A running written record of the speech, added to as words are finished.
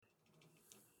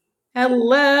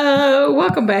Hello!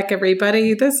 Welcome back,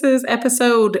 everybody. This is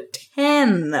episode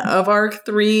 10 of Arc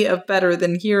 3 of Better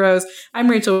Than Heroes. I'm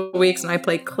Rachel Weeks, and I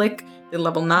play Click, the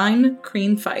level 9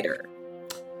 Cream Fighter.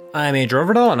 I'm Andrew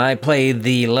Overdall, and I play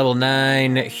the level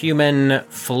 9 human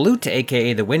flute,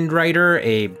 aka the Wind Rider,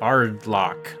 a bard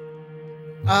lock.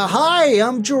 Hi,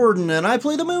 I'm Jordan, and I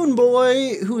play the Moon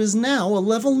Boy, who is now a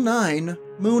level 9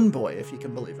 Moon Boy, if you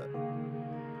can believe it.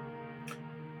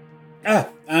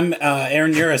 I'm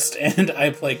Aaron Urist, and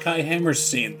I play Kai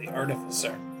Hammerstein, the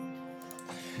Artificer.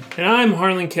 And I'm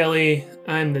Harlan Kelly.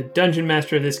 I'm the Dungeon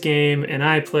Master of this game, and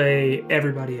I play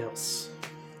everybody else.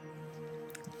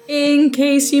 In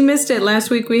case you missed it, last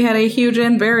week we had a huge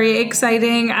and very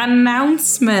exciting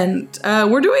announcement.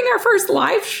 We're doing our first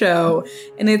live show,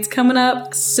 and it's coming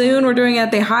up soon. We're doing it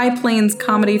at the High Plains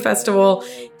Comedy Festival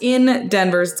in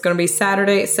Denver. It's going to be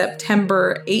Saturday,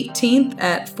 September 18th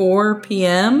at 4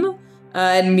 p.m.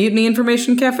 At Mutiny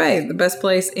Information Cafe, the best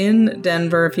place in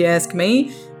Denver, if you ask me.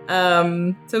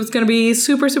 So it's going to be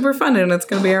super, super fun, and it's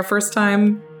going to be our first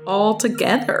time all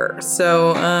together.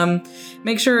 So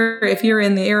make sure if you're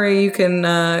in the area, you can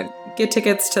get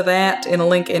tickets to that in a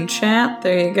link in chat.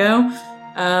 There you go.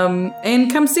 And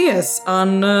come see us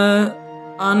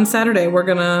on Saturday. We're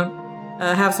going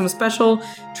to have some special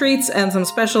treats and some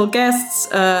special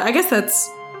guests. I guess that's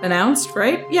announced,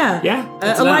 right? Yeah.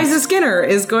 Eliza Skinner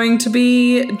is going to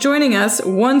be joining us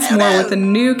once more with a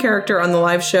new character on the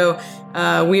live show.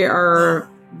 We are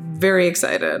very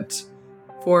excited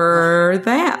for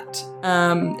that.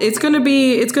 It's gonna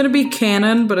be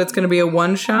canon, but it's gonna be a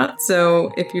one shot.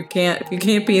 So if you can't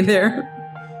be there,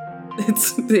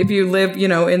 if you live,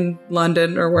 in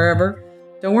London or wherever,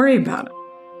 don't worry about it.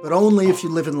 But only if you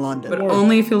live in London. But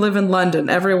only if you live in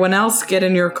London. Everyone else, get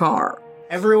in your car.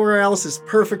 Everywhere else is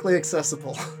perfectly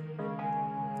accessible.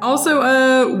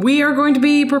 Also, we are going to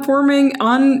be performing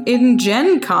in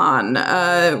Gen Con,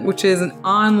 which is an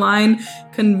online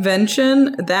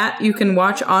convention that you can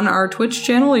watch on our Twitch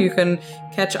channel. You can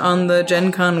catch on the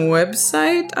Gen Con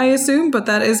website, I assume, but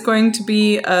that is going to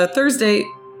be Thursday,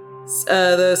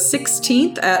 the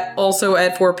 16th, also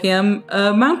at 4 p.m.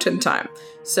 Mountain Time.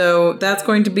 So that's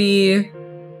going to be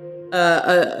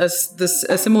a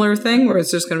similar thing where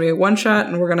it's just going to be a one shot,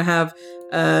 and we're going to have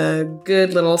a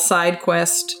good little side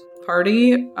quest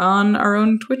party on our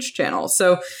own Twitch channel.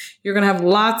 So you're going to have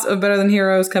lots of Better Than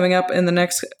Heroes coming up in the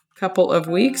next couple of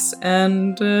weeks,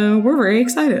 and we're very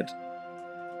excited.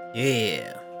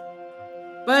 Yeah.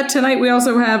 But tonight we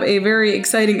also have a very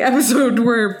exciting episode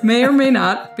where may or may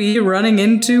not be running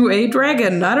into a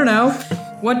dragon. I don't know.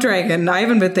 What dragon? I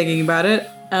haven't been thinking about it.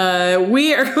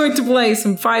 We are going to play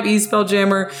some 5e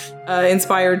Spelljammer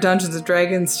inspired Dungeons &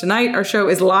 Dragons tonight. Our show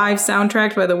is live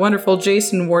soundtracked by the wonderful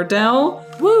Jason Wardell.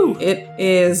 Woo! It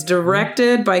is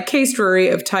directed by Case Drury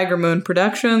of Tiger Moon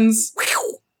Productions.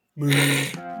 And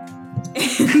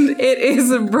it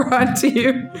is brought to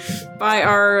you by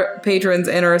our patrons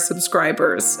and our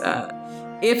subscribers.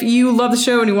 If you love the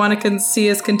show and you want to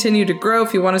see us continue to grow,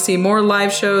 if you want to see more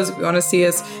live shows, if you want to see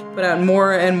us put out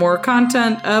more and more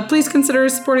content, please consider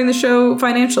supporting the show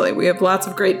financially. We have lots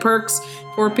of great perks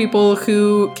for people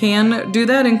who can do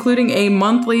that, including a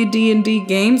monthly D&D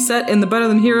game set in the Better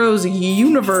Than Heroes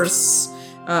universe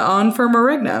on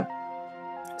Firmarigna.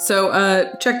 So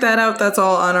check that out. That's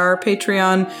all on our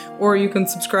Patreon, or you can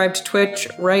subscribe to Twitch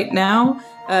right now.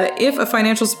 If a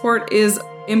financial support is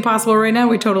impossible right now,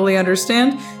 we totally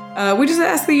understand. We just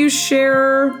ask that you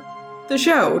share the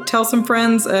show. Tell some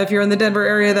friends if you're in the Denver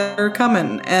area that are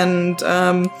coming, and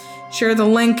share the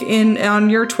link on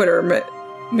your Twitter.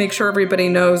 Make sure everybody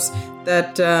knows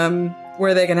that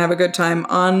where they can have a good time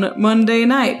on Monday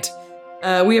night.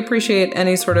 We appreciate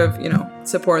any sort of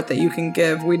support that you can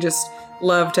give. We just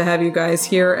love to have you guys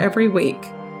here every week.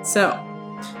 So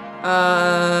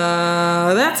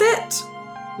that's it.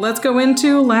 Let's go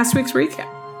into last week's recap.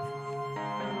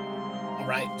 All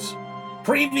right.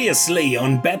 Previously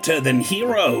on Better Than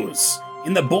Heroes,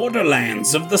 in the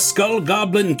borderlands of the Skull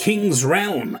Goblin King's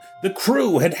realm, the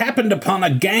crew had happened upon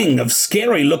a gang of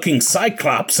scary-looking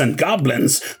cyclops and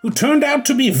goblins who turned out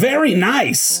to be very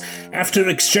nice. After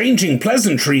exchanging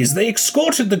pleasantries, they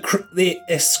escorted the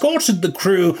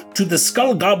crew to the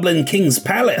Skull Goblin King's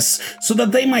palace so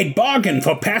that they might bargain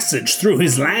for passage through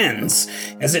his lands.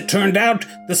 As it turned out,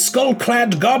 the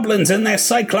skull-clad goblins and their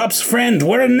cyclops friend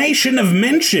were a nation of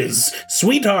menches,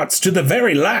 sweethearts to the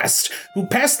very last, who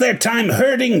passed their time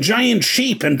herding giant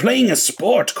sheep and playing a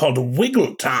sport called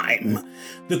Wiggle Time.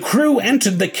 The crew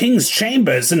entered the king's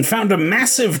chambers and found a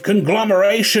massive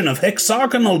conglomeration of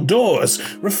hexagonal doors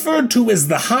referred to as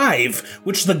the Hive,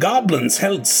 which the goblins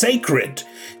held sacred.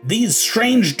 These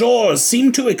strange doors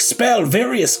seem to expel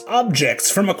various objects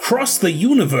from across the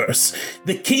universe.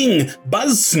 The king,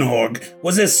 Buzzsnorg,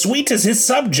 was as sweet as his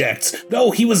subjects, though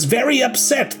he was very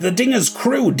upset the dinger's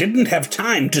crew didn't have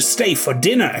time to stay for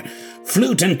dinner.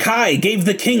 Flute and Kai gave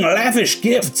the king lavish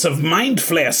gifts of mind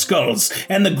flare skulls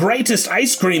and the greatest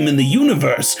ice cream in the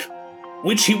universe,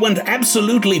 which he went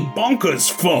absolutely bonkers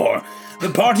for. The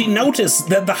party noticed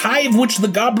that the hive which the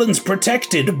goblins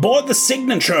protected bore the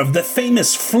signature of the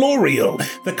famous Florial,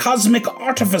 the cosmic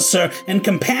artificer and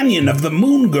companion of the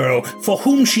Moon Girl, for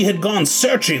whom she had gone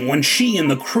searching when she and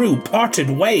the crew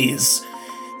parted ways.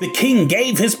 The king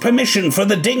gave his permission for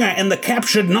the Dinger and the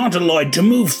captured Nautiloid to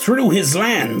move through his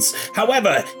lands.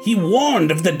 However, he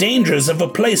warned of the dangers of a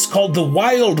place called the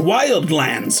Wild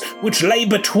Wildlands, which lay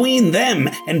between them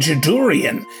and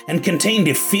Jadurian, and contained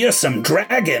a fearsome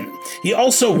dragon. He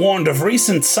also warned of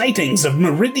recent sightings of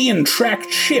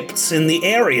Meridian-tracked ships in the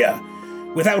area.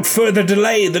 Without further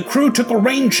delay, the crew took a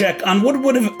rain check on what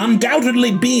would have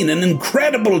undoubtedly been an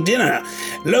incredible dinner,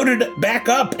 loaded back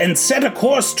up, and set a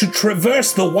course to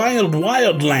traverse the Wild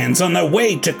Wildlands on their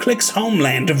way to Click's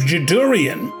homeland of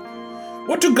Jadurian.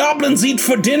 What do goblins eat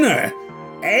for dinner?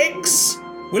 Eggs?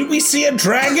 Will we see a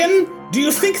dragon? Do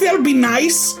you think they'll be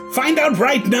nice? Find out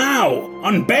right now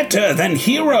on Better Than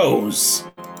Heroes.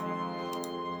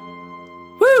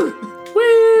 Woo!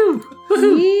 Woo!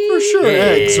 For sure,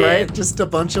 eggs, right? Just a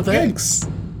bunch of eggs.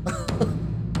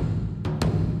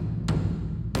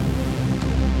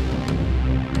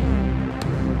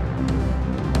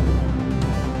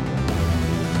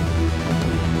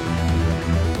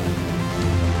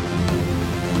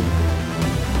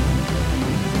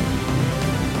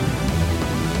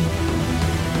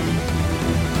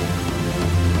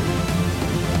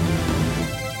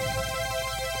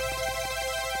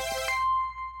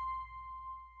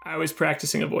 I was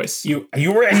practicing a voice. I knew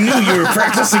you were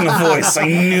practicing a voice. I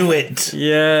knew it.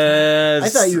 Yes. I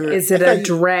thought you were. Is it a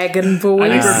dragon I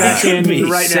voice? think we're back in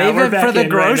right now. Save We're it back for the in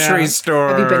right grocery now. store.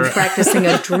 Have you been practicing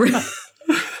a dragon?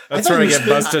 That's where I get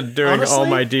busted doing all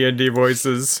my D&D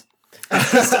voices.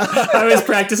 I was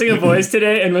practicing a voice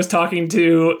today and was talking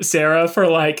to Sarah for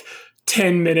like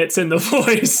 10 minutes in the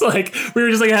voice. Like we were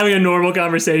just like having a normal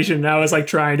conversation and I was like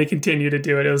trying to continue to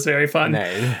do it. It was very fun.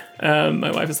 Nay.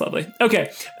 My wife is lovely. Okay.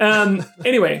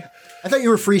 Anyway. I thought you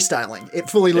were freestyling. It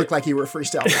fully looked like you were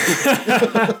freestyling.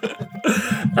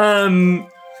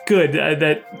 Good.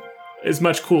 That is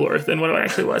much cooler than what it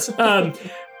actually was.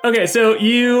 Okay. So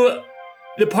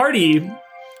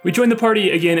we joined the party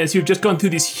again as you've just gone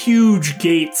through these huge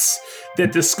gates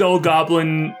that the Skull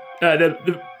Goblin,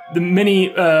 the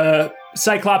many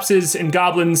Cyclopses and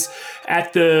goblins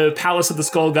at the Palace of the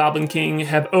Skull Goblin King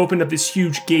have opened up these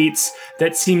huge gates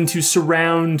that seem to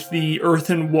surround the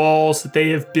earthen walls that they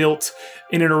have built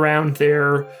in and around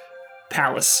their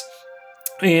palace.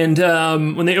 And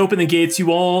when they open the gates,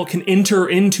 you all can enter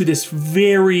into this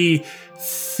very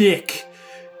thick,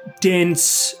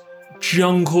 dense,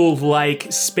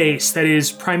 jungle-like space that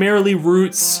is primarily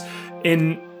roots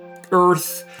and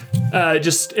earth.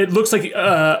 It looks like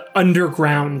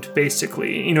underground,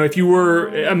 basically. You know, if you were,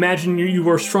 imagine you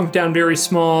were shrunk down very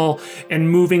small and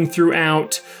moving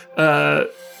throughout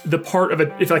the part of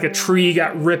if like a tree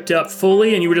got ripped up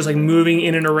fully and you were just like moving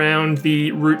in and around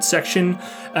the root section,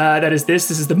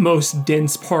 this is the most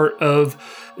dense part of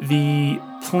the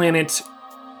planet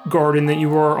garden that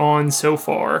you are on so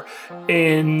far.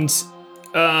 And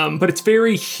but it's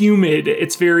very humid.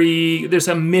 There's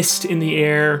a mist in the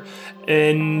air,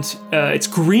 and it's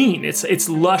green. It's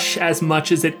lush as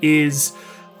much as it is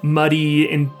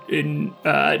muddy and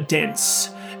dense.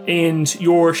 And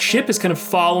your ship is kind of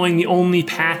following the only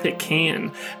path it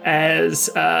can, as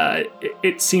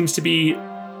it seems to be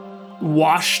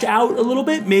washed out a little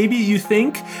bit. Maybe you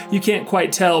think, you can't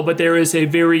quite tell, but there is a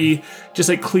very just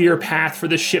like clear path for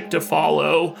the ship to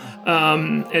follow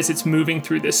as it's moving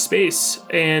through this space.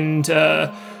 And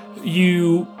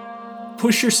you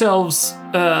push yourselves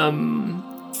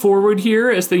forward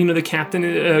here as the captain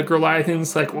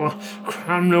Goliath's like, well, I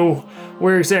don't know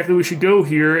where exactly we should go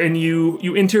here. And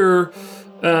you enter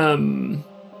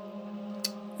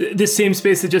this same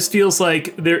space that just feels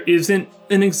like there isn't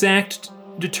an exact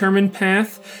determined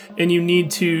path, and you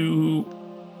need to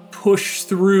push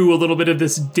through a little bit of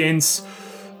this dense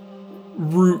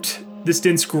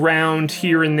ground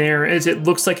here and there, as it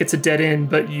looks like it's a dead end,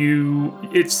 but you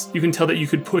can tell that you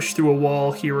could push through a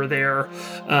wall here or there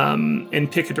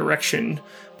and pick a direction,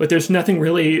 but there's nothing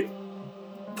really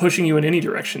pushing you in any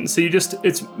direction. So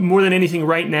it's more than anything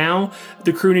right now,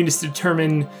 the crew needs to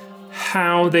determine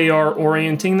how they are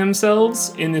orienting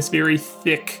themselves in this very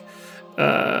thick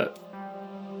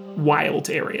wild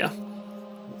area.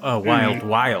 Wild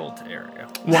area.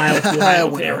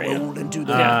 Wild area. Rolled into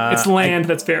the Yeah, it's land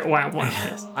that's very wild.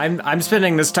 Yes. I'm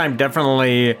spending this time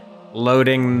definitely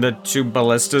loading the 2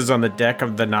 ballistas on the deck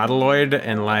of the Nautiloid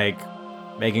and like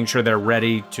making sure they're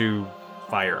ready to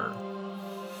fire.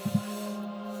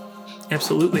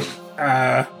 Absolutely.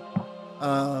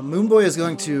 Moonboy is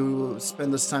going to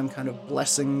spend this time kind of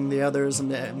blessing the others,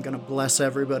 and I'm going to bless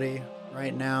everybody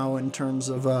right now in terms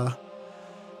of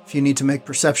if you need to make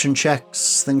perception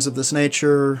checks, things of this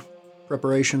nature,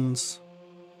 preparations.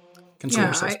 Consider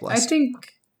yourself I blessed. think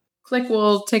Click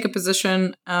will take a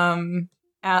position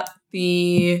at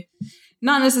the,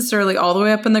 not necessarily all the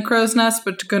way up in the crow's nest,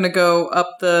 but going to go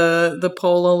up the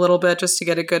pole a little bit just to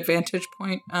get a good vantage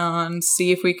point and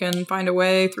see if we can find a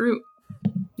way through.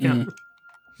 Yeah.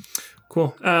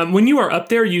 Cool. When you are up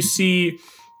there, you see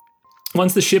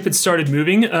once the ship had started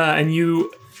moving, and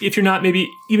you, if you're not maybe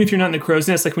even if you're not in the crow's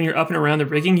nest, like when you're up and around the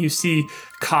rigging, you see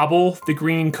Cobble, the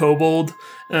green kobold.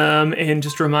 And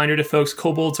just a reminder to folks,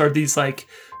 kobolds are these like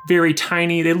very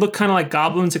tiny. They look kind of like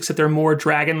goblins, except they're more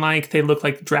dragon-like. They look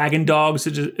like dragon dogs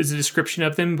is a description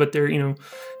of them, but they're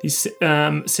these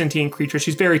sentient creatures.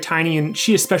 She's very tiny, and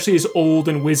she especially is old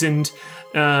and wizened,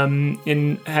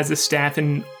 and has a staff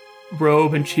and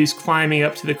robe, and she's climbing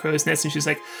up to the crow's nest, and she's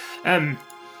like,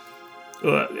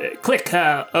 Click,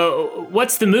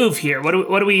 what's the move here? What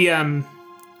do we,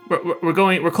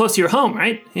 we're close to your home,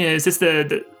 right? Is this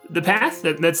the path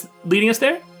that's leading us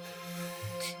there?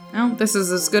 Well, this is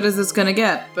as good as it's going to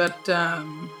get, but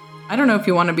I don't know if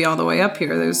you want to be all the way up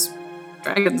here. There's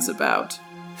dragons about.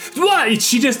 What?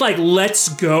 She just like lets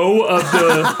go of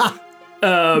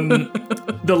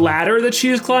the ladder that she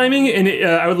is climbing, and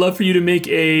I would love for you to make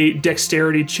a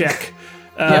dexterity check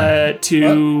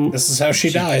to. This is how she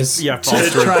dies. Yeah, to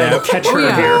falls to try her and death catch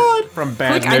her here. from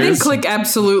bad I think news. Click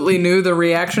absolutely knew the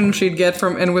reaction she'd get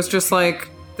from, and was just like,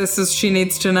 she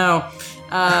needs to know.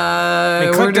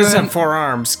 And Click does have 4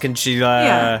 arms. Can she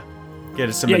get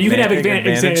us some? Yeah, you can have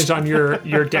advantage advantage on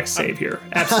your dex save here.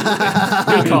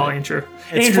 Absolutely. Good call, Andrew.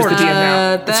 Andrew's the DM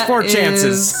now. It's 4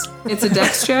 chances. It's a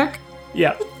dex check.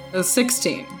 Yeah.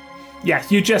 16. Yeah,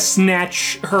 you just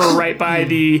snatch her right by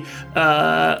the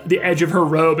edge of her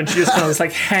robe, and she just kind of is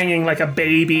like hanging like a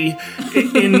baby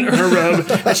in her robe.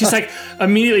 And she's like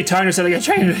immediately telling herself, like,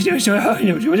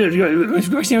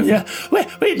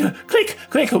 wait, no,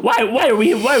 Click, why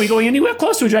are we going anywhere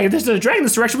close to a dragon? There's a dragon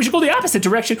this direction. We should go the opposite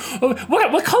direction.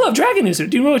 What color of dragon is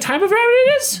it? Do you know what type of dragon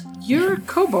it is? You're a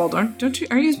kobold, don't you?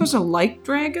 Are you supposed to like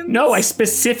dragons? No, I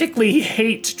specifically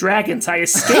hate dragons. I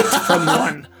escaped from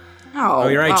one. Oh,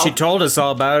 you're right. She told us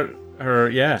all about her.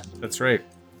 Yeah, that's right.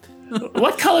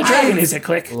 What color dragon is it,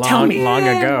 Click? Tell me. Long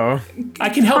ago. I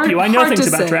can help you. I know hard things to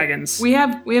about say. dragons. We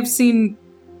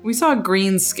saw a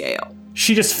green scale.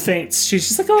 She just faints. She's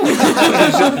just like,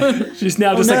 oh. She's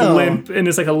now just like limp, and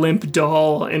it's like a limp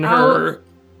doll in her.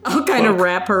 I'll kind of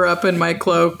wrap her up in my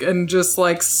cloak and just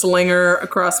like sling her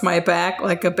across my back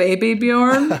like a baby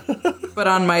Bjorn, but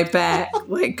on my back.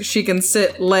 Like she can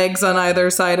sit legs on either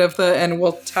side of and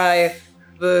we'll tie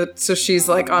so she's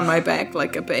like on my back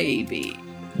like a baby.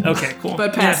 Okay, cool.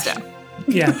 But passed out.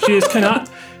 Yeah, she is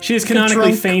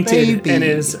canonically drunk fainted baby. and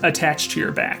is attached to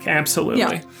your back.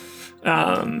 Absolutely.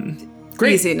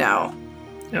 Great. Easy now.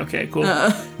 Okay, cool.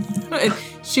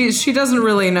 She doesn't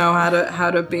really know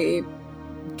how to be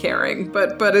caring,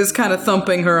 but is kind of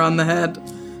thumping her on the head,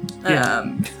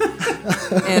 and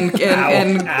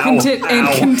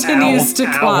continues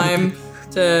to climb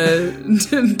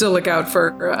to look out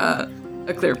for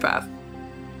a clear path.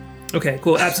 Okay,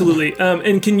 cool. Absolutely.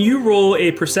 And can you roll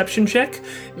a perception check?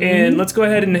 And let's go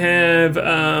ahead and have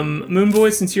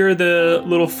Moonboy, since you're the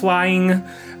little flying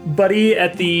buddy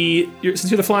since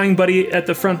you're the flying buddy at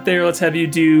the front there, let's have you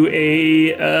do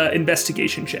a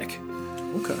investigation check.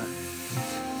 Okay.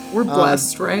 We're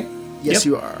blessed, right? Yes, Yep.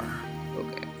 you are.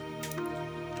 Okay.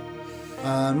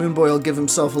 Moonboy will give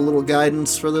himself a little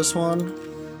guidance for this one.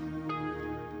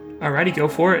 Alrighty, go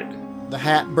for it. The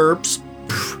hat burps.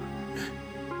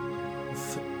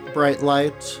 With bright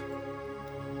light.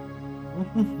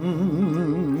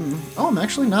 Oh, I'm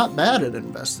actually not bad at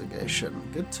investigation.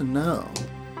 Good to know.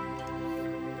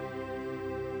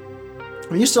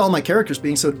 I'm used to all my characters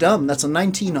being so dumb. That's a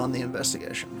 19 on the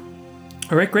investigation.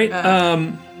 All right, great.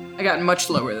 I got much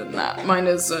lower than that. Mine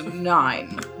is a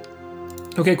 9.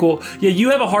 Okay, cool. Yeah, you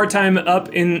have a hard time up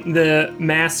in the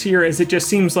mass here, as it just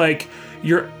seems like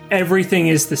everything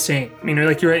is the same. I mean,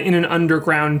 like you're in an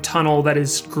underground tunnel that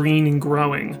is green and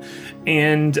growing.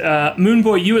 And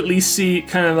Moonboy, you at least see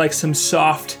kind of like some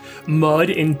soft mud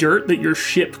and dirt that your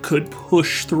ship could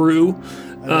push through.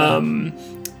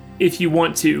 if you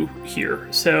want to here.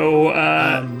 So,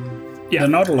 yeah. The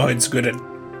Nautiloid's good at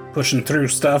pushing through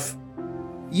stuff.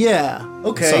 Yeah.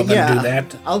 Okay. Saw them Yeah. do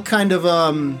that. I'll kind of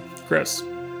Gross.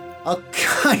 The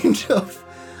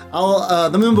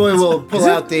Moon Boy will pull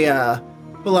out the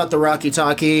Rocky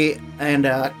Talkie and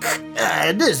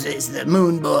this is the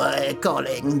Moon Boy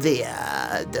calling the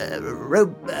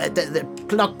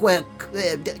clockwork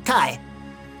Kai.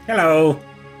 Hello.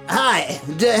 Hi.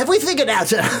 Have we figured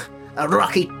out a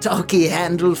Rocky Talkie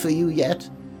handle for you yet?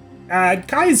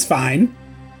 Kai's fine.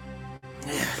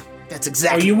 That's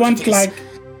exactly. Oh, you what want it is. like?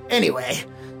 Anyway.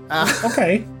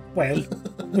 Okay. Well,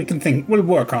 we'll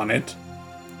work on it.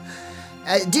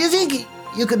 Do you think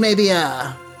you could maybe,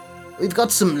 we've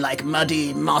got some, like,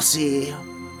 muddy, mossy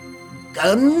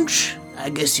gunge, I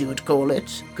guess you would call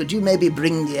it. Could you maybe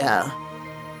bring the,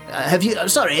 have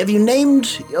you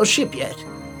named your ship yet?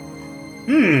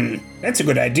 That's a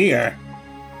good idea.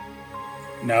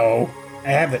 No, I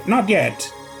haven't. Not yet.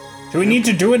 Do we need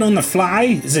to do it on the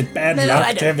fly? Is it bad No, I luck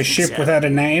don't to have a think ship so. without a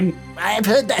name? I've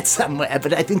heard that somewhere,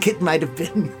 but I think it might have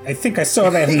been I think I saw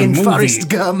that in a in movie. Forrest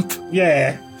Gump.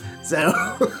 Yeah, So,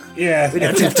 yeah. we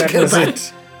I don't think have to that go was by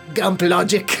it. Gump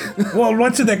logic. Well,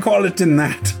 what do they call it in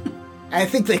that? I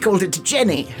think they called it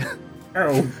Jenny.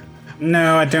 Oh,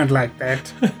 no, I don't like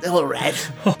that. All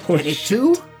right. Jenny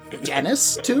 2?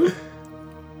 Janice 2?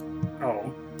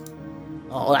 Oh,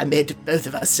 Oh, I made both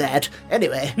of us sad.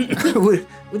 Anyway,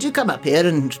 would you come up here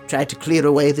and try to clear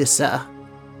away this,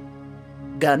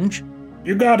 gunge?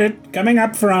 you got it. Coming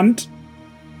up front.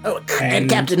 Oh, and And-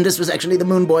 Captain, this was actually the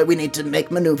Moon Boy. We need to make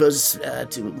maneuvers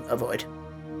to avoid.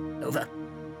 Over.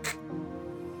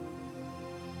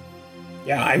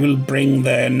 Yeah, I will bring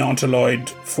the Nautiloid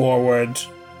forward.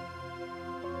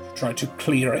 Try to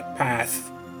clear a path.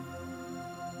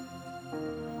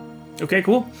 Okay,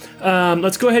 cool.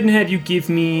 Let's go ahead and have you give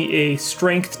me a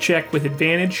strength check with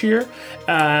advantage here,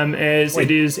 as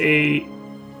Wait. it is a... I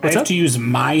What's have up? to use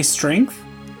my strength?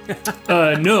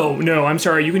 No, I'm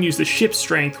sorry. You can use the ship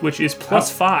strength, which is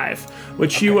 +5,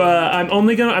 which I'm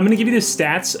gonna give you the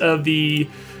stats of the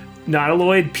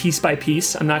Nautiloid piece by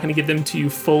piece. I'm not gonna give them to you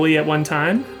fully at one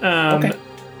time. Okay.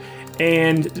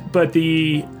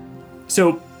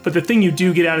 But the thing you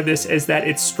do get out of this is that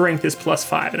its strength is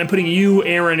 +5, and I'm putting you,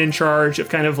 Aaron, in charge of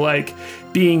kind of like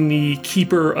being the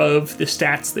keeper of the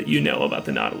stats that you know about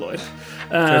the Nautiloid.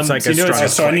 it's like a strong-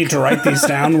 So I need to write these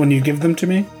down when you give them to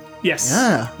me? Yes.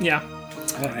 Yeah. Yeah.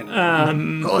 All right.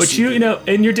 Which you know,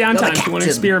 in your downtime, if you want captain. to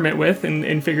experiment with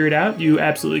and figure it out, you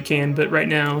absolutely can. But right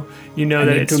now, you know I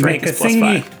that need its to strength make a is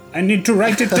thingy. +5. I need to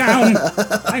write it down.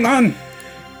 Hang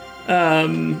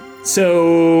on.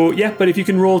 So yeah, but if you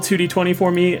can roll 2d20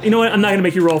 for me, you know what? I'm not gonna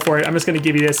make you roll for it. I'm just gonna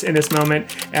give you this in this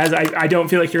moment, as I don't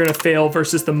feel like you're gonna fail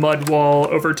versus the mud wall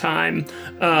over time.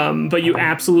 But you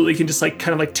absolutely can just like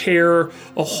kind of like tear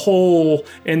a hole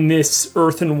in this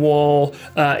earthen wall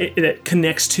that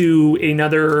connects to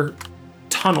another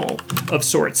tunnel of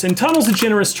sorts. And tunnel's a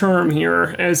generous term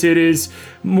here, as it is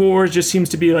more just seems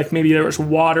to be like maybe there's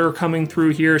water coming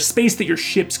through here, space that your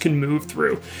ships can move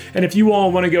through. And if you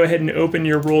all want to go ahead and open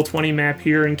your Roll20 map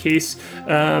here in case,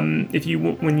 if you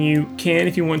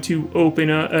want to open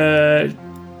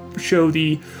show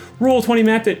the Roll20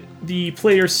 map that the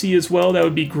players see as well, that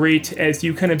would be great, as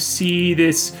you kind of see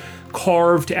this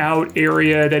carved out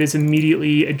area that is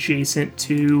immediately adjacent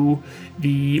to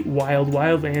the wild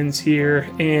wildlands here.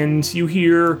 And you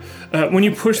hear when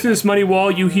you push through this muddy wall,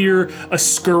 you hear a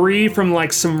scurry from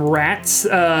like some rats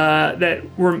that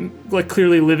were like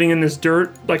clearly living in this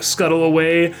dirt, like scuttle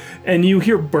away, and you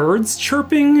hear birds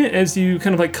chirping as you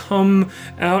kind of like come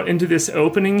out into this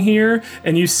opening here,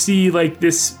 and you see like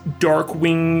this dark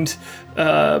winged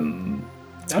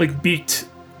like beaked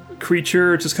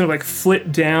creature just kind of like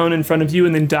flit down in front of you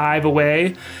and then dive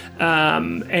away.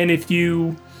 And if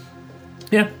you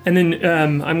and then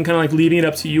I'm kind of like leaving it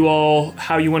up to you all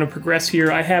how you want to progress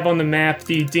here. I have on the map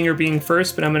the Dinger being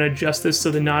first, but I'm going to adjust this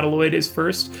so the Nautiloid is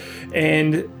first.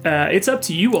 And it's up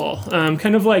to you all.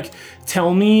 Kind of like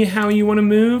tell me how you want to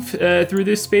move through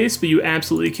this space, but you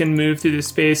absolutely can move through this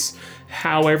space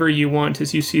however you want.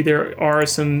 As you see, there are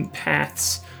some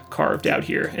paths carved out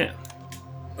here. Yeah.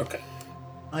 Okay.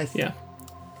 Yeah.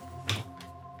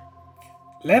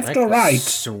 Left or a right?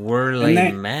 Swirly And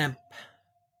that- map.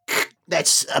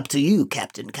 That's up to you,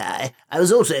 Captain Kai. I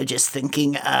was also just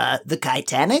thinking, the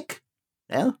Titanic?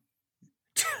 No?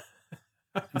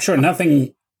 I'm sure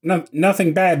nothing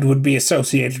bad would be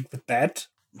associated with that.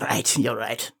 Right, you're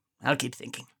right. I'll keep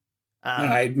thinking.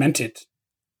 I meant it.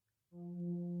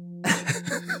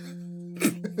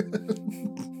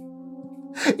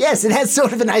 Yes, it has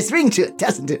sort of a nice ring to it,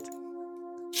 doesn't it?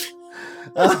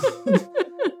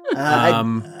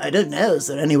 I don't know. Is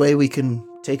there any way we can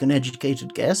take an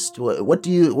educated guess? What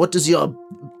does your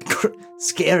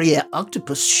scary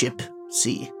octopus ship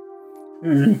see?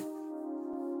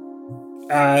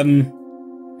 I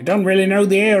don't really know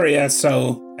the area,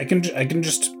 so I can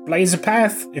just blaze a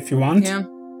path if you want. Yeah.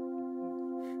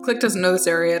 Click doesn't know this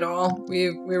area at all. We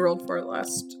rolled for it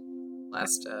last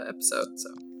episode, so.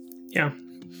 Yeah.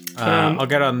 I'll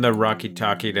get on the Rocky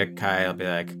Talkie to Kai. I'll be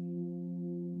like,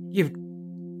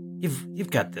 "You've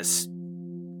got this.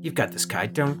 You've got this, Kai.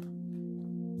 Don't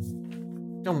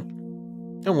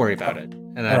worry about it."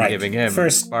 And I'm giving him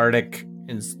bardic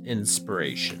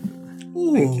inspiration.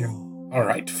 Ooh. Thank you. All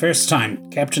right, first time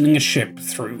captaining a ship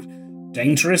through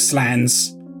dangerous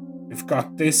lands. We've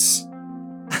got this.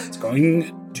 It's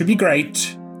going to be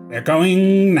great. We're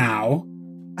going now.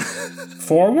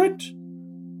 Forward?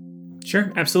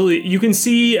 Sure, absolutely. You can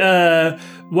see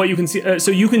what you can see. So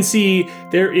you can see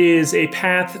there is a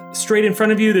path straight in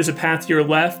front of you. There's a path to your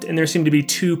left, and there seem to be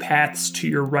two paths to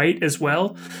your right as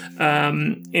well.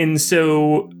 And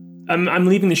so I'm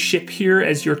leaving the ship here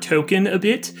as your token a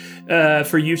bit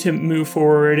for you to move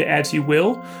forward as you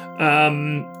will.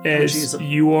 As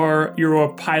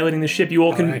you're piloting the ship, you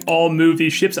all can all move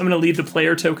these ships. I'm going to leave the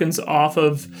player tokens off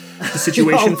of the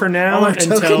situation for now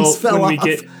until when we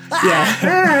get.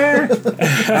 Yeah.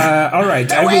 All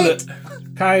right.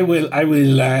 I will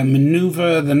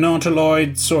maneuver the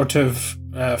Nautiloid sort of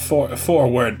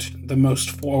forward, the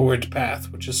most forward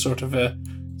path, which is sort of a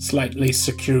slightly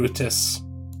circuitous.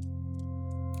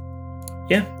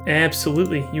 Yeah,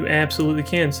 absolutely. You absolutely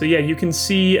can. So yeah, you can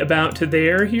see about to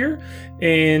there here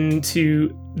and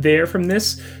to there from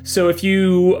this. So if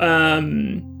you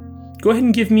go ahead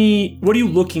and give me, what are you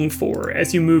looking for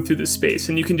as you move through the space?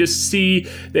 And you can just see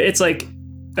that it's like,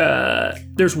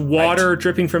 there's water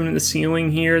dripping from the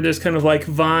ceiling here. There's kind of like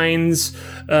vines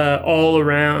all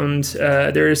around.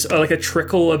 There's like a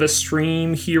trickle of a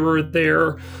stream here or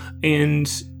there,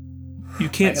 and you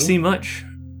can't see much.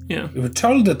 Yeah. We were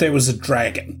told that there was a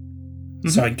dragon,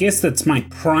 so I guess that's my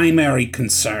primary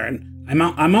concern. I'm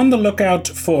on the lookout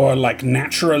for like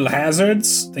natural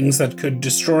hazards, things that could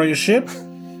destroy a ship.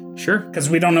 Sure. Because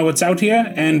we don't know what's out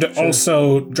here, and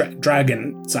also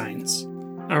dragon signs.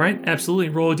 All right, absolutely.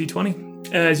 Roll a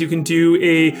d20. As you can do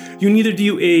you can either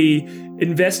do a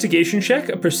investigation check,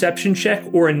 a perception check,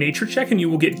 or a nature check, and you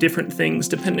will get different things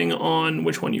depending on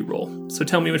which one you roll. So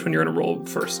tell me which one you're going to roll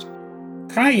first.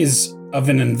 Kai is of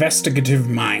an investigative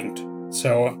mind,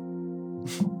 so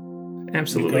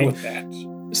absolutely go with that.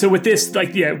 So with this, go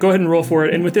ahead and roll for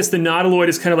it. And with this, the Nautiloid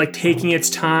is kind of like taking its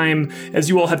time as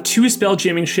you all have two spell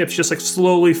jamming ships just like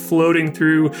slowly floating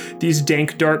through these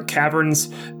dank, dark caverns,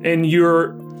 and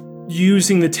you're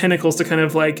using the tentacles to kind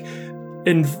of like,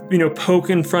 poke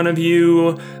in front of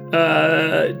you,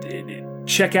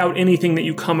 check out anything that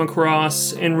you come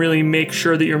across, and really make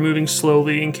sure that you're moving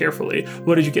slowly and carefully.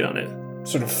 What did you get on it?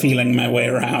 Sort of feeling my way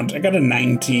around. I got a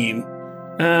 19.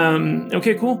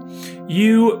 Okay, cool.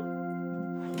 You,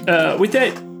 with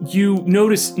that, you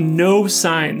notice no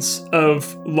signs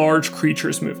of large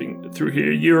creatures moving through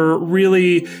here. You're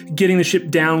really getting the ship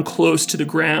down close to the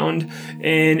ground,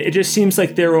 and it just seems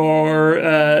like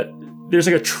there's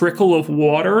like a trickle of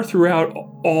water throughout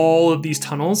all of these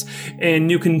tunnels,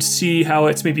 and you can see how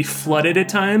it's maybe flooded at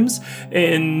times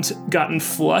and gotten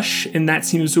flush, and that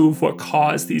seems to have what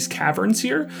caused these caverns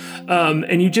here.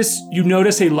 And you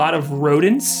notice a lot of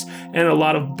rodents and a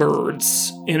lot of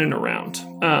birds in and around.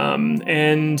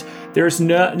 And there's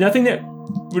nothing that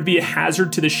would be a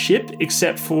hazard to the ship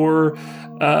except for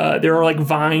there are like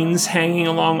vines hanging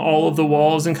along all of the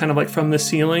walls and kind of like from the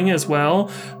ceiling as well,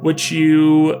 which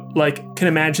you like can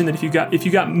imagine that if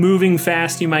you got moving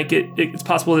fast, you might it's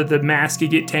possible that the mast could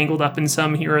get tangled up in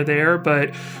some here or there,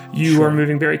 but you are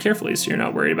moving very carefully, so you're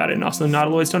not worried about it. And also the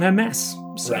Nautiloids don't have masts.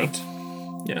 So, right.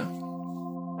 Yeah.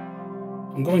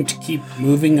 I'm going to keep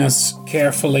moving us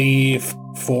carefully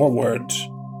forward.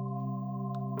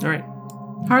 All right.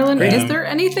 Harlan, is there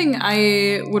anything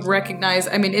I would recognize?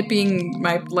 I mean, it being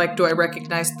my do I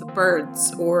recognize the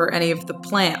birds or any of the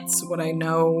plants? Would I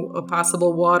know a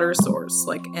possible water source,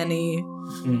 like any?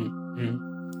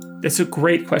 That's a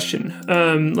great question.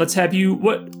 Let's have you.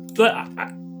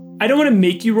 I don't want to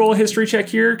make you roll a history check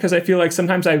here because I feel like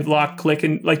sometimes I click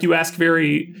and like you ask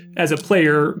very, as a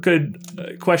player, good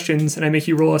questions, and I make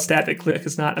you roll a stat that Click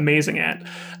is not amazing at.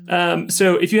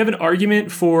 So if you have an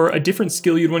argument for a different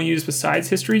skill you'd want to use besides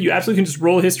history, you absolutely can just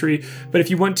roll history. But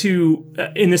if you want to,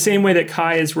 in the same way that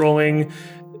Kai is rolling,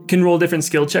 can roll different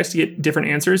skill checks to get different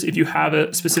answers. If you have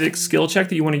a specific skill check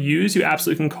that you want to use, you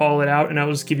absolutely can call it out, and I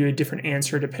will just give you a different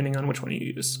answer depending on which one you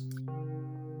use.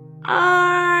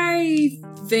 I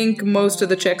think most of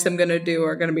the checks I'm going to do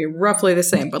are going to be roughly the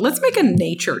same, but let's make a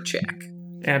nature check.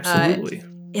 Absolutely.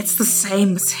 It's the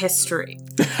same as history.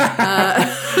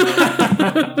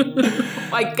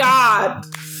 My God.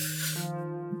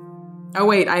 Oh,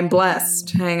 wait, I'm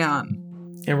blessed. Hang on.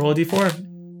 And roll a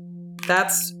d4.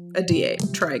 That's a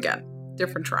d8. Try again.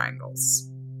 Different triangles.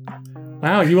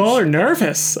 Wow, you all are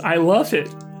nervous. I love it.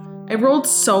 I rolled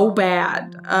so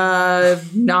bad.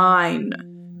 9.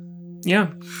 Yeah.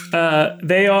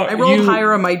 They are. I rolled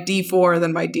higher on my d4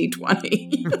 than my d20.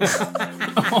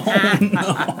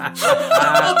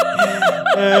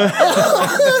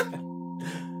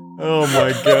 Oh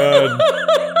my god.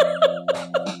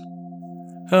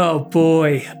 Oh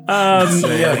boy.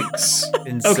 Yikes.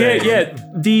 Insane. Okay, yeah.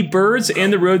 The birds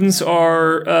and the rodents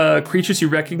are creatures you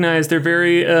recognize. They're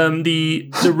very the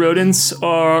rodents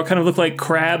are kind of look like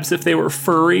crabs if they were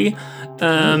furry,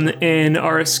 and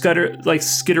are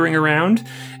skittering around.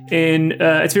 And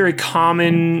it's very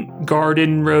common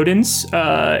garden rodents,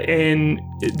 and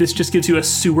this just gives you a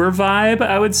sewer vibe,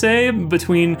 I would say,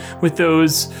 with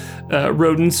those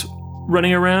rodents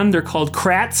running around. They're called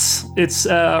krats. It's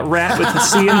a rat with a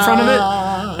C in front of it.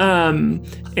 And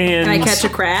Can I catch a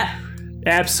krat?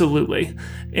 Absolutely.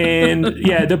 And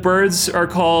yeah, the birds are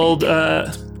called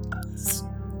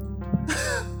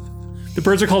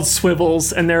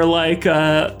swivels, and they're like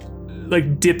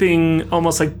dipping,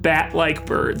 almost like bat-like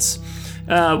birds.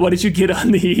 What did you get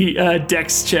on the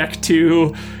dex check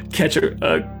to catch a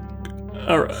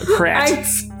krat?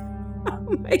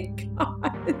 Oh my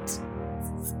God.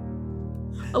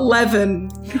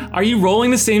 11. Are you rolling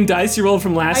the same dice you rolled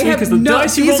from last week? Because the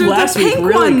dice you these rolled are last the week pink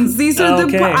really. ones. These are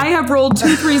Okay. I have rolled 2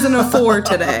 3s and a 4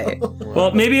 today.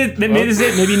 Well, maybe this is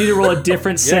it. Maybe you need to roll a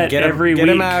different set every week. Get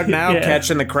him out now, Yeah.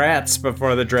 catching the krats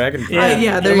before the dragon.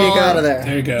 Yeah, there Get 'em you all go. out of there.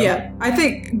 There you go. Yeah, I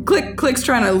think Click's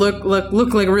trying to look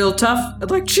like real tough.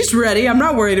 Like, she's ready. I'm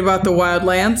not worried about the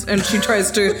wildlands. And she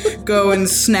tries to go and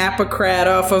snap a krat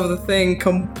off of the thing,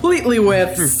 completely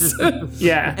whiffs.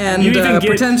 Yeah, And you even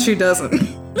pretends she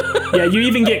doesn't. Yeah, you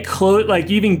even get close. Like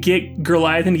you even get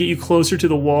Goliathan to get you closer to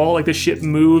the wall. Like the ship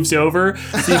moves over,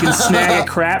 so you can snag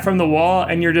a krat from the wall,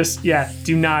 and you're just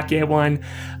do not get one.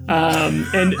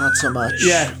 And Not so much.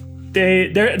 yeah,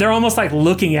 they're almost like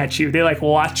looking at you. They like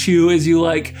watch you as you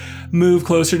like move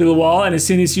closer to the wall, and as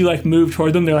soon as you like move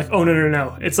toward them, they're like, oh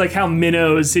no. It's like how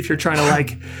minnows, if you're trying to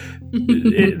like,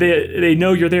 they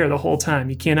know you're there the whole time.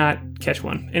 You cannot catch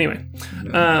one. Anyway,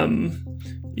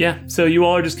 yeah. So you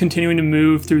all are just continuing to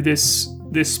move through this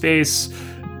space.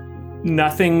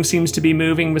 Nothing seems to be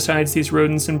moving besides these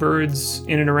rodents and birds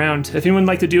in and around. If anyone would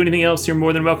like to do anything else, you're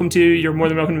more than welcome to. You're more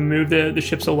than welcome to move the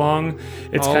ships along.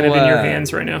 It's kind of in your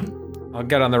hands right now. I'll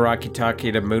get on the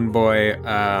Rocky-Talkie to Moonboy.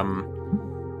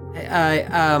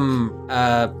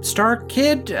 Star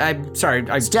Kid? I'm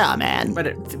sorry. Starman.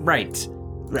 But right.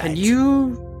 Right. Can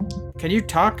you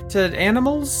talk to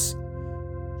animals?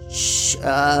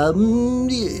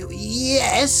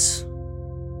 Yes.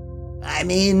 I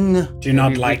mean, Do you not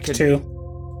Maybe we like could- to?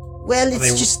 well, it's they-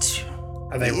 just.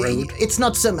 Are they rude? It's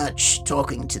not so much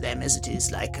talking to them as it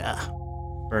is like,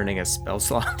 Burning a spell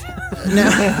slot. no.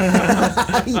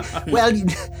 Well,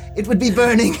 it would be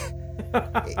burning.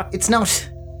 It's not.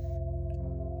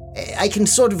 I can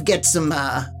sort of get some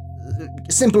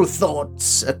simple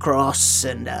thoughts across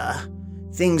and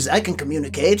things I can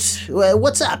communicate. Well,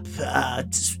 what's up?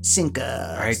 Sink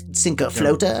a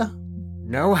floater?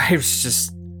 No, I was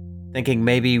just thinking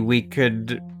maybe we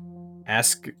could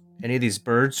ask any of these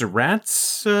birds or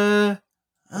rats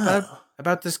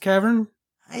about this cavern.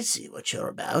 I see what you're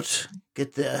about.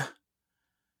 Get the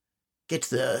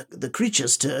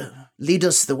creatures to lead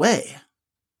us the way.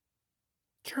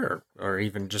 Sure, or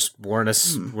even just warn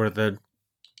us where the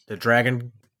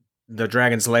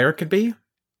dragon's lair could be.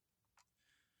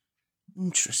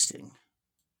 Interesting.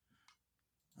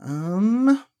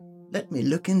 Let me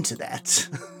look into that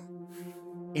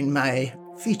in my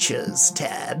features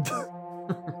tab.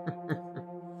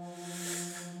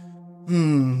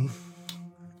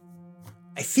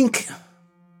 I think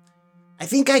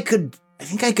I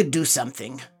could do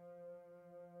something.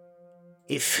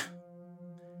 If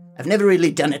I've never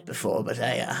really done it before, but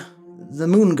the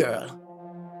Moon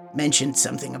Girl mentioned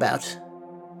something about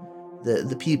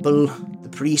the people, the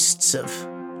priests of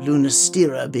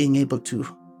Lunastira being able to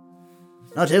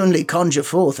not only conjure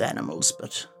forth animals,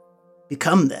 but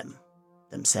become them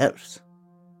themselves.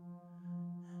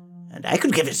 And I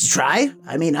could give it a try.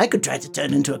 I mean, I could try to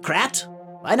turn into a krat.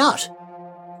 Why not?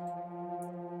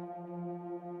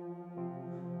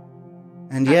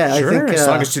 And yeah, Sure, I think... as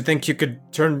long as you think you could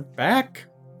turn back.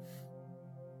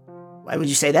 Why would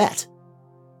you say that?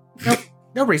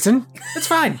 No reason. It's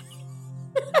fine.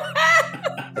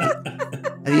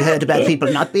 Have you heard about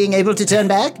people not being able to turn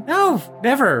back? No,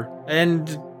 never. And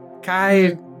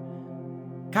Kai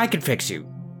can fix you.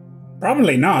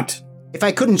 Probably not. If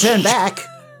I couldn't turn back,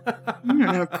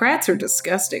 Krats are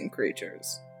disgusting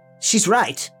creatures. she's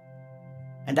right.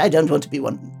 And I don't want to be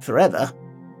one forever.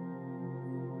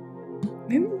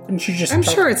 Couldn't you just I'm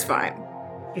tell- sure it's fine.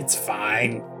 It's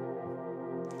fine.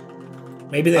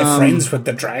 Maybe they're friends with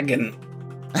the dragon.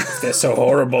 If they're so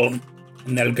horrible,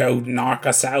 and they'll go knock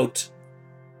us out.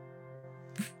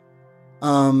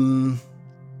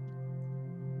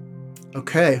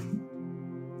 Okay.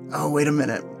 Oh, wait a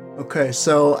minute. Okay,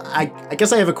 so I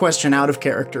guess I have a question out of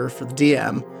character for the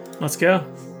DM. Let's go.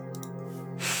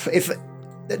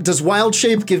 Does Wild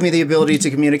Shape give me the ability to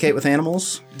communicate with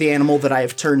animals? The animal that I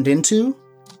have turned into?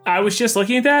 I was just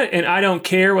looking at that, and I don't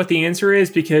care what the answer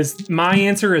is because my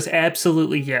answer is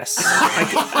absolutely yes.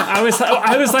 I was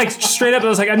like straight up. I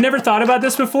was like, I've never thought about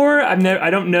this before. I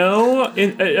don't know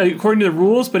according to the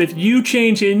rules, but if you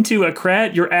change into a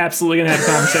Krat, you're absolutely gonna have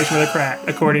a conversation with a Krat,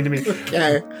 according to me.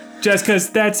 Okay. Just because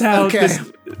that's how Okay.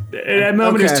 that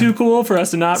moment is Okay. too cool for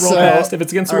us to not roll So- past. If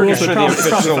it's against the rules, Sure, it's the probably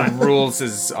official fine. rules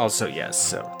is also yes.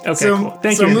 So Okay, So- cool.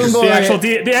 Thank so you.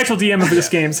 Moonboy- The actual DM of this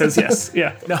game says yes.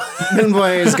 Yeah. No.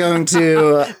 Moonboy is going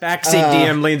to... backseat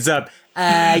DM leans up.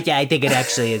 Yeah, I think it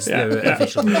actually is the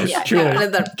official.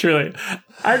 Truly.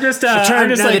 I just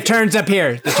The turn's up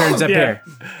here. The turn's up Yeah. here.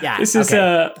 Yeah. This is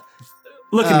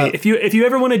look at me. If you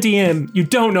ever want to DM, you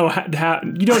don't know how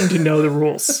you don't need to know the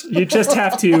rules. You just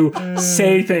have to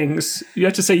say things. You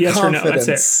have to say yes or no. That's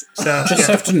it. Confidence. So Just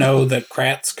have to know that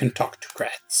Kratts can talk to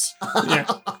Kratts.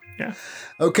 yeah.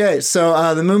 Okay,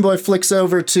 so the Moonboy flicks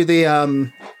over to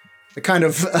the kind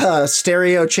of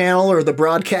stereo channel or the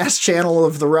broadcast channel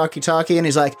of the Rocky Talkie, and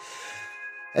he's like,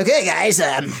 Okay, guys.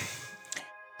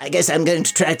 I guess I'm going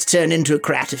to try to turn into a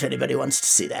Krat if anybody wants to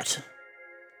see that.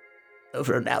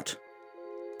 Over and out.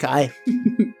 Kai.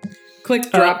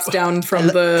 Click drops down from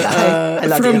the I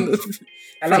love from you.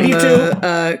 from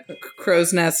the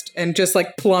crow's nest and just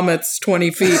like plummets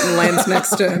 20 feet and lands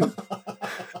next to him.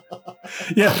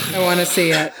 Yeah. I want to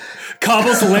see it.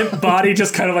 Cobble's limp body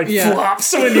just kind of like Yeah.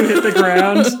 flops when you hit the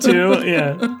ground too.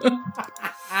 Yeah.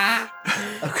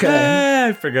 okay.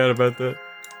 I forgot about that.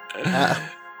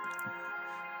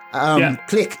 Yeah.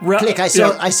 Click. Ru- Click. I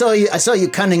saw you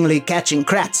cunningly catching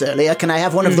Krats earlier. Can I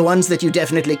have one of the ones that you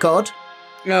definitely caught?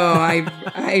 Oh,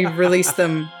 I released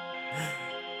them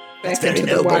back very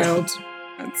into the noble. wild.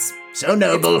 That's So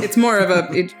noble. it's more of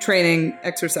a training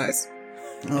exercise.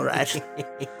 All right.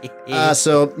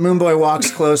 So Moonboy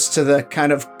walks close to the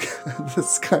kind of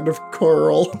this kind of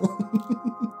coral.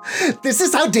 This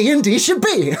is how D&D should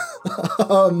be.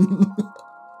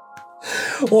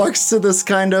 Walks to this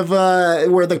kind of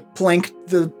where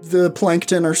the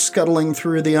plankton are scuttling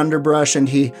through the underbrush, and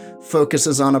he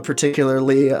focuses on a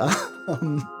particularly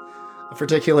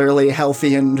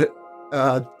healthy and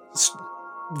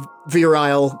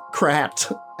virile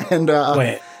Krat. And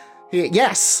Wait.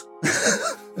 yes.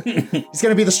 He's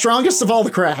gonna be the strongest of all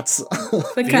the Krats.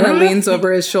 That kind of leans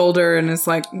over his shoulder and is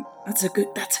like, that's a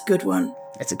good one.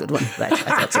 That's a good one. Right.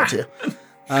 I thought so too.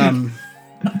 I'm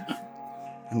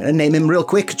going to name him real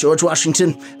quick. George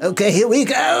Washington. Okay, here we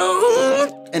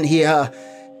go. And he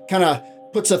kind of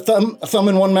puts a thumb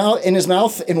in his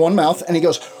mouth, and he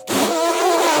goes,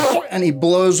 and he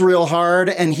blows real hard,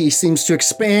 and he seems to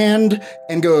expand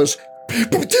and goes,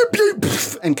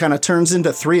 and kind of turns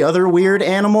into 3 other weird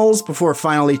animals before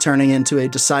finally turning into a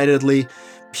decidedly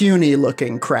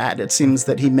puny-looking Krat. It seems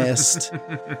that he missed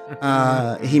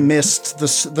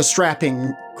the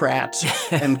strapping Krat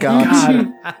and got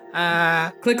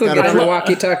Click will Got get a on the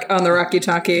pro- on the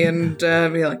walkie-talkie and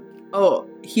be like, oh,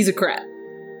 he's a Krat.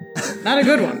 Not a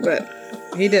good one, but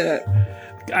he did it.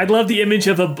 I'd love the image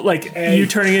of you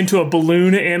turning into a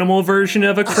balloon animal version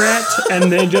of a Krat and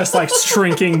then just like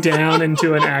shrinking down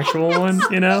into an actual one,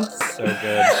 you know? So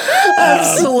good.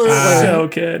 absolutely. So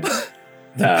good.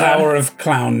 The power of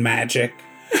clown magic.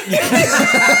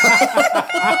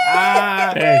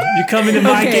 Hey, you come into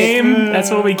my Okay. game, that's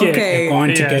what we get. Okay.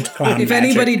 Going to Yeah. get clown If magic.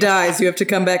 anybody dies, you have to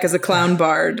come back as a clown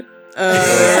bard.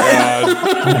 God,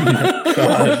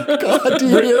 do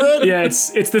you hear it? Yeah,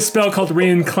 it's the spell called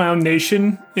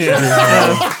Reincarnation.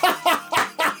 Yeah.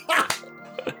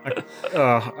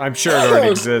 I'm sure it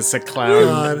already exists. A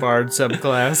clown bard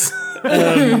subclass.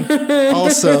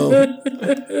 Also,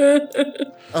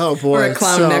 oh boy, Or a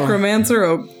clown so- necromancer.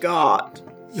 Oh God.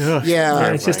 Yeah, Yeah,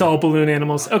 it's just all balloon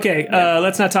animals. Okay,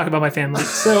 let's not talk about my family.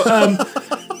 So,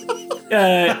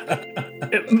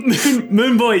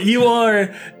 Moonboy, you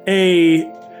are a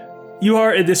you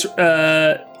are this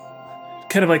kind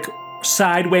of like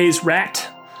sideways rat.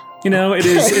 You know, it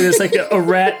is like a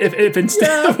rat. If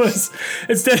instead of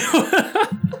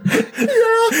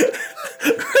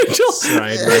Rachel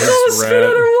spit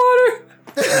underwater.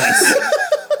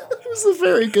 It was a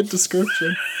very good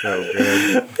description. So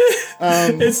good.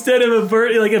 Instead of a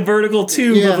vertical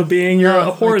tube of a being, you're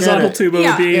a horizontal tube of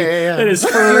a being that is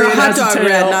furry. You're a and hot has dog tail.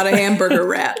 rat, not a hamburger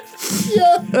rat.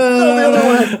 Yeah. No, the other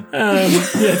way.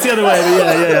 It's the other way.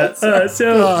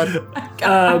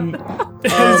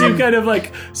 But as you kind of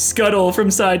like scuttle from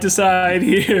side to side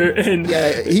here, and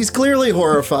He's clearly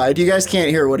horrified. You guys can't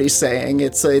hear what he's saying.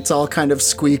 It's all kind of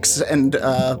squeaks and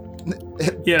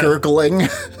gurgling,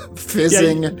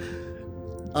 fizzing.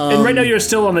 And right now you're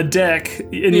still on the deck,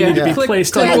 and you need to be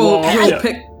placed on the wall.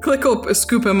 Click will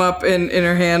scoop him up in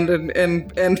her hand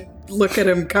and look at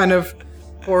him kind of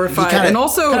horrified. And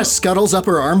also kind of scuttles up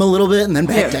her arm a little bit and then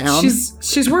back down.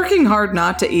 She's working hard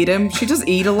not to eat him. She does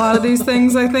eat a lot of these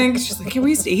things, I think. She's like, we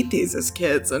used to eat these as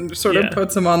kids, and sort of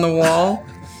puts him on the wall.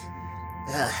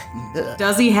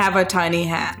 Does he have a tiny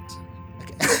hat?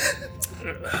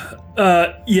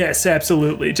 Yes,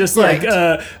 absolutely. Just like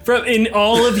from in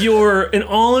all of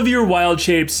your wild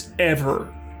shapes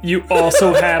ever, you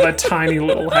also have a tiny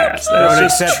little hat. Don't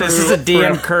accept this is a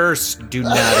DM curse. Do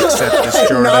not accept this,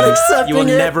 Jordan. You will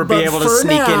never be able to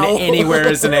sneak in anywhere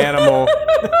as an animal.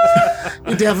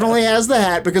 He definitely has the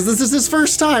hat because this is his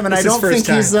first time, and I don't think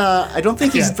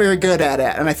he's very good at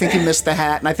it. And I think he missed the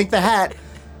hat, and I think the hat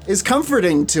is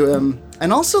comforting to him.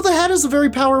 And also, the hat is a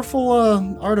very powerful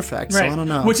artifact, so I don't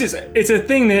know. It's a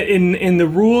thing that in the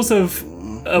rules of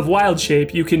wild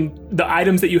shape, you can, the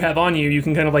items that you have on you, you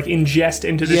can kind of like ingest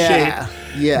into the shape.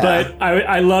 Yeah. But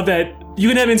I love that you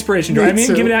can have inspiration. I've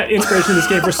been giving out inspiration in this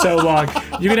game for so long.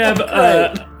 You can have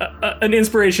an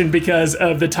inspiration because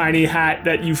of the tiny hat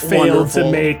that you failed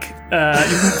to make.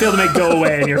 You failed to make go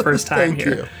away in your first time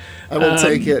here. Thank you. I will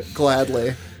take it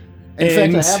gladly.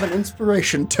 In fact, I have an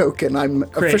inspiration token I'm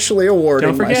officially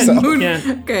awarding myself.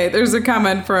 Okay, there's a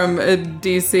comment from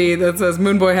DC that says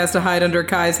Moonboy has to hide under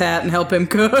Kai's hat and help him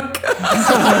cook.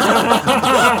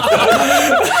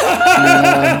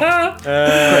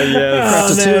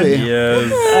 Yes. Ratatouille.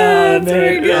 Yes.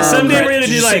 Very good. Someday we're going to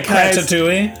do like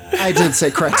Ratatouille. I did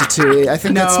say Ratatouille. I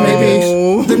think that's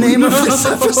maybe the name of this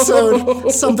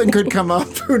episode. Something could come up.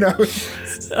 Who knows?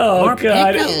 Oh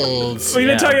God! We've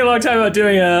been talking a long time about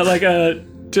doing a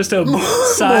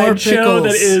side show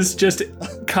that is just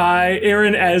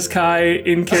Aaron as Kai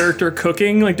in character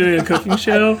cooking, like doing a cooking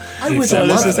show. This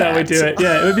is how we do it.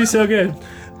 Yeah, it would be so good.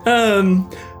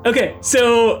 Okay,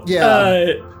 so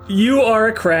you are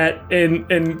a Krat,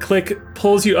 and Click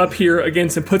pulls you up here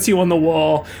against and puts you on the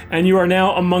wall, and you are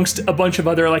now amongst a bunch of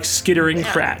other like skittering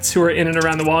Krats who are in and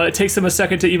around the wall. It takes them a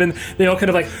second to they all kind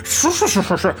of like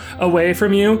away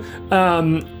from you,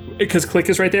 because Click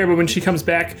is right there, but when she comes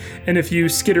back, and if you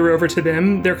skitter over to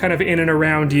them, they're kind of in and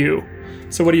around you.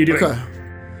 So what are you doing? Okay.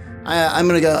 I'm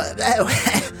gonna go,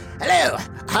 hello,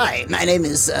 hi, my name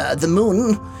is the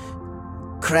Moon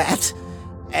Krat,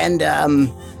 and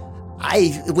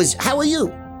how are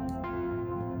you?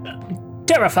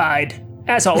 Terrified,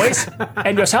 as always.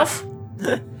 And yourself?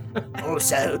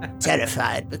 Also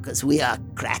terrified, because we are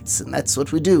Krats, and that's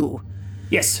what we do.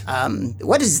 Yes.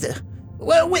 What is the...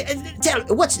 Well, wait,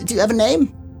 do you have a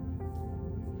name?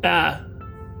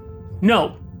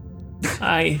 No.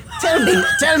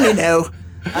 Tell me no.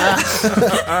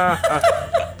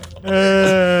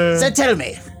 So tell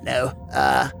me, no.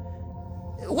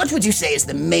 What would you say is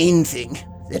the main thing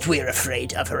that we're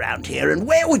afraid of around here, and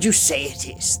where would you say it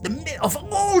is? Of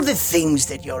all the things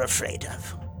that you're afraid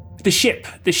of. The ship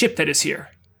that is here.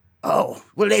 Oh,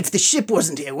 well, if the ship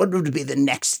wasn't here, what would be the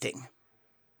next thing?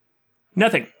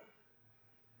 Nothing.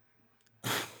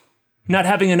 Not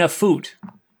having enough food.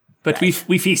 But we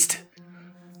feast.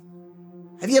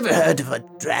 Have you ever heard of a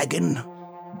dragon?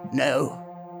 No.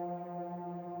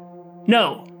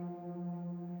 No.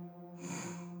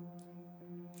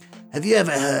 Have you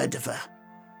ever heard of a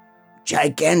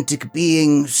gigantic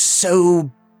being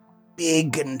so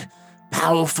big and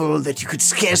powerful that you could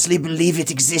scarcely believe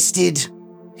it existed?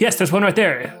 Yes, there's one right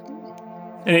there.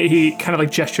 And he kind of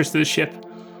like gestures to the ship.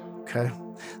 Okay.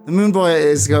 The Moon Boy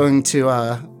is going to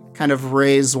kind of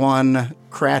raise one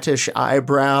Kratish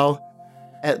eyebrow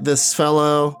at this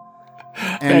fellow.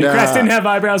 And Krats didn't have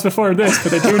eyebrows before this,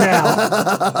 but they do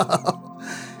now.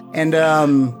 And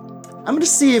I'm going to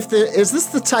see if is this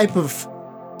the type of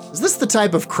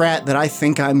Krat that I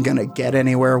think I'm going to get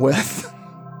anywhere with?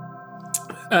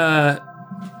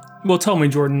 Well, tell me,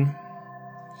 Jordan.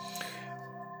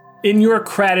 In your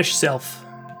Kratish self.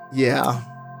 Yeah.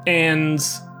 And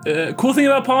cool thing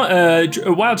about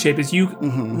Wild Shape is you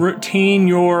retain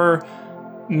your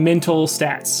mental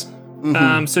stats.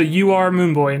 So you are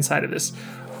Moon Boy inside of this.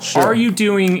 Sure. Are you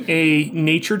doing a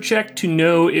nature check to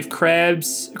know if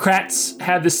krats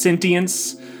have the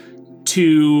sentience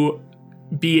to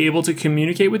be able to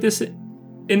communicate with this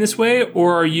in this way,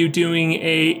 or are you doing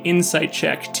a insight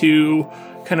check to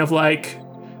kind of like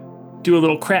do a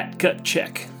little krat gut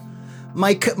check?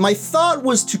 My thought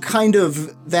was to kind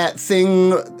of that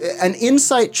thing, an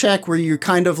insight check where you're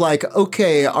kind of like,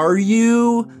 okay, are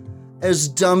you as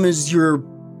dumb as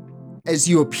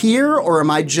you appear, or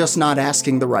am I just not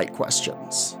asking the right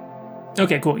questions?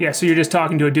 Okay, cool. Yeah, so you're just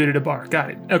talking to a dude at a bar.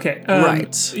 Got it. Okay.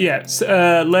 Right. Yeah,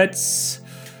 let's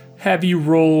have you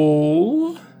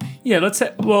roll. Yeah,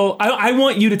 I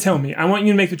want you to tell me. I want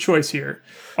you to make the choice here.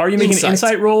 Are you making an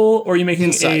insight roll, or are you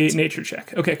making a nature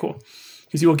check? Okay, cool.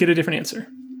 Because you will get a different answer.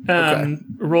 Okay.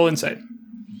 Roll insight.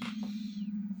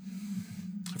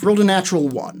 I've rolled a natural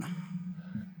 1.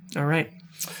 All right.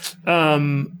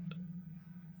 I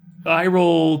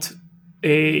rolled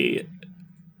a...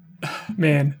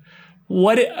 Man.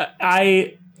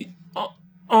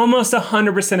 Almost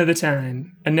 100% of the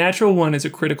time, a natural 1 is a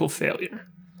critical failure.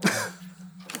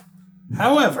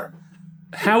 However,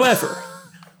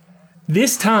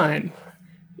 this time,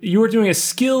 you are doing a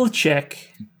skill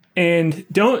check, and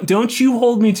don't you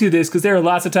hold me to this, because there are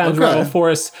lots of times where I will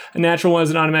force a natural 1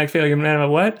 as an automatic failure, no matter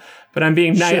what. But I'm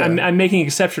being nice. I'm making an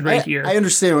exception right here. I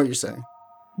understand what you're saying.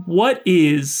 What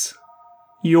is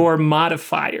your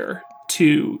modifier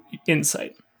to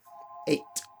insight? 8.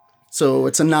 So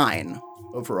it's a 9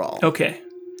 overall. Okay.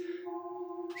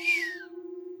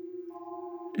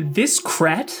 This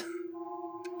krat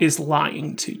is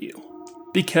lying to you,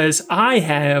 because I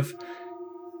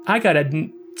got a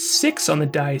 6 on the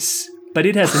dice, but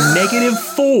it has a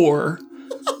 -4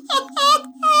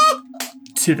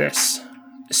 to this.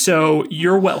 So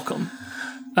you're welcome.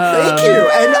 Thank you.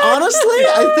 And honestly,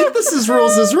 I think this is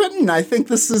rules as written. I think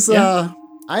this is, I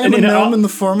am a gnome in the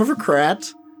form of a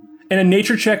krat. And a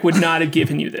nature check would not have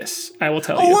given you this, I will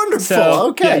tell you. Oh, wonderful. So,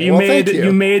 okay. Yeah, thank you.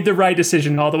 You made the right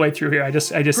decision all the way through here.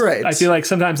 Great. I feel like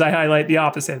sometimes I highlight the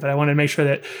opposite, but I wanted to make sure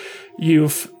that you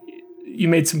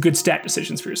made some good stat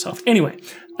decisions for yourself. Anyway,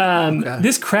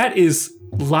 this krat is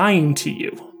lying to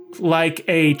you like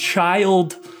a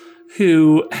child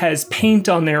who has paint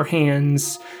on their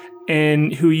hands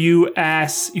and who you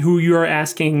are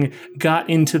asking got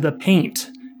into the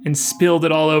paint and spilled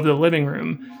it all over the living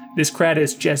room. This krat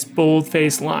is just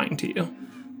bold-faced lying to you.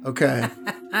 Okay.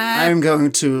 I'm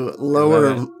going to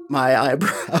lower my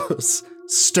eyebrows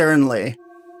sternly.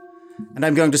 And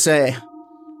I'm going to say,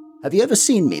 have you ever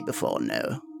seen me before?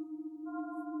 No.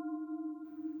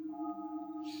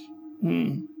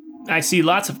 I see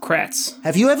lots of krats.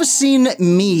 Have you ever seen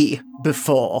me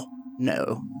before?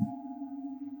 No.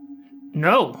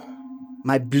 No.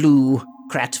 My blue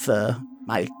krat fur,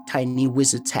 my tiny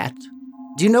wizard's hat.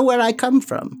 Do you know where I come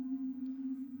from?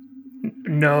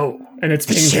 No. And it's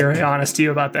being very honest to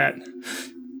you about that.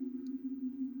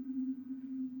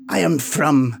 I am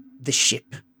from the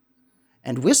ship,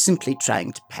 and we're simply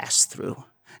trying to pass through.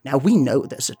 Now, we know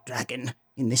there's a dragon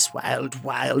in this wild,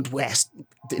 wild west,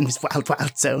 in this wild,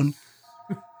 wild zone.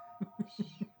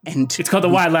 And it's called the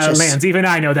Wild Wild Lands. Even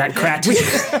I know that, krat.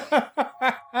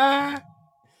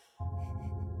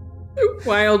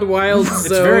 Wild, wild zone. It's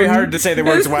very hard to say the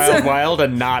words wild, wild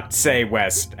and not say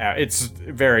west. It's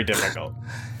very difficult.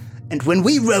 And when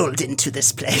we rolled into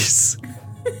this place,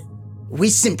 we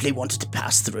simply wanted to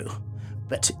pass through.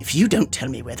 But if you don't tell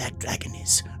me where that dragon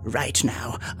is right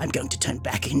now, I'm going to turn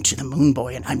back into the Moon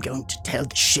Boy, and I'm going to tell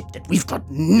the ship that we've got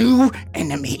new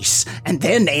enemies, and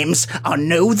their names are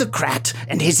No the Krat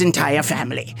and his entire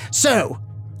family. So,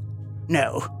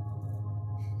 no.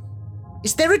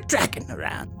 Is there a dragon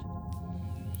around?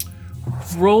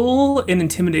 Roll an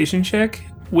intimidation check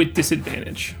with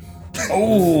disadvantage.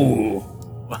 Oh,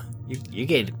 you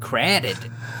get credit.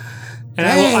 And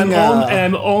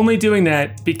I'm only doing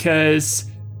that because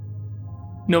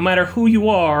no matter who you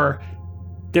are,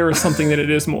 there is something that it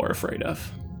is more afraid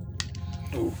of.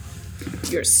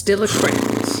 You're still a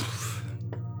crat.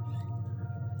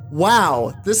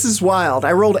 Wow, this is wild.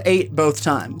 I rolled 8 both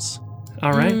times.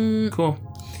 All right, cool.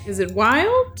 Is it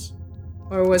wild?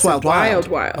 Or was It's it wild?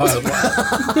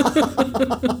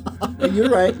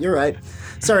 You're right.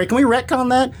 Sorry, can we retcon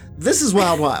that? This is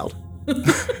wild.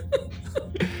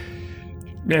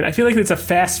 Man, I feel like it's a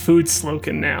fast food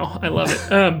slogan now. I love it.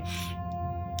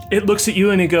 It looks at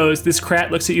you and it goes, this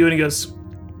krat looks at you and he goes,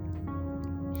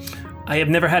 I have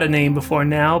never had a name before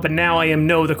now, but now I am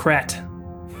No the Krat.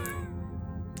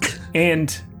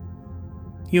 And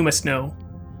you must know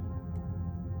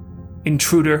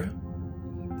intruder,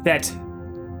 that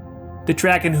the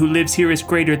dragon who lives here is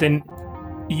greater than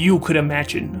you could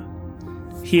imagine.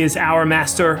 He is our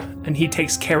master, and he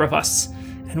takes care of us,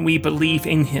 and we believe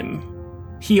in him.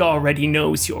 He already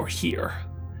knows you're here.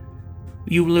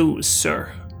 You lose,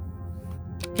 sir.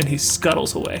 And he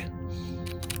scuttles away.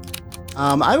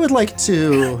 I would like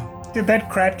to... Did that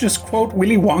Krat just quote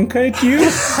Willy Wonka at you?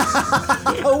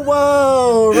 Oh,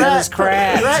 whoa!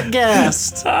 Rat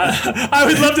guest! I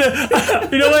would love to...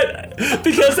 You know what?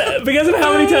 Because of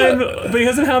how many times...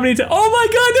 Oh my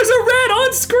god, there's a rat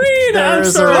on screen!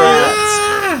 There's I'm a sorry.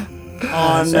 rat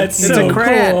on That's It's so a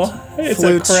Krat. cool. It's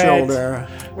Flute's a Krat. shoulder.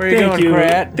 Where are you going,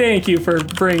 Krat? Thank you for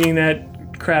bringing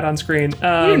that Krat on screen.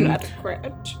 You're not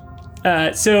Krat.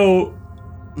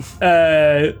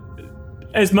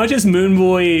 As much as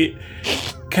Moonboy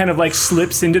kind of like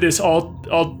slips into this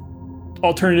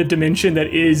alternative dimension that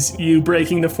is you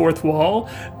breaking the fourth wall,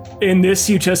 in this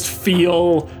you just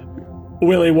feel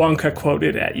Willy Wonka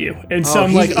quoted at you in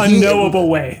some unknowable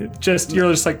way.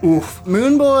 You're just like, oof.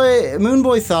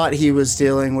 Moonboy thought he was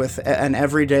dealing with an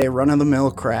everyday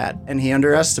run-of-the-mill Krat, and he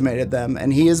underestimated them,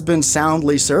 and he has been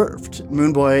soundly served.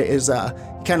 Moonboy is, he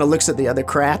kind of looks at the other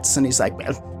Krats, and he's like,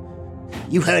 well,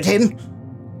 you heard him?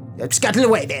 Scuttle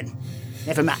away then.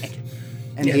 Never mind.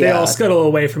 and they all scuttle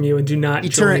away from you and do not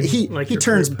join. He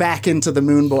turns back into the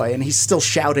Moonboy, and he's still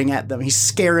shouting at them. He's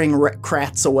scaring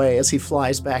Kratz away as he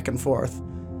flies back and forth.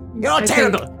 You're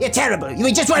terrible. You're terrible.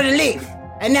 We just wanted to leave.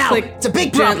 And now, it's a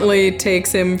big problem. Gently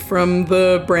takes him from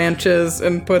the branches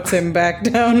and puts him back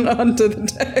down onto the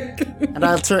deck. And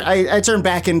I turn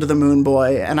back into the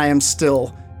Moonboy, and I am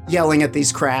still yelling at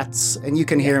these Kratz, and you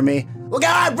can hear me. Well, go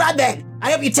on, run then.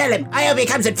 I hope you tell him. I hope he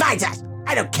comes and finds us.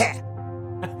 I don't care.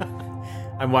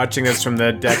 I'm watching this from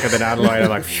the deck of the Nautiloid. I'm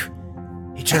like, phew,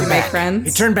 he turned back. Friends?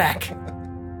 He turned back.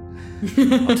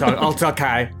 I'll tell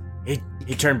Kai.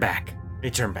 He turned back. He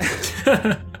turned back.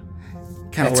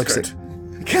 Kind of looks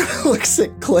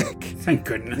at Click. Thank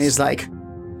goodness. And he's like,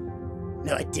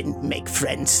 no, I didn't make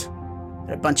friends.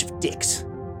 They're a bunch of dicks.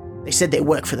 They said they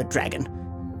work for the dragon.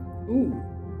 Ooh.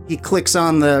 He clicks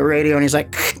on the radio and he's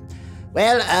like,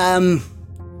 well,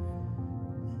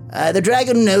 the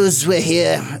dragon knows we're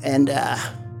here, and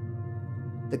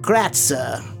the Kratz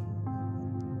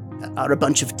are a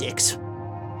bunch of dicks.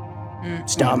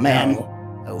 Starman,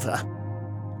 over.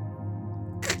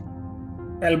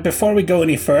 Well, before we go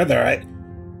any further,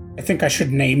 I think I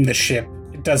should name the ship.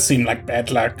 It does seem like bad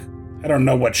luck. I don't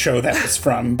know what show that was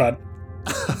from, but...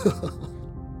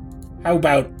 How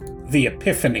about the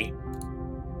Epiphany?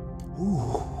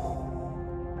 ooh,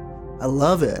 I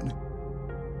love it.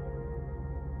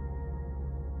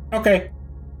 Okay.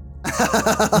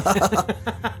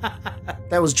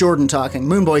 That was Jordan talking.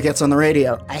 Moonboy gets on the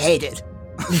radio. I hate it.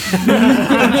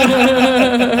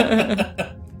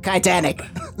 Titanic.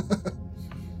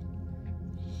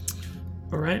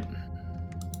 All right.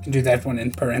 You can do that one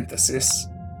in parenthesis.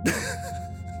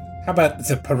 How about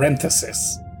the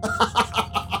parenthesis?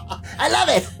 I love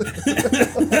it.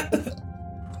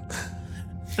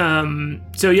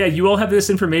 So yeah, you all have this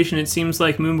information. It seems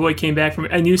like Moonboy came back from,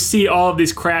 and you see all of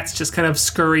these Kratz just kind of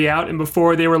scurry out. And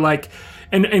before they were like,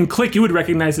 and Click, you would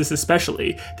recognize this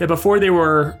especially, that before they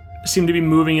seemed to be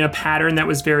moving in a pattern that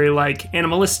was very like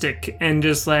animalistic and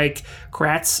just like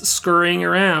Kratz scurrying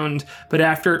around. But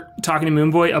after talking to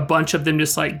Moonboy, a bunch of them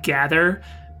just like gather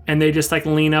and they just like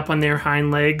lean up on their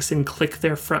hind legs and click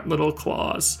their front little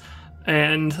claws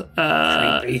and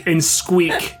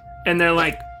squeak. And they're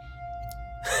like,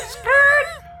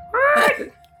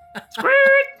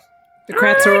 The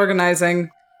Kratz are organizing.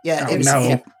 Yeah, Oh, it was, no.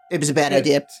 yeah, it was a bad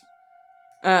idea.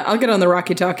 I'll get on the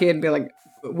walkie-talkie and be like,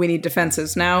 we need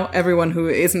defenses now. Everyone who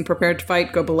isn't prepared to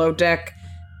fight, go below deck.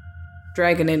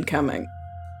 Dragon incoming.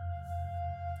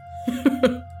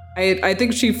 I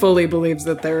think she fully believes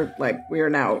that they're like, we are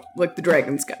now, like, the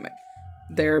dragon's coming.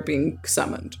 They're being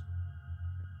summoned.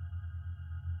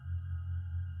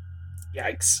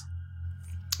 Yikes.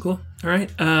 cool. All right.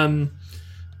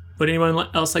 Would anyone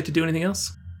else like to do anything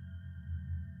else?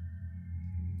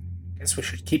 Guess we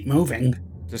should keep moving.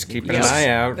 Just keeping an eye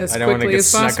out. As I don't want to quickly get as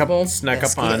snuck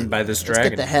possible. up on by this Let's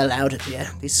get the dragon. hell out of here.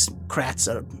 These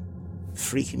Kratz are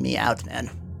freaking me out, man.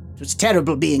 It's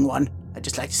terrible being one. I'd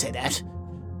just like to say that.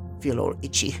 Feel all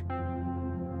itchy.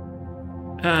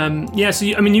 Yeah, so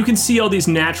you can see all these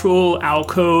natural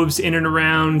alcoves in and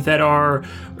around that are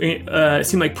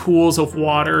seem like pools of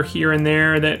water here and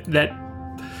there that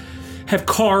have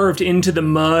carved into the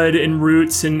mud and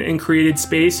roots and created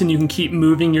space, and you can keep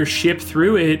moving your ship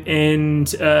through it,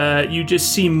 and you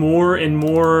just see more and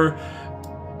more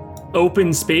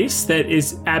open space that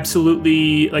is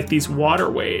absolutely like these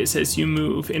waterways as you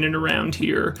move in and around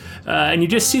here. And you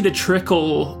just see the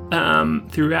trickle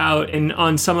throughout. And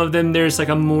on some of them, there's like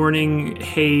a morning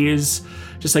haze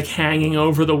just like hanging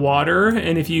over the water.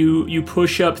 And if you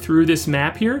push up through this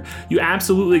map here, you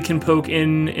absolutely can poke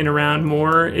in and around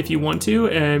more if you want to.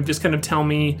 And just kind of tell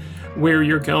me where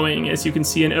you're going. As you can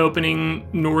see an opening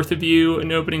north of you,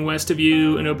 an opening west of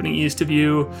you, an opening east of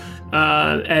you,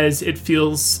 as it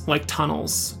feels like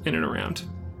tunnels in and around.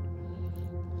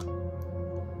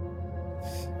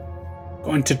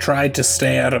 Going to try to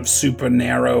stay out of super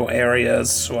narrow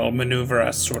areas, so I'll maneuver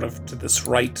us sort of to this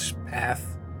right path.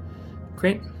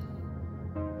 Great.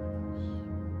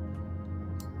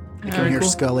 I can hear cool.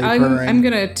 Scully purring. I'm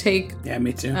gonna take Yeah,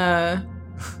 me too.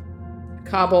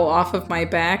 Cobble off of my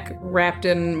back, wrapped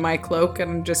in my cloak,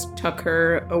 and just tuck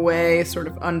her away, sort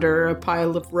of under a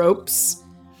pile of ropes.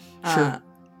 Sure.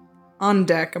 On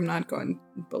deck. I'm not going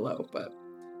below, but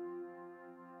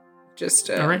just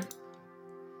All right.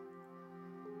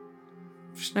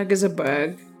 snug as a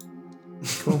bug.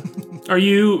 Cool. Are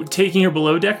you taking her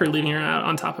below deck or leaving her out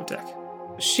on top of deck?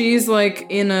 She's like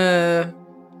in a.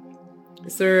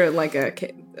 Is there like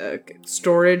a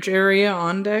storage area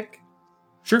on deck?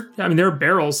 Sure. Yeah, I mean, there are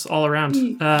barrels all around.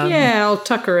 Yeah, I'll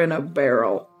tuck her in a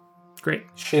barrel. Great.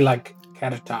 Is she like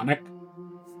catatonic?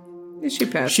 She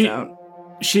passed out.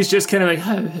 She's just kind of like,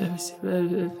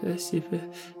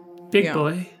 big Yeah.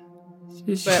 boy.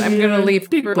 But I'm gonna leave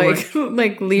Big her, boy.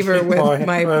 like leave her with boy.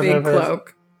 my big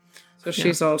cloak, so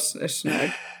she's all snug.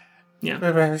 Yeah.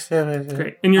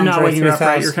 Great. And you're not Andre waking her up,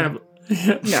 right? You're 3000. kind of.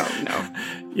 No.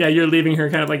 Yeah, you're leaving her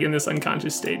kind of like in this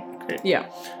unconscious state. Great. Yeah.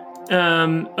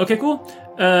 Okay, cool.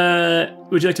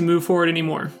 Would you like to move forward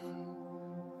anymore?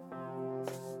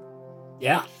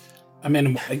 Yeah. I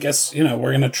mean, I guess, we're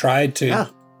going to try to Yeah.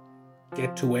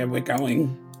 get to where we're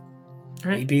going. All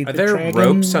right. Maybe Are the there dragon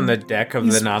ropes on the deck of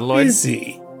the is Nautiloid?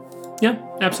 busy. Yeah,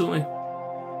 absolutely.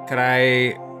 Could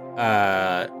I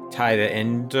tie the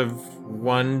end of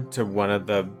one to one of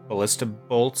the ballista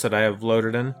bolts that I have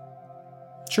loaded in?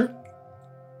 Sure.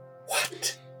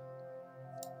 What?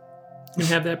 You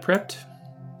have that prepped.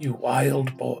 You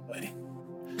wild boy.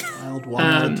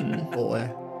 Wild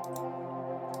boy.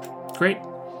 Great.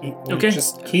 We'll Okay.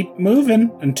 just keep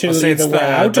moving until I'll say it's either we're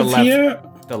out the of left, here.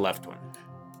 the left one.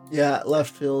 Yeah,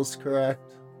 left feels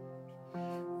correct.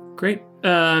 Great.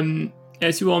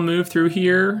 As you all move through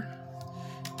here,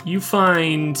 you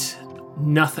find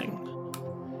nothing.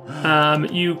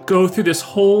 You go through this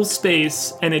whole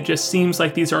space, and it just seems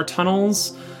like these are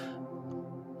tunnels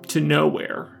to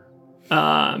nowhere.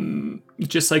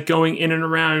 Just like going in and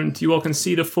around. You all can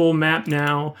see the full map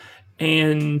now,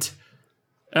 and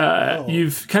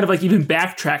you've kind of like even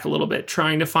backtrack a little bit,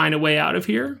 trying to find a way out of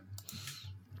here.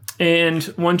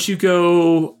 And once you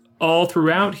go all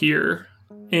throughout here,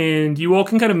 and you all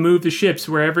can kind of move the ships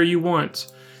wherever you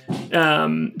want.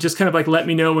 Just kind of like let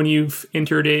me know when you've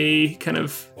entered a kind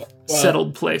of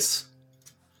settled place.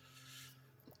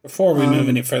 Before we move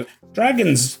any further,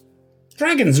 dragons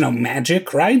know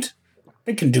magic, right?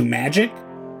 They can do magic.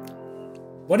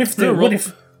 What if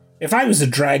if I was a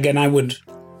dragon, I would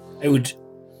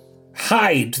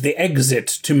hide the exit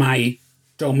to my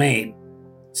domain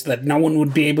so that no one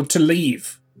would be able to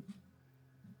leave.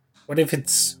 What if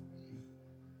it's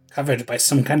covered by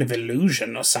some kind of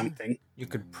illusion or something? You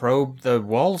could probe the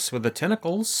walls with the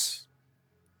tentacles.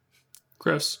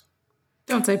 Gross.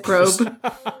 Don't say probe.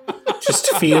 Just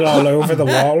feel all over the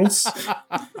walls?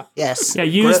 Yes. Yeah,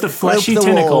 use the fleshy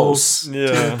tentacles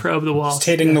Yeah. to probe the walls. Just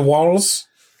hitting the walls?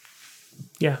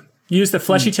 Yeah. Use the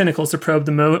fleshy tentacles to probe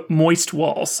the moist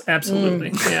walls.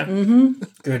 Absolutely. Yeah.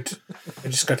 Good. I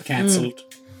just got cancelled.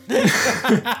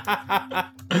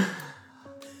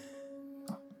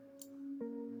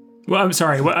 Well, I'm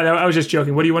sorry. I was just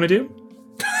joking. What do you want to do?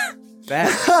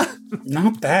 That.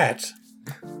 Not that.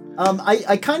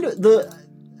 I kind of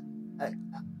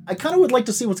would like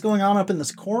to see what's going on up in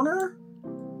this corner.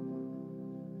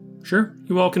 Sure.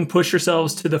 You all can push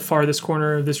yourselves to the farthest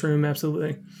corner of this room.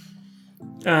 Absolutely.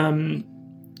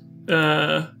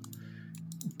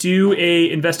 Do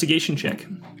a investigation check.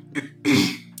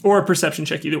 Or a perception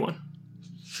check, either one.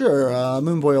 Sure,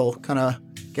 Moonboy will kind of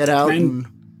get out Can I and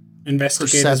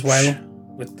investigate as well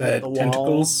with the the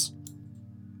tentacles?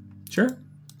 Sure.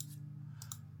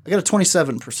 I got a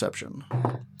 27 perception.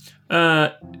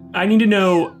 I need to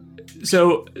know,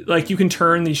 so like you can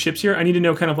turn these ships here. I need to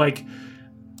know kind of like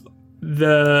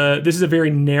this is a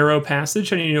very narrow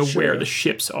passage. I need to know where the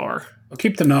ships are. I'll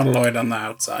keep the Nautiloid on the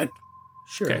outside.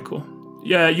 Sure. Okay, cool.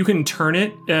 Yeah, you can turn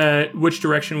it. Which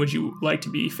direction would you like to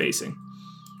be facing?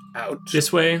 Out.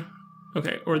 This way?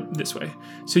 Okay, or this way.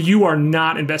 So you are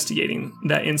not investigating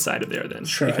that inside of there then.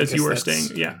 Sure, because I you are guess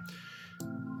staying, yeah.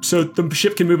 So the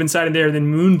ship can move inside of there, then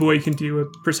Moon Boy can do a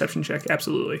perception check,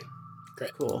 absolutely.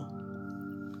 Great. Cool.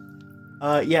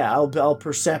 Yeah, I'll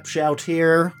percept out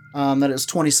here. That is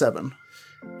 27.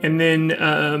 And then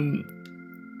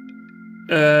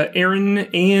Aaron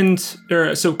and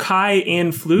so Kai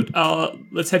and Flute,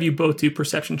 let's have you both do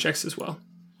perception checks as well.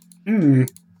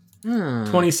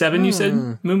 27, you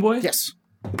said, Moon Boy? Yes.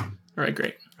 All right,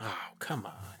 great. Oh, come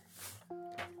on.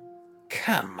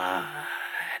 Come on.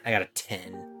 I got a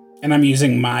 10. And I'm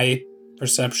using my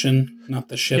perception, not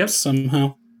the ship's Yep.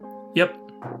 somehow. Yep.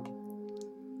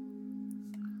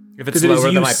 If it's 'Cause it is lower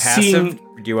you than my passive, seeing-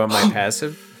 do you want my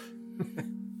passive?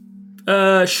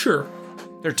 Sure.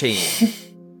 13.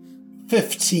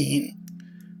 15.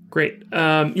 Great.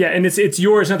 Yeah, and it's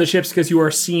yours, not the ship's, because you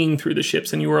are seeing through the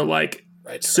ships and you are like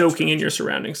soaking in your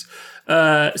surroundings.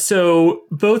 So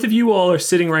both of you all are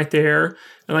sitting right there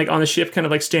and like on the ship, kind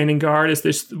of like standing guard as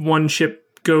this one ship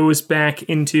goes back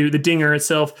into the dinger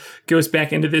itself, goes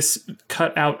back into this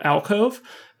cut out alcove.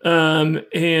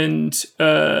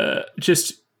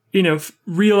 Just,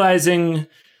 realizing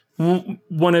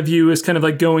one of you is kind of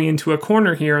like going into a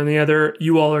corner here and the other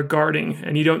you all are guarding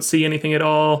and you don't see anything at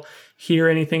all, hear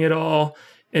anything at all.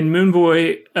 And Moon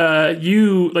Boy,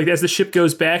 you, like, as the ship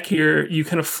goes back here, you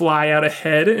kind of fly out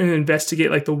ahead and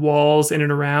investigate like the walls in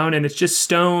and around, and it's just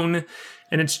stone,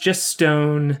 and it's just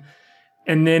stone.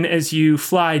 And then as you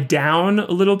fly down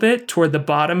a little bit toward the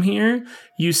bottom here,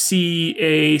 you see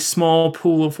a small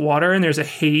pool of water and there's a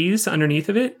haze underneath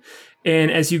of it.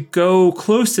 And as you go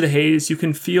close to the haze, you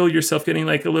can feel yourself getting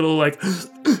like a little like,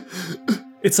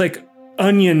 it's like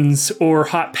onions or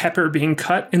hot pepper being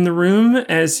cut in the room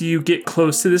as you get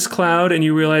close to this cloud and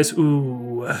you realize,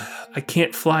 ooh, I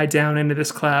can't fly down into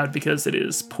this cloud because it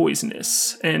is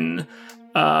poisonous. And,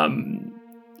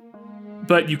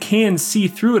 but you can see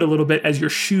through it a little bit as your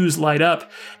shoes light up,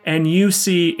 and you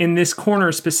see in this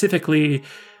corner specifically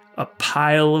a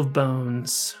pile of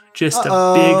bones. Just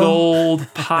a big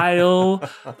old pile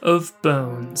of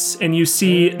bones. And you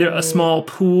see there a small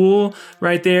pool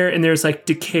right there, and there's like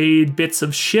decayed bits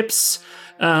of ships,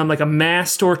 like a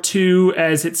mast or two,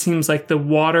 as it seems like the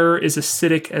water is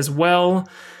acidic as well.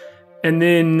 And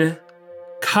then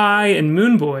Kai and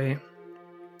Moon Boy,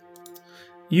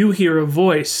 you hear a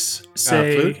voice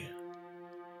say, Flute?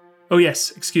 oh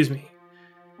yes, excuse me.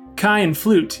 Kai and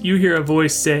Flute, you hear a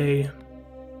voice say,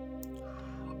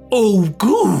 "Oh,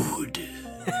 good.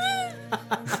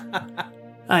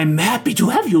 I'm happy to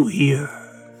have you here.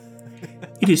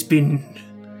 It has been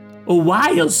a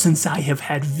while since I have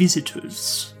had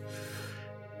visitors.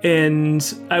 And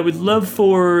I would love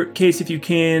for, Case, if you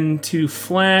can, to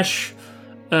flash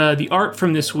the art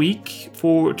from this week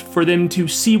for them to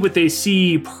see what they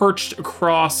see perched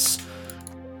across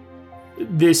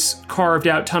this carved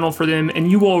out tunnel for them.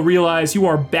 And you all realize you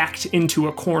are backed into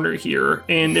a corner here,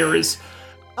 and there is...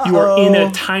 You are in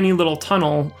a tiny little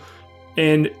tunnel,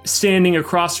 and standing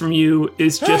across from you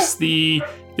is just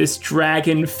this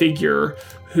dragon figure,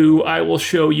 who I will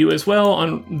show you as well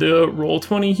on the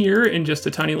Roll20 here in just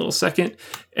a tiny little second,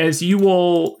 as you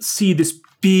all see this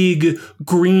big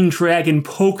green dragon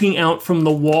poking out from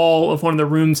the wall of one of the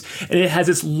rooms, and it has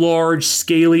its large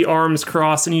scaly arms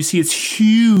crossed, and you see its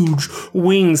huge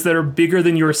wings that are bigger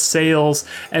than your sails,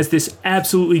 as this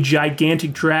absolutely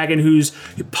gigantic dragon whose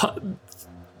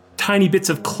tiny bits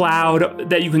of cloud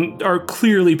that are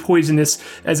clearly poisonous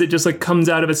as it just like comes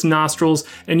out of its nostrils,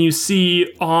 and you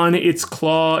see on its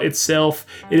claw itself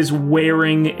it is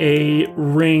wearing a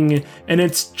ring, and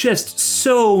it's just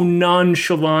so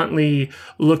nonchalantly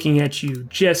looking at you,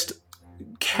 just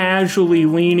casually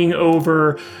leaning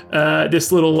over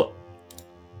this little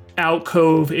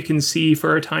alcove it can see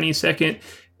for a tiny second,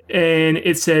 and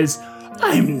it says,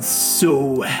 "I'm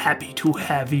so happy to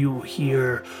have you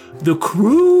here, the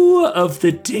crew of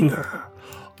the Dinger.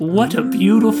 What a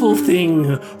beautiful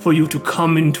thing for you to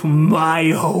come into my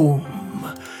home."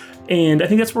 And I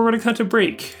think that's where we're going to cut to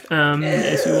break.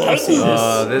 As you all see this.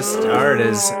 Oh, this art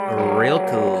is real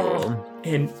cool.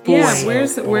 And boy, Yeah,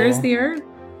 where's the art?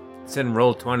 It's in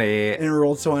Roll20. In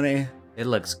Roll20. It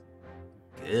looks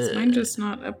good. Mine just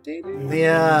not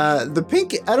updated. The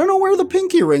pinky, I don't know where the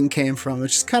pinky ring came from. It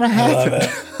just kind of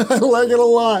happened. I like it a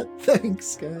lot.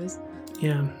 Thanks, guys.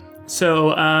 Yeah.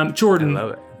 So, Jordan, I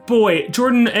love it. boy,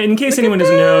 Jordan, in case anyone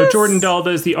doesn't know, Jordan Dahl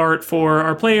does the art for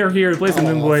our player here, who plays the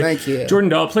Moon Boy. Thank you. Jordan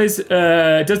Dahl does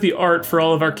the art for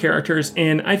all of our characters,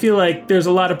 and I feel like there's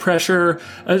a lot of pressure,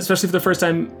 especially for the first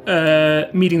time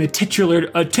meeting the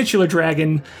titular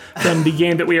dragon from the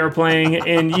game that we are playing,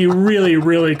 and you really,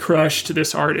 really crushed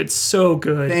this art. It's so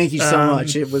good. Thank you so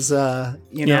much. It was, I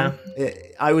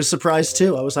was surprised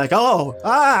too. I was like,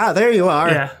 there you are.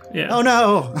 Yeah. Oh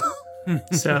no.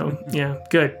 So, yeah,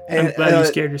 good. I'm glad you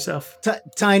scared yourself.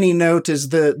 Tiny note is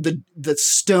the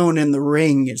stone in the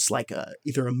ring is like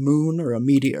either a moon or a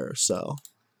meteor. So,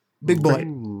 big boy.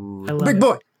 I love Big it.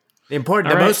 boy. The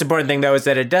most important thing, though, is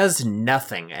that it does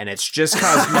nothing, and it's just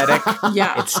cosmetic.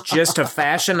 Yeah. It's just a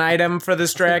fashion item for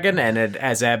this dragon, and it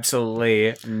has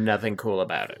absolutely nothing cool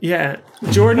about it. Yeah,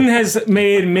 Jordan has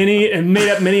made up many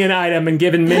an item and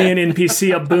given many an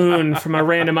NPC a boon from a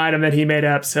random item that he made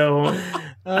up. So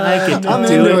I get to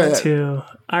do it too.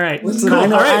 All right, Listen, cool. I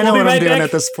know, All right, I know we'll be what I'm right doing back.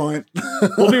 at this point.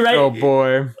 We'll be right. Oh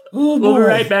boy. We'll be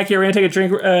right back here. We're gonna take a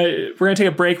drink. We're gonna take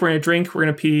a break. We're gonna drink. We're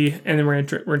gonna pee, and then we're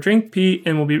gonna drink, pee,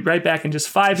 and we'll be right back in just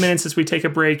 5 minutes as we take a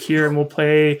break here, and we'll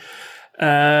play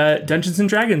Dungeons and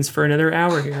Dragons for another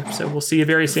hour here. So we'll see you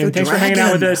very soon. Thanks for hanging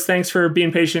out with us. Thanks for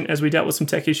being patient as we dealt with some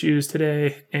tech issues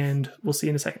today, and we'll see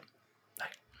you in a second.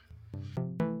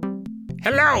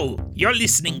 Hello, you're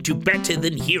listening to Better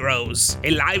Than Heroes,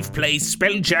 a live play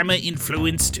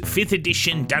Spelljammer-influenced 5th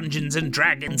edition Dungeons &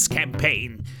 Dragons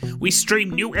campaign. We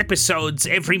stream new episodes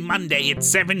every Monday at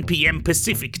 7 p.m.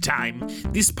 Pacific Time.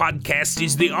 This podcast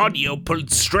is the audio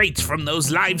pulled straight from those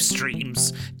live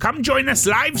streams. Come join us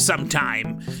live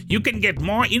sometime. You can get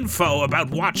more info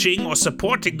about watching or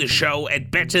supporting the show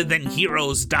at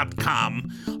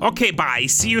betterthanheroes.com. Okay, bye.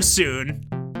 See you soon.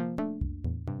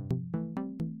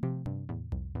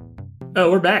 Oh,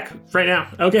 we're back right now.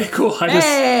 Okay, cool.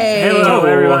 Hey! Hello,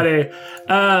 everybody.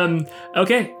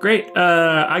 Okay, great.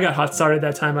 I got hot started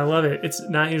that time. I love it. It's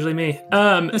not usually me.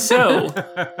 So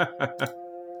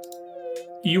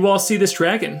you all see this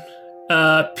dragon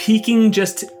peeking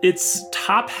just its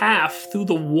top half through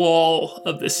the wall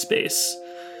of this space,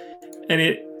 and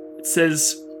it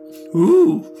says,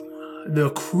 "Ooh, the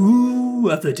crew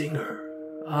of the Dinger.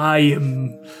 I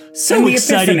am so And the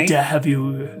excited Epiphany. to have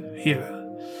you here."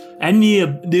 And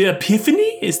the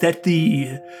Epiphany? Is that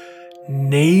the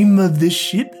name of this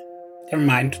ship? Never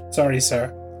mind. Sorry,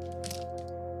 sir.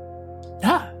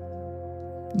 Ah,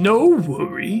 no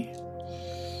worry.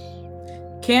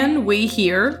 Can we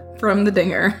hear from the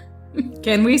Dinger?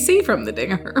 Can we see from the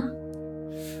Dinger?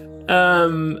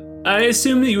 I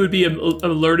assume that you would be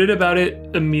alerted about it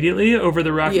immediately over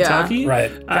the walkie-talkie.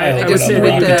 Right. I Kyle, would Just say on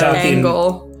with the the walkie-talkie and-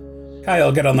 angle.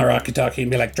 Kyle, get on the walkie-talkie and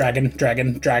be like, dragon,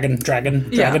 dragon, dragon, dragon,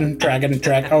 Yeah. dragon, dragon,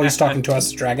 dragon. Oh, he's talking to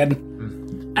us,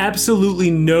 dragon. Absolutely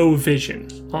no vision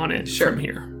on it Sure. from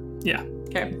here. Yeah.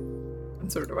 Okay.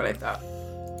 That's sort of what I thought.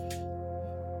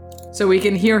 So we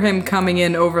can hear him coming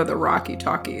in over the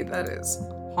walkie-talkie. That is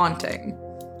haunting.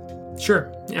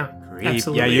 Sure. Yeah. Creep.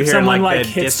 Absolutely. Yeah, you If hear someone like the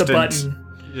hits the distant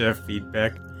button.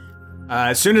 feedback.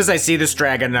 As soon as I see this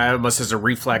dragon, I almost as a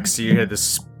reflex, you hear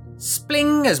this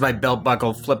spling as my belt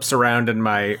buckle flips around and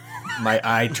my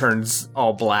eye turns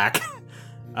all black.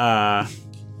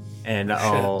 And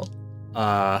I'm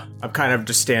kind of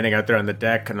just standing out there on the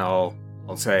deck, and I'll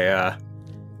say,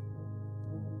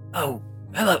 Oh,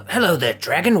 hello there,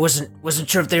 dragon. Wasn't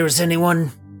sure if there was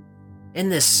anyone in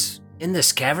this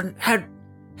cavern. How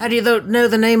do you know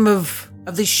the name of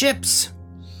these ships?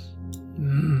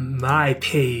 I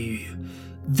pay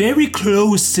very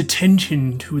close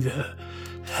attention to the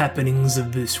happenings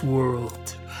of this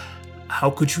world. How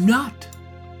could you not?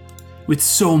 With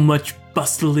so much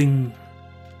bustling,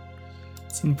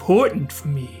 it's important for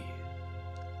me.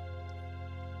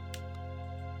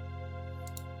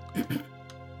 He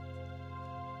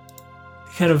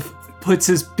kind of puts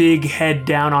his big head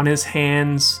down on his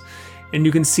hands, and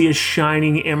you can see his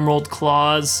shining emerald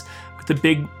claws with the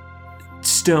big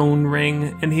stone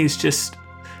ring, and he's just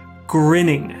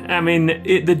grinning. I mean,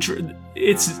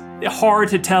 it's hard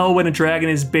to tell when a dragon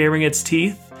is baring its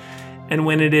teeth and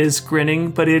when it is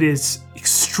grinning, but it is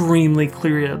extremely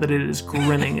clear that it is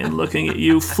grinning and looking at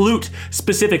you. Flute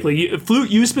specifically,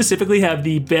 you specifically have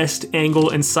the best angle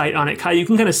and sight on it. Kai, you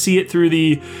can kind of see it through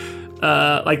the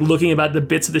like looking about the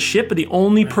bits of the ship, but the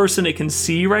only person it can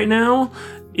see right now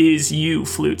is you,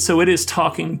 Flute. So it is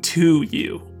talking to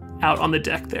you out on the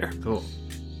deck there. cool.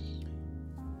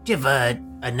 Do you have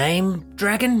a name,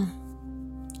 dragon?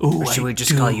 Oh, Or should we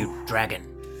just call you Dragon?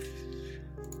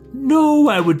 No,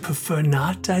 I would prefer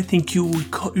not. I think you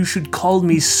should call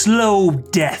me Slow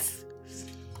Death.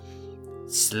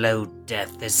 Slow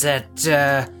Death. Is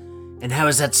And how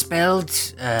is that spelled?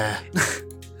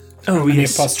 Oh, Many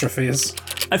yes. apostrophes.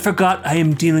 I forgot I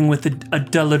am dealing with a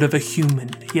dullard of a human.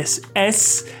 Yes,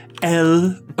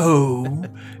 SLOW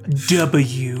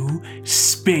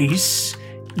space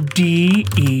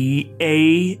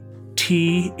DEATH.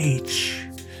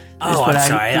 Oh, I'm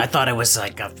sorry. I thought it was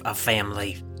like a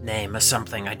family name or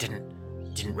something. I didn't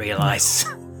realize.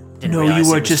 Didn't No, realize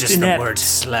you were it was just the inept. word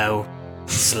slow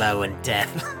and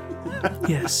death.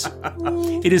 Yes.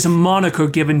 It is a moniker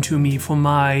given to me for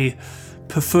my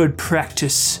preferred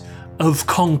practice of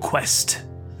conquest.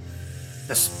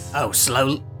 The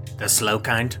slow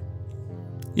kind.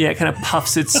 Yeah, it kind of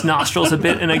puffs its nostrils a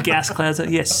bit in a gas cloud.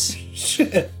 Yes.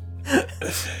 Shit.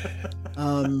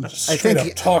 I Straight up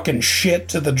think talking shit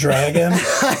to the dragon.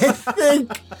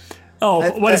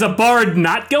 Oh, what is a bard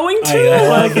not going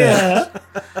to?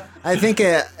 I think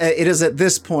it is at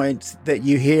this point that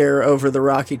you hear over the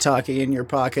walkie-talkie in your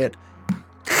pocket.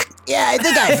 Yeah, I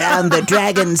think I found the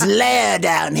dragon's lair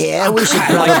down here. We should Like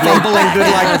probably bumbling to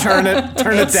like turn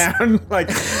it down. Like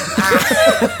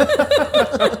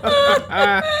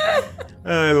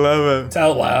I love it. It's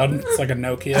out loud. It's like a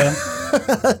Nokia.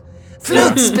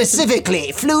 flute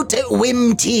specifically. Flute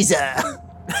whim teaser.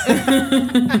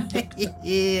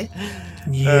 Yes.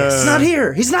 He's not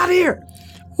here. He's not here.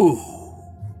 Ooh.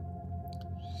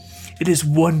 It is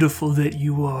wonderful that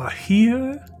you are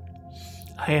here.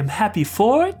 I am happy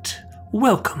for it.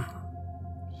 Welcome.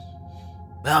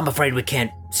 Well, I'm afraid we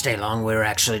can't stay long. We're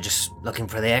actually just looking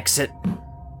for the exit.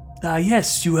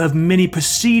 Yes, you have many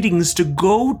proceedings to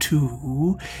go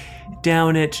to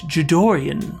down at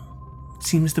Jadorian.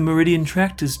 Seems the Meridian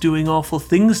Tract is doing awful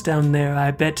things down there.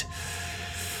 I bet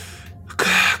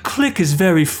Click is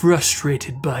very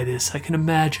frustrated by this, I can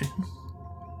imagine.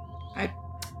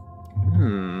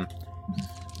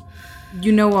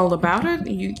 You know all about it?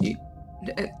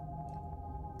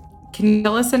 Can you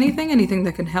tell us anything? Anything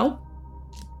that can help?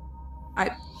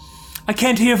 I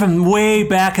can't hear from way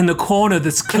back in the corner.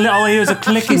 All I hear is a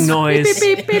clicking noise.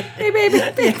 Beep, beep, beep, beep,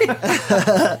 beep, beep, beep.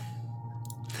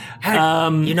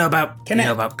 You know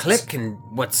about Click and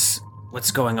what's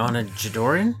going on in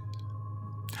Jadorian?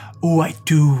 Oh, I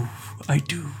do.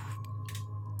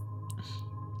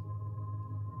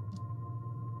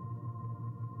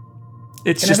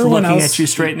 It's Can just everyone looking else- at you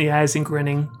straight in the eyes and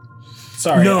grinning.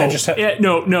 Sorry, No, I just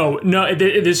no.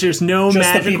 There's just no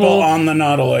just the people magical. on the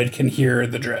Nautiloid can hear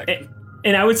the dragon.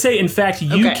 And I would say, in fact,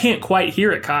 you Okay. can't quite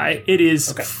hear it, Kai. It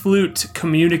is flute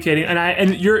communicating,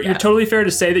 and you're totally fair to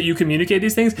say that you communicate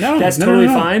these things. That's totally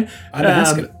fine. I'm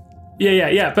asking.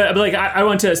 Yeah. But like, I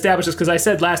want to establish this because I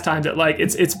said last time that like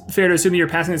it's fair to assume that you're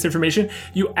passing this information.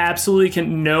 You absolutely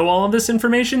can know all of this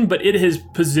information, but it has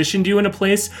positioned you in a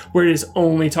place where it is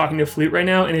only talking to flute right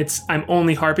now, and I'm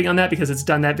only harping on that because it's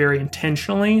done that very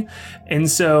intentionally, and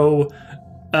so.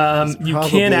 You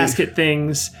can ask it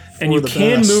things, and you the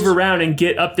can best. move around and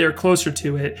get up there closer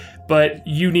to it, but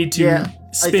you need to Yeah, I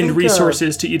spend think,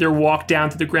 resources to either walk down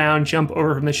to the ground, jump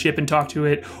over from the ship and talk to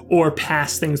it, or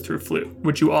pass things through flute,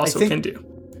 which you also can do.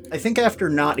 I think after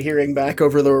not hearing back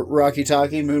over the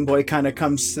walkie-talkie, Moonboy kind of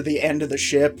comes to the end of the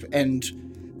ship and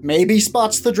maybe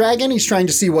spots the dragon. He's trying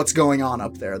to see what's going on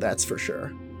up there, that's for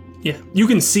sure. Yeah, you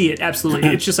can see it, absolutely.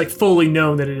 It's just like fully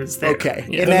known that it is there. Okay.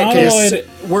 Yeah. In that case,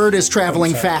 Nautiloid- word is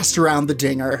traveling fast around the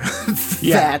dinger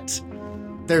Yeah. that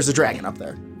there's a dragon up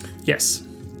there. Yes.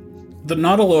 The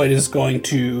Nautiloid is going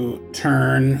to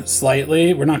turn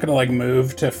slightly. We're not going to like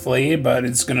move to flee, but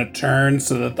it's going to turn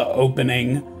so that the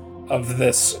opening of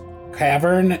this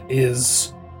cavern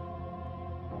is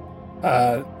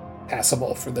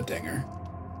passable for the dinger.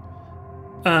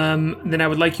 Then I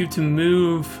would like you to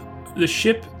move the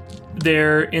ship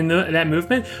there in that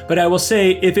movement, but I will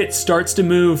say if it starts to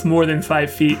move more than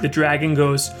 5 feet, the dragon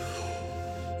goes,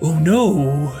 oh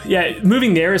no. Yeah,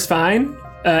 moving there is fine,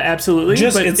 absolutely.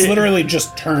 But It's literally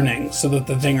just turning so that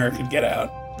the dinger could get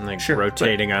out. Like Sure,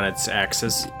 rotating on its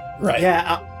axis. Right.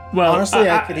 Yeah, well, honestly,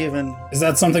 I could even... Is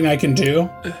that something I can do?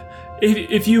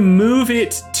 If you move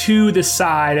it to the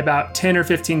side about 10 or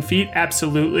 15 feet,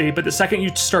 absolutely. But the second you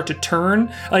start to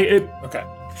turn, Okay.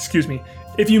 excuse me,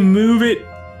 if you move it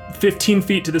 15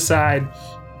 feet to the side,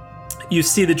 you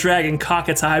see the dragon cock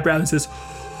its eyebrows and says,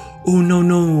 oh,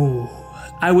 no.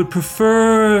 I would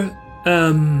prefer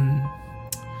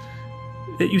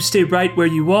that you stay right where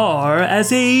you are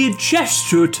as a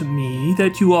gesture to me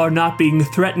that you are not being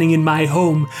threatening in my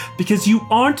home, because you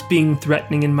aren't being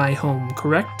threatening in my home,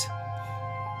 correct?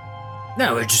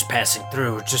 No, we're just passing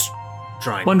through. We're just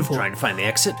trying Wonderful. to find the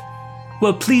exit.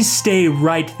 Well, please stay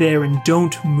right there and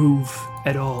don't move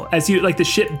at all. As you, like, the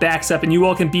ship backs up and you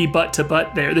all can be butt to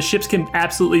butt there. The ships can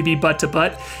absolutely be butt to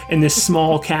butt in this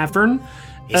small cavern.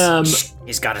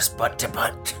 He's got us butt to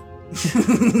butt.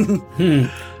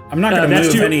 I'm not going to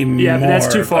move any more. Yeah, but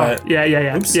that's too far.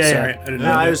 Yeah. Oops, yeah, sorry. yeah. I didn't No,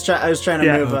 know I that. was trying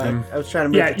to move. I was trying to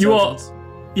move. Yeah, the you all. tokens.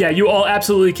 Yeah, you all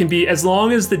absolutely can be, as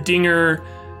long as the dinger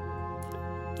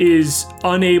is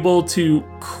unable to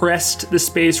crest the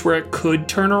space where it could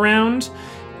turn around,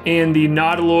 and the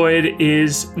nautiloid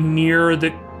is near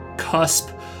the cusp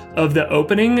of the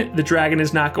opening, the dragon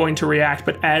is not going to react.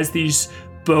 But as these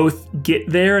both get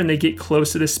there and they get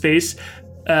close to the space,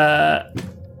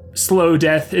 Slow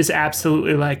Death is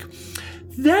absolutely like,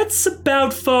 that's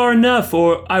about far enough,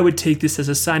 or I would take this as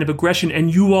a sign of aggression,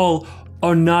 and you all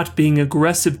are not being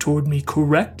aggressive toward me,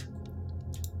 correct?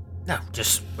 No,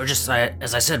 we're just,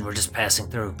 as I said, we're just passing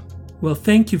through. Well,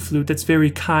 thank you, Flute. That's very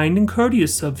kind and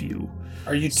courteous of you.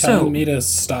 Are you telling me to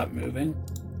stop moving?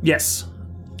 Yes.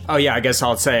 Oh yeah, I guess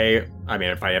I'll say. I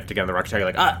mean, if I have to get on the rock,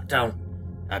 like, Don't.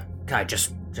 Kai,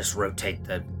 just rotate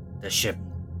the ship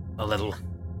a little.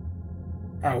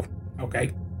 Oh,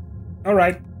 okay. All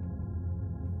right.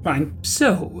 Fine.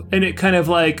 So, and it kind of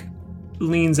like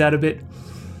leans out a bit.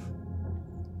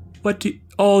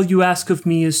 All you ask of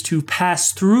me is to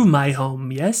pass through my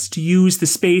home, yes? To use the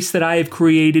space that I have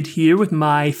created here with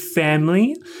my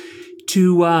family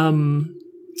to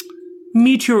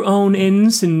meet your own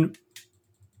ends and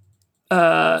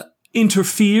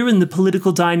interfere in the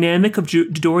political dynamic of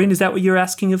Dorian. Is that what you're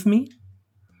asking of me?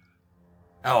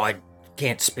 Oh, I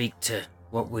can't speak to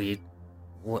what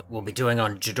we'll be doing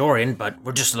on Jadorian, but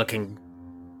we're just looking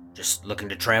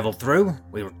to travel through.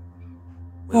 We were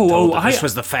told that this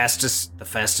was the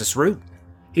fastest route.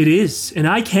 It is, and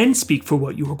I can speak for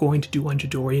what you are going to do on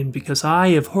Jadorian because I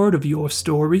have heard of your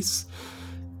stories,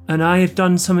 and I have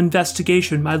done some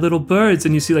investigation. My little birds,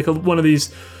 and you see like one of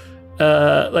these,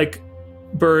 like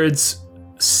birds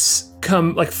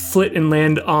come like flit and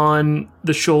land on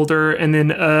the shoulder, and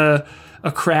then a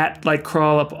krat like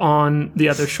crawl up on the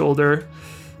other shoulder,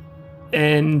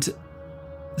 and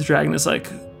the dragon is like,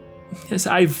 yes,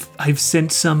 I've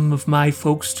sent some of my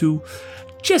folks to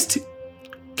just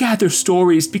gather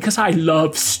stories because I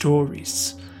love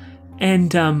stories.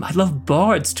 And I love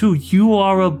bards too. You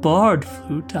are a bard,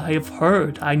 Flute. I have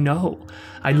heard. I know.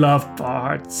 I love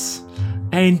bards.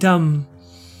 And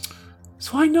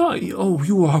so I know,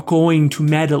 you are going to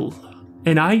meddle.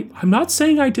 And I'm not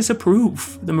saying I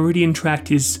disapprove. The Meridian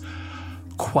Tract is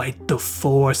quite the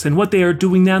force, and what they are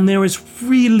doing down there is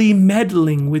really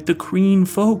meddling with the Kreen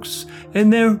folks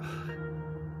and the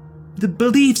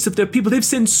beliefs of their people. They've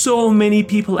sent so many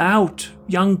people out.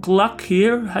 Young Gluck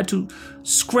here had to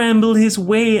scramble his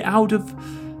way out of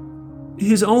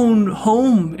his own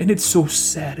home, and it's so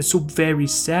sad. It's so very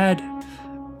sad.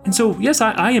 And so, yes,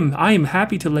 I am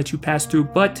happy to let you pass through,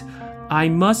 but I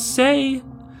must say,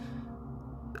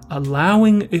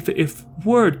 allowing, if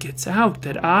word gets out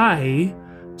that I,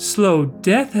 Slow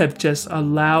Death, have just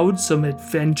allowed some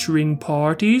adventuring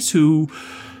parties who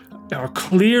are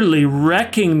clearly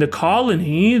wrecking the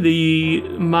colony, the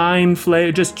mind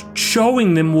flayer, just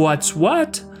showing them what's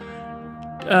what,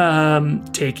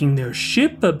 taking their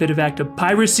ship, a bit of active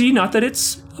piracy. Not that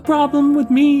it's a problem with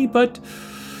me, but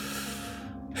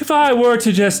if I were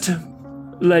to just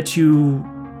let you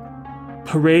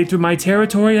parade through my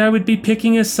territory, I would be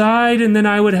picking a side, and then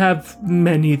I would have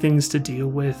many things to deal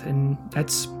with, and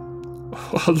that's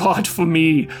a lot for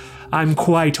me. I'm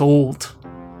quite old.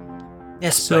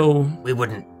 Yes, so but we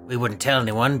wouldn't tell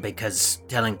anyone, because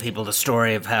telling people the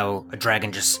story of how a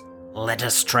dragon just let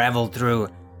us travel through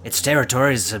its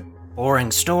territory is a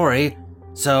boring story.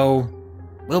 So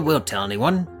we won't tell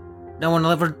anyone. No one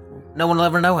will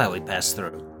ever know how we passed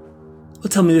through. Well,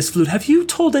 tell me this, Flute. Have you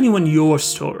told anyone your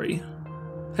story?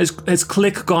 Has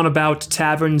Click gone about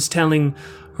taverns telling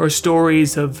her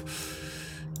stories of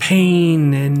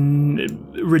pain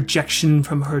and rejection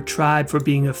from her tribe for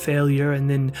being a failure, and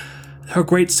then her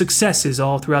great successes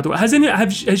all throughout the world?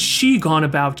 Has she gone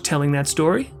about telling that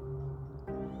story?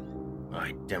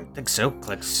 I don't think so,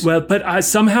 Click's. Well, but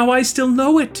somehow I still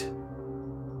know it.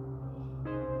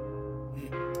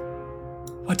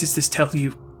 What does this tell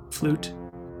you, Flute?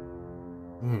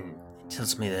 It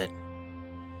tells me that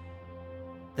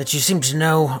you seem to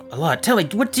know a lot. Tell me,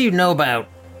 what do you know about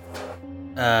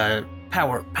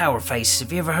Power Face?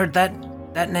 Have you ever heard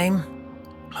that name?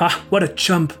 Ha! What a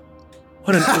chump!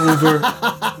 What an over!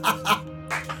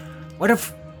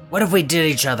 What if we did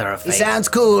each other a favor? He sounds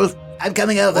cool. I'm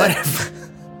coming over.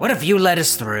 What if you let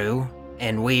us through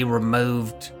and we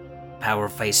removed Power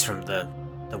Face from the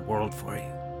world for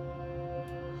you?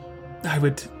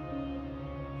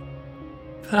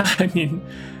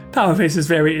 Powerface is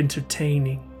very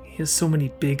entertaining. He has so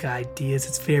many big ideas.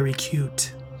 It's very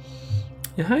cute.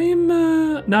 I am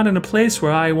not in a place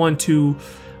where I want to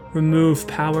remove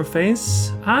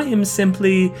Powerface. I am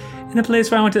simply in a place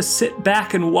where I want to sit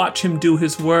back and watch him do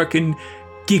his work and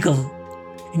giggle,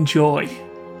 enjoy.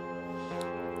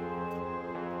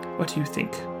 What do you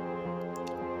think?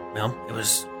 Well, it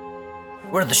was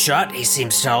worth a shot. He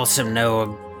seems to also know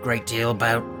a great deal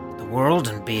about the world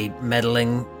and be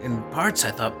meddling in parts.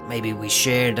 I thought maybe we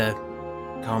shared a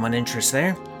common interest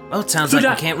there. Well, it sounds like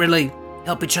we can't really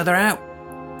help each other out.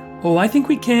 Oh, I think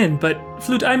we can, but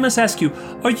Flute, I must ask you,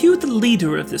 are you the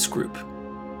leader of this group?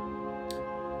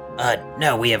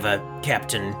 No, we have a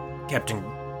captain,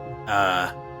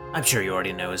 I'm sure you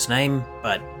already know his name,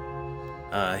 but,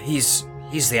 he's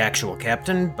the actual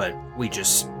captain, but we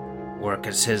just work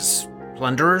as his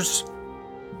plunderers.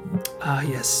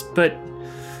 Yes, but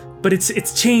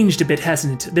it's changed a bit,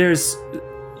 hasn't it?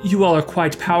 You all are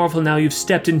quite powerful now, you've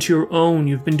stepped into your own,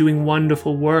 you've been doing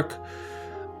wonderful work.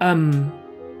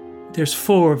 There's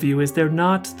 4 of you, is there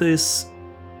not this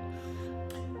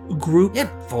group? Yeah,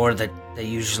 4 that they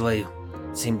usually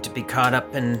seem to be caught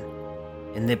up in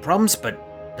the problems, but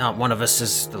not one of us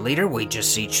is the leader. We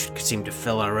just each seem to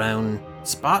fill our own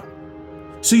spot.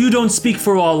 So you don't speak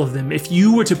for all of them. If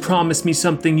you were to promise me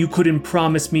something, you couldn't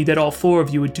promise me that all 4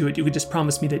 of you would do it. You could just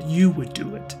promise me that you would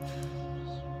do it.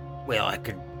 Well, I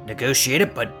could negotiate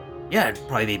it, but yeah, it'd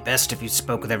probably be best if you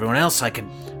spoke with everyone else. Well,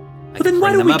 then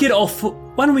why don't we get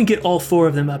all 4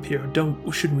 of them up here?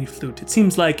 Shouldn't we, Flute? It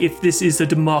seems like if this is a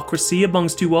democracy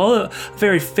amongst you all, a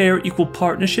very fair, equal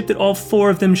partnership, that all 4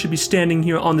 of them should be standing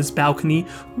here on this balcony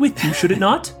with you, should it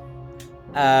not?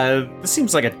 This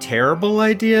seems like a terrible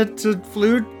idea to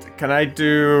Flute. Can I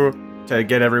do to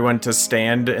get everyone to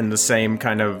stand in the same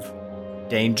kind of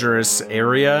dangerous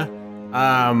area?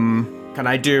 Can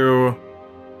I do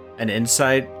an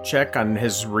insight check on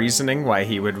his reasoning why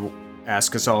he would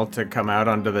ask us all to come out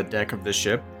onto the deck of the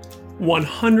ship?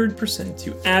 100%.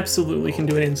 You absolutely can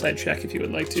do an insight check if you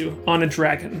would like to on a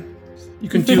dragon. You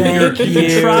can do you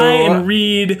can try and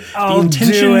read the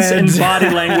intentions and body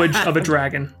language of a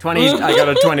dragon. 20. I got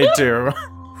a 22.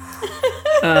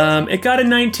 It got a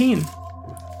 19.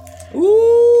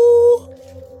 Ooh.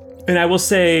 And I will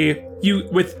say, you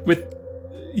with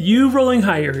you rolling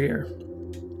higher here,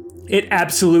 it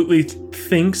absolutely is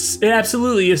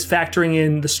factoring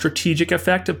in the strategic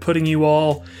effect of putting you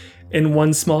all in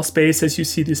one small space as you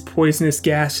see this poisonous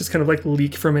gas just kind of like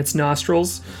leak from its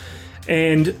nostrils.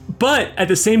 But at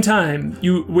the same time,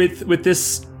 you with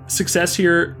this success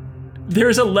here,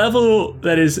 there's a level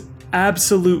that is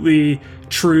absolutely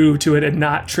true to it and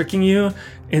not tricking you,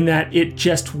 in that it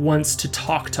just wants to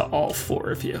talk to all 4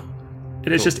 of you.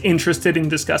 It is just interested in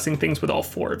discussing things with all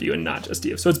 4 of you and not just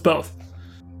you. So it's both.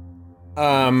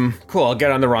 Cool. I'll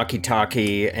get on the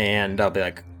walkie-talkie and I'll be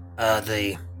like,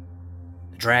 the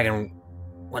dragon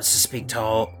wants to speak to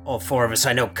all 4 of us.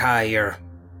 I know, Kai, you're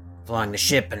flying the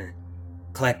ship, and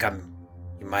Click,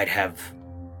 you might have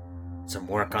some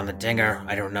work on the dinger.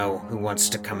 I don't know who wants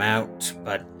to come out,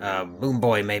 but,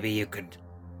 Moonboy, maybe you could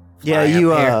fly up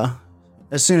here.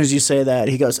 As soon as you say that,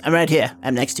 he goes, I'm right here.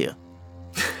 I'm next to you.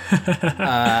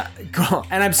 Cool.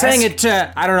 And I'm saying it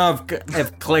to, I don't know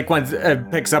if Click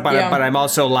picks up on it, but I'm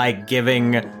also like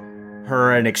giving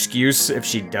her an excuse if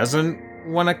she doesn't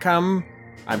want to come.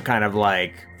 I'm kind of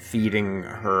like feeding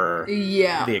her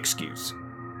the excuse.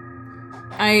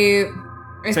 I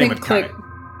think Click.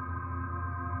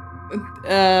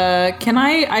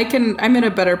 I'm in a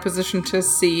better position to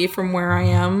see from where I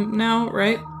am now,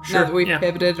 right? Sure. Now that we've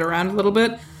pivoted around a little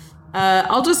bit.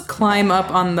 I'll just climb up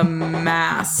on the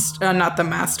mast, not the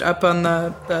mast, up on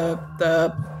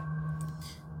the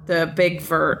big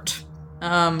vert,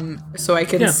 so I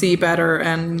can see better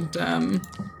and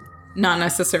not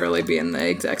necessarily be in the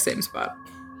exact same spot.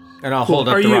 And I'll hold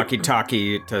up the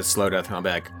walkie-talkie to Slow Death, and I'll be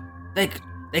like,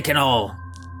 they can all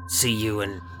see you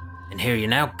and hear you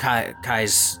now.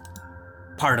 Kai's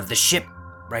part of the ship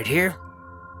right here.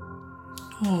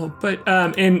 Oh, but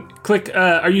and Click,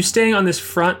 are you staying on this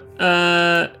front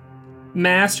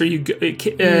mast? Or you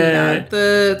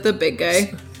the big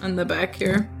guy on the back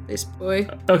here, this boy.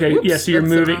 Okay, yeah. So you're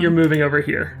moving. You're moving over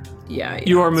here. Yeah,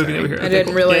 you are moving over here. I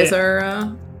didn't realize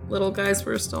our little guys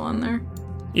were still on there.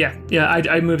 Yeah.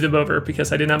 I moved them over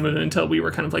because I did not move them until we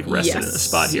were kind of like rested in a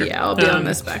spot here. Yeah, I'll be on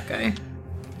this back guy.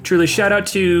 Truly, shout out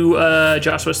to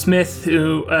Joshua Smith,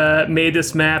 who made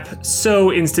this map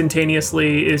so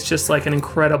instantaneously. It's just like an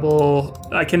incredible.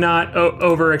 I cannot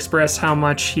over express how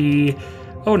much he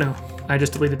Oh no, I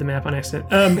just deleted the map on accident.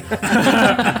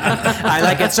 I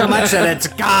like it so much that it's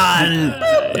gone.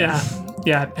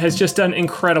 Yeah, has just done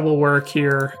incredible work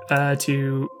here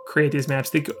to create these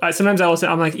maps. Sometimes I will say,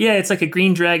 I'm like, yeah, it's like a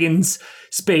Green Dragon's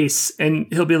space, and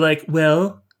he'll be like,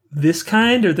 well, this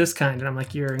kind or this kind, and I'm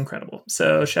like, you're incredible.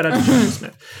 So shout out to John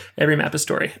Smith. Every map is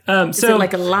story. Is it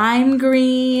like a lime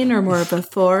green or more of a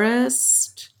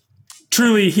forest?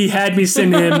 Truly, he had me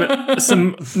send him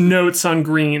some notes on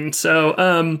green. So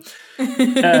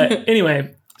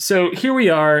anyway. So here we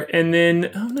are, and then,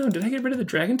 oh no, did I get rid of the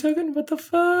dragon token? What the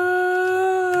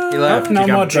fuck? He left. No more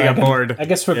got dragon. bored. I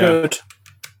guess we're good.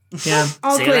 Yeah.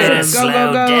 All See you clear. later, Go,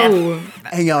 slow go.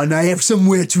 Hang on, I have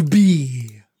somewhere to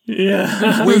be.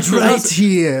 Yeah. Wait right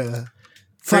here.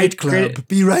 Fight Club. Great.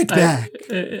 Be right back.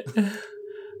 I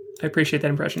appreciate that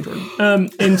impression, Jordan.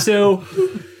 And so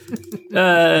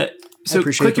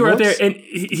appreciate Click, the you were out voice. there, and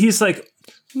he's like,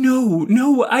 no,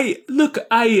 I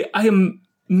am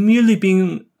merely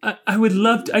being, I would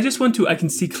love to, I just want to, I can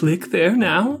see Click there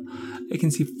now. I can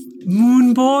see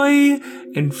Moon Boy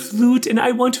and Flute, and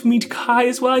I want to meet Kai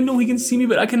as well. I know he can see me,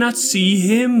 but I cannot see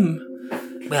him.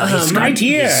 Well, he's Right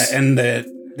here, and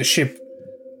the ship.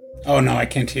 Oh no, I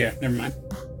can't hear. Never mind.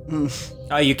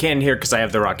 Oh, you can hear because I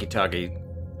have the Rocky Talkie.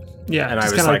 Yeah, And I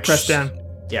just was kind of like, pressed down.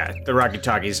 Yeah, the Rocky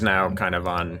Talkie's now kind of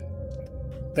on.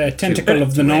 The tentacle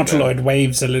of the Nautiloid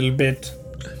waves a little bit.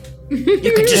 You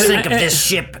could just think of this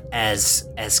ship as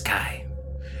Kai.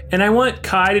 And I want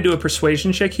Kai to do a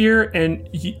persuasion check here, and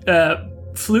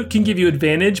Flute can give you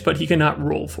advantage, but he cannot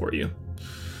roll for you.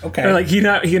 Okay. Or like he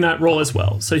cannot roll as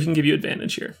well, so he can give you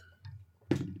advantage here.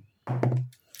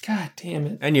 God damn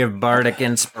it. And you have Bardic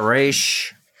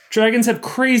Inspiration. Dragons have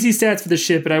crazy stats for the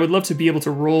ship, but I would love to be able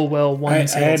to roll well I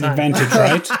had time. advantage,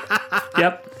 right?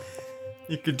 Yep.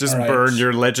 You could just All right. burn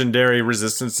your legendary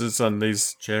resistances on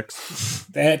these checks.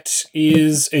 That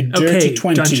is a dirty Okay,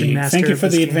 20. Dungeon Master Thank you of for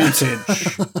the this game.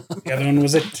 advantage. The other one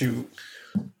was a 2.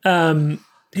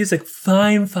 He's like,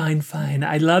 fine.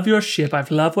 I love your ship.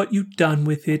 I've loved what you've done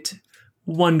with it.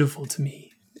 Wonderful to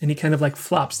me. And he kind of like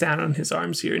flops down on his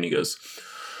arms here, and he goes,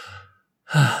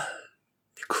 the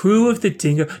crew of the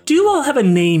Dingo. Do you all have a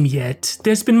name yet?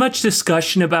 There's been much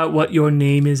discussion about what your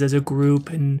name is as a group,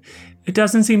 and it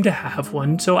doesn't seem to have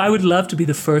one, so I would love to be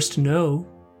the first to know.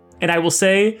 And I will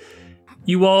say,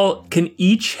 you all can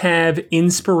each have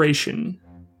inspiration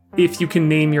if you can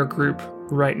name your group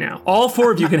right now. All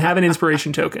 4 of you can have an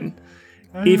inspiration token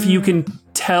if you can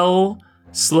tell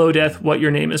Slow Death what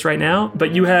your name is right now,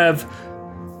 but you have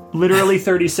literally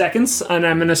 30 seconds, and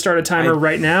I'm going to start a timer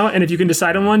right now, and if you can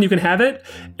decide on one, you can have it.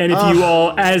 And if you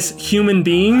all, as human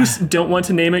beings, don't want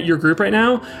to name it your group right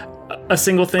now, a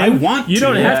single thing, I want you to.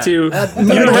 don't have to. You don't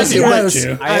have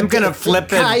to. I am gonna flip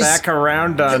it Guys, back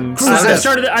around on. I've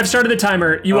started the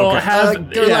timer. You all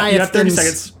have you have 30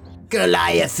 seconds.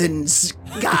 Goliathans,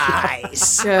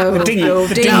 guys. Go, The ding- go,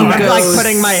 the dingoes. ding- I'm like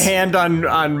putting my hand on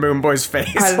Moonboy's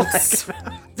face.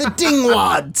 The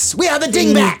dingwads. We are the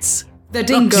dingbats. The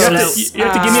dingoes. You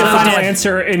have to give me a Slow final Death.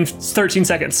 answer in 13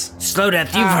 seconds. Slow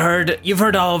Death, you've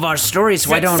heard all of our stories.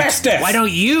 Why don't Festive.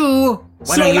 you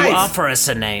Slow life. offer us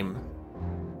a name?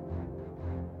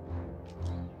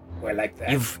 I like that.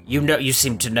 You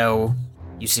seem to know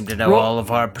Roll- all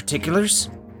of our particulars.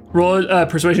 Roll a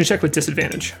persuasion check with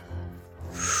disadvantage.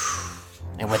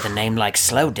 And with a name like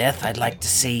Slow Death, I'd like to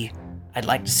see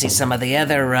some of the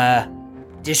other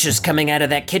dishes coming out of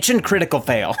that kitchen. Critical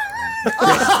fail.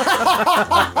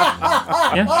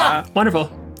 Yeah, wonderful.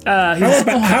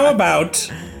 How about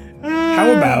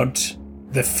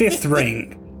the 5th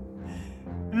ring?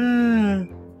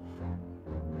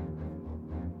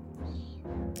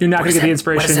 You're not going to get the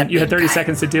What does inspiration. that You had mean, 30 Kai?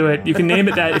 seconds to do it. You can name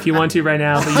it that if you want to right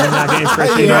now, but you're not getting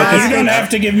inspiration. You don't have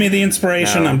to give me the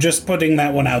inspiration. I'm just putting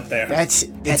that one out there. That's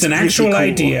It's an pretty actual cool.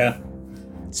 idea.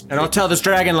 And I'll tell this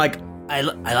dragon like, I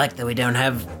like that we don't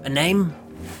have a name.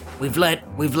 We've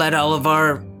let all of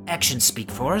our actions speak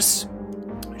for us.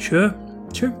 Sure.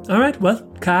 All right. Well,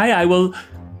 Kai, I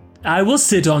will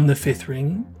sit on the 5th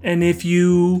ring, and if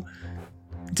you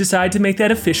decide to make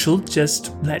that official,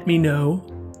 just let me know.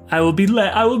 I will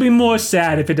be more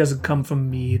sad if it doesn't come from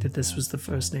me that this was the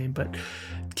first name, but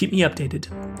keep me updated.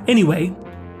 Anyway,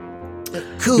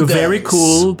 you're very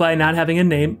cool by not having a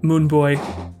name, Moon Boy.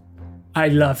 I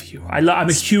love you. I'm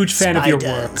a huge fan of your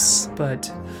work. Spiders. But,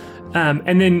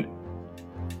 and then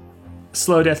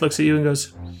Slow Death looks at you and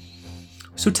goes,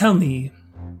 so tell me,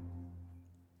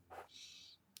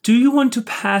 do you want to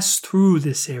pass through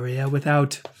this area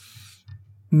without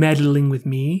meddling with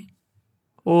me?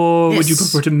 Or would you Yes.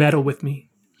 prefer to meddle with me?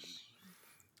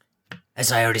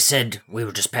 As I already said, we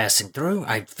were just passing through.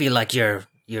 I feel like you're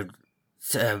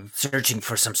searching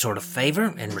for some sort of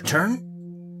favor in return?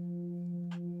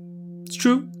 It's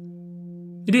true.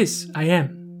 It is. I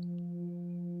am.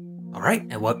 All right,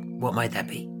 and what might that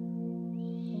be?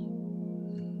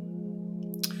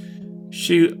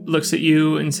 She looks at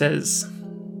you and says,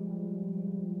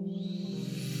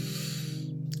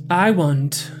 I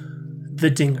want the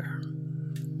dinger.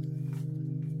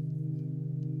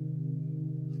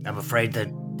 I'm afraid the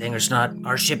dinger's not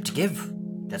our ship to give.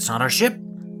 That's not our ship.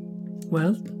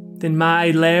 Well, then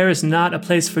my lair is not a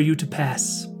place for you to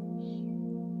pass.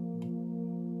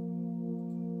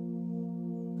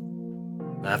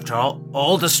 After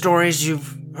all the stories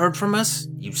you've heard from us,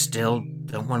 you still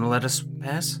don't want to let us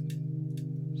pass?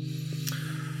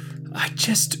 I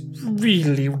just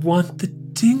really want the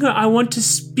dinger. I want to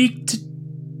speak to...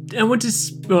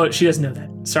 Well, she doesn't know that.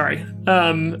 Sorry.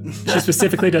 She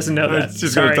specifically doesn't know that.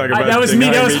 She's Sorry. going to talk about that was me.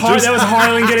 That was Meteors. That was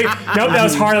Harlan getting... Nope, that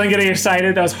was Harlan getting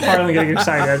excited. I was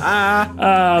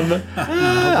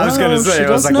going to say, I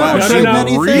was like, wow, know.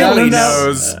 she really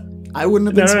knows. I wouldn't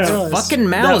have been surprised. Fucking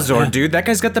Malazor, dude. That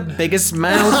guy's got the biggest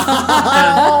mouth.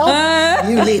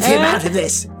 You leave him out of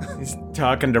this. He's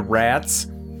talking to rats.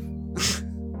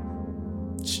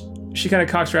 She kind of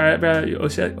cocks her eyebrow.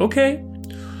 She's like, okay.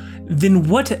 Then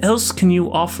what else can you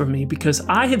offer me? Because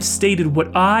I have stated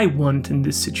what I want in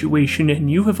this situation, and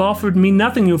you have offered me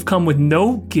nothing. You have come with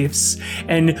no gifts,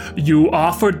 and you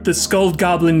offered the Skull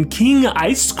Goblin King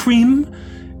ice cream,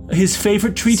 his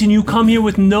favorite treat, and you come here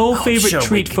with no favorite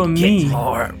treat for me.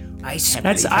 More ice cream.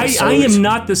 I am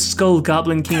not the Skull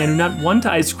Goblin King. I do not want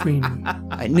ice cream.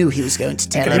 I knew he was going to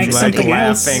tell Make everybody. something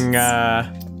else. Laughing,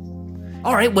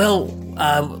 All right, well,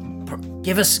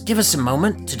 give us a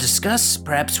moment to discuss.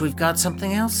 Perhaps we've got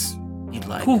something else you'd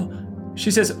like. Cool.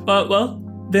 She says, well,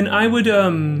 then I will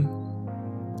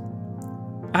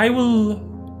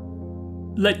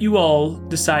let you all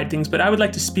decide things, but I would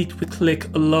like to speak with Click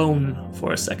alone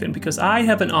for a second, because I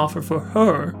have an offer for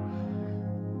her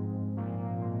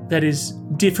that is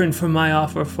different from my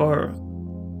offer for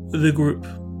the group.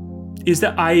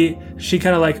 She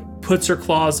kind of like puts her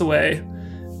claws away,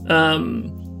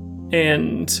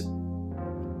 and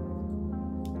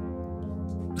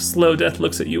Slow Death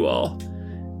looks at you all,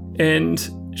 and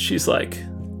she's like,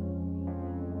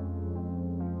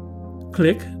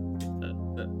 Click,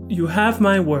 you have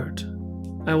my word.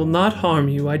 I will not harm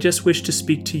you. I just wish to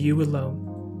speak to you alone.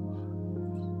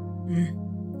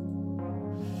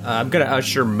 I'm going to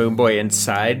usher Moonboy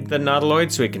inside the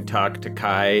Nautiloid so he can talk to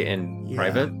Kai in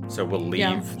private. So we'll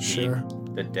leave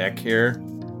the deck here.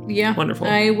 Yeah. Wonderful.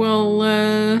 I will,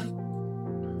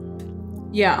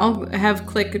 I'll have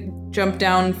Click jump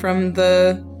down from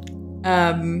the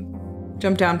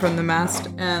mast,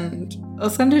 and I'll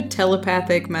send a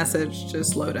telepathic message to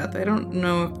Slow Death. I don't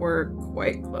know if we're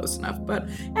quite close enough, but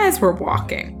as we're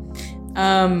walking,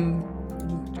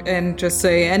 and just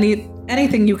say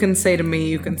anything you can say to me,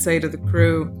 you can say to the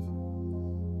crew.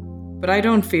 But I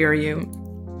don't fear you.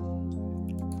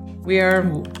 We are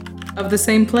of the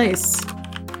same place.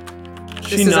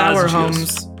 This is our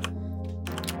homes.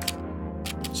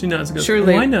 She nods and goes,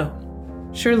 Surely, I know.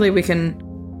 Surely we can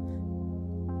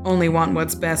only want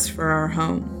what's best for our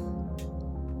home.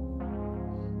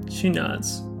 She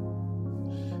nods.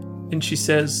 And she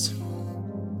says,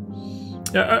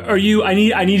 are you, I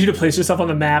need you to place yourself on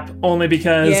the map, only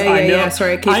because I know,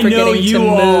 sorry, I know you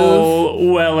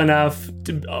all well enough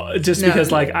to,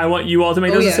 because like I want you all to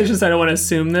make those decisions. I don't want to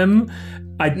assume them.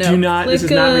 Do not, Click, this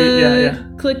is not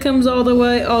me. Click comes all the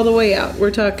way out.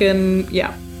 We're talking,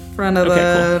 front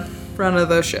of front of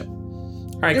the ship.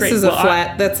 All right, this great. is a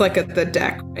flat. That's like at the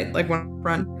deck, right? Like one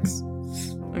front.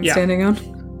 I'm standing on.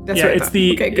 That's it's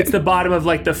the bottom of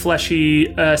like the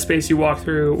fleshy space you walk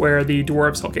through where the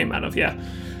dwarves all came out of.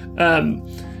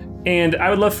 And I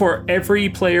would love for every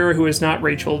player who is not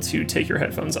Rachel to take your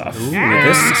headphones off. Ooh,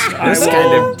 this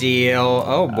kind of deal.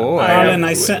 Oh boy. Alan,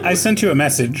 I sent you a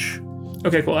message.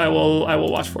 Okay, cool. I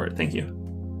will watch for it. Thank you.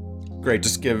 Great.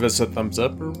 Just give us a thumbs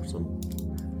up or something.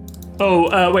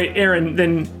 Oh, wait, Aaron.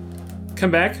 Then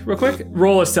come back real quick.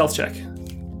 Roll a stealth check.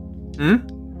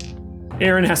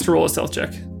 Aaron has to roll a stealth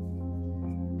check.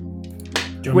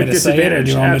 Do you want me to say it, or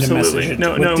do you want me to message it?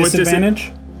 No, with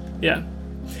disadvantage? Yeah.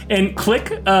 And Click,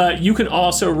 you can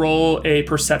also roll a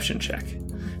perception check,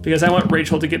 because I want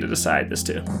Rachel to get to decide this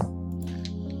too.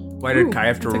 Why did Kai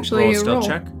have to roll a stealth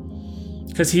check?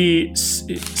 Because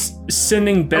he's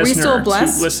sending Besner to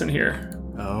listen here.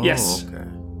 Oh, yes. Okay.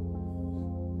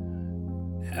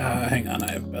 Hang on,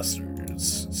 I have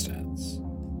Besner's stats.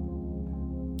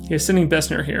 He's sending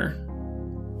Besner here.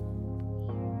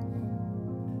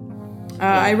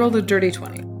 I rolled a dirty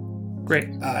 20. Great.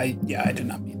 I did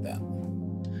not beat that.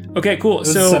 Okay, cool. It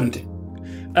was So 17.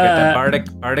 Get that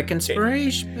bardic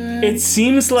inspiration. it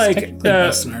seems like Technically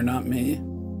Bessner, not me.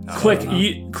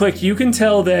 Click. You can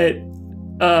tell that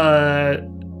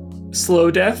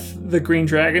Slow Death, the green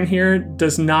dragon here,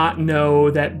 does not know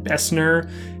that Bessner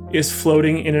is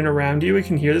floating in and around you. We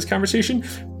can hear this conversation,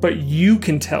 but you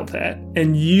can tell that,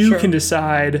 and you can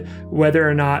decide whether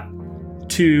or not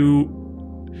to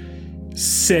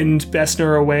send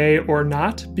Bessner away or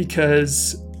not,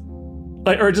 because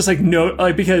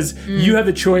because you have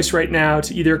the choice right now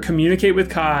to either communicate with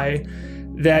Kai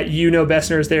that you know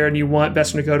Bessner is there and you want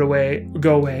Bessner to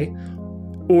go away,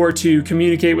 or to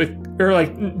communicate with, or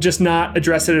like just not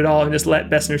address it at all and just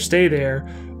let Bessner stay there,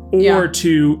 or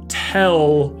to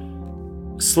tell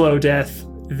Slow Death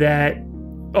that,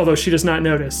 although she does not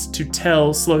notice, to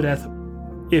tell Slow Death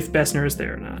if Bessner is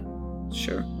there or not.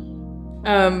 Sure.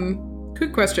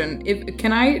 Quick question.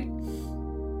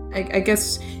 I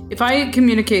guess if I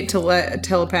communicate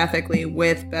telepathically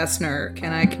with Bessner,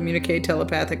 can I communicate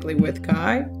telepathically with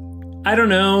Kai? I don't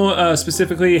know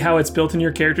specifically how it's built in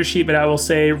your character sheet, but I will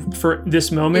say for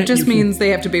this moment, it just means they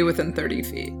have to be within 30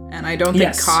 feet, and I don't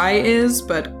think Kai is,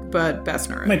 but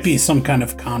Bessner is. Might be some kind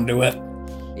of conduit.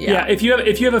 Yeah, if you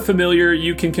have a familiar,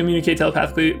 you can communicate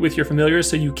telepathically with your familiar,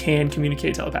 so you can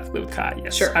communicate telepathically with Kai.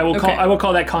 Yes, sure. I will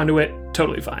call that conduit.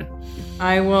 Totally fine.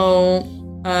 I will.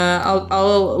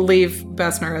 I'll leave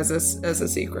Bessner as a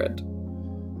secret.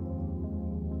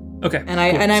 Okay. And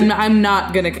I'm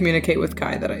not gonna communicate with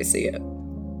Kai that I see it.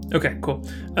 Okay, cool.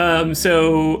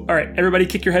 So all right, everybody,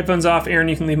 kick your headphones off. Aaron,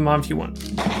 you can leave them on if you want.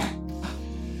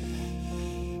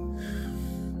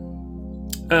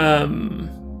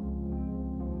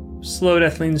 Slow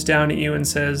Death leans down at you and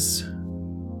says,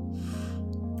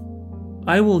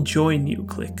 I will join you,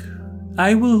 Click.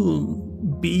 I will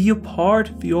be a part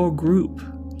of your group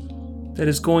that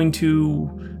is going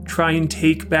to try and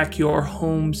take back your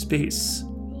home space.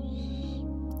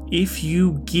 If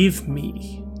you give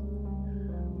me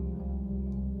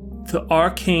the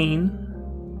arcane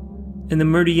and the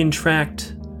Meridian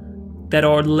Tract that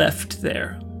are left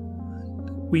there,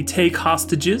 we take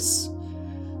hostages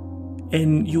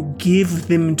and you give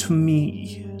them to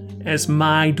me as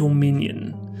my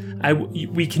dominion.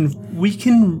 We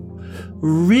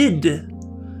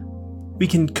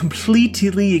can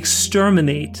completely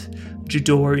exterminate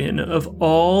Jadorian of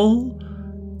all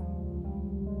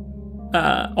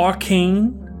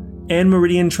arcane and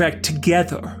Meridian Tract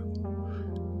together.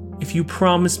 If you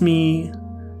promise me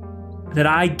that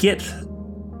I get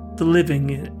the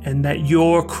living and that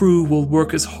your crew will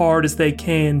work as hard as they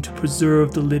can to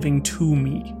preserve the living to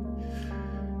me.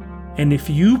 And if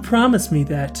you promise me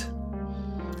that,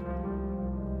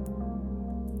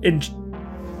 and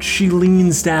she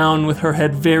leans down with her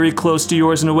head very close to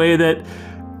yours in a way that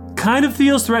kind of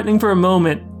feels threatening for a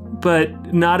moment,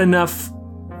 but not enough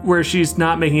where she's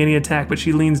not making any attack, but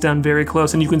she leans down very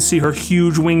close and you can see her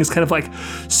huge wings kind of like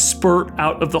spurt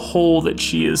out of the hole that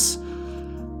she is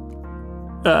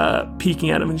peeking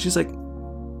at him. And she's like,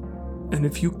 and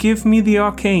if you give me the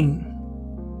arcane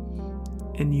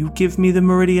and you give me the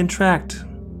Meridian Tract,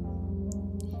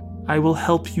 I will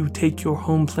help you take your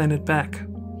home planet back.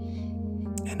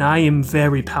 And I am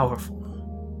very powerful.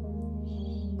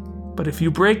 But if you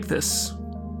break this,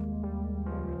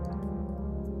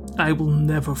 I will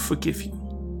never forgive you.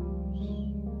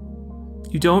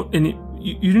 You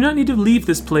do not need to leave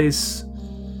this place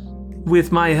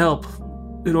with my help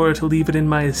in order to leave it in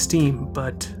my esteem,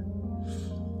 but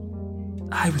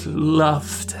I would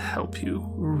love to help you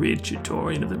rid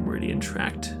Jadorian of the Meridian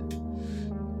Tract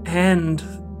and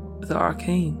the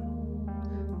arcane.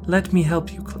 Let me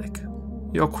help you, Click.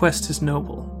 Your quest is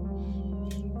noble.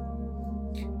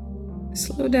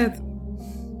 Slow Death,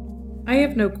 I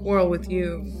have no quarrel with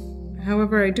you.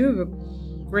 However, I do have a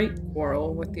great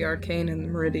quarrel with the arcane and the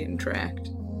Meridian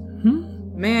Tract.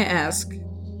 May I ask,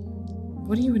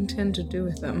 what do you intend to do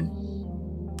with them?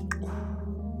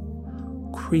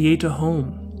 Create a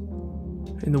home.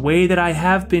 In the way that I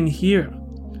have been here.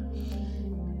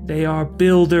 They are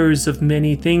builders of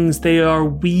many things. They are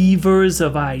weavers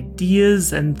of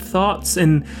ideas and thoughts,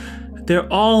 and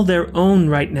they're all their own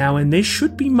right now, and they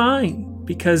should be mine,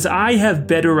 because I have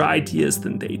better ideas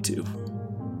than they do.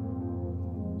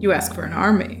 You ask for an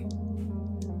army.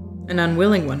 An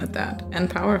unwilling one at that, and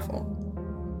powerful.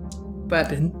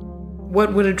 But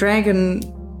what would a dragon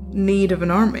need of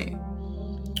an army?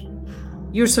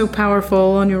 You're so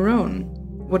powerful on your own.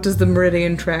 What does the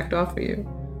Meridian Tract offer you?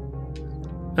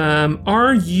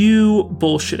 Are you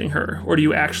bullshitting her, or do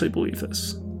you actually believe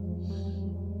this?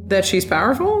 That she's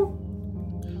powerful?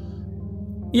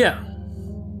 Yeah.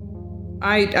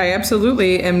 I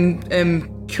absolutely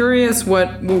am curious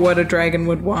what a dragon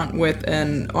would want with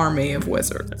an army of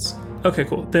wizards. Okay,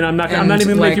 cool. Then I'm not even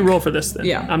gonna make you roll for this. Then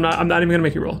yeah, I'm not even gonna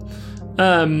make you roll.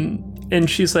 And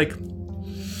she's like,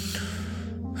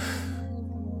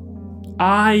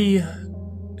 I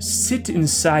sit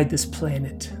inside this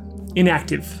planet,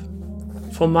 inactive,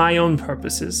 for my own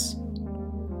purposes,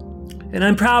 and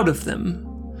I'm proud of them.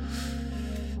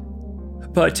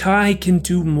 But I can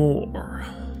do more.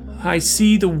 I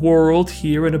see the world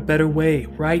here in a better way.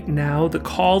 Right now, the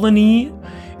colony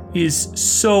is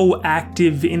so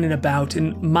active in and about,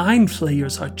 and mind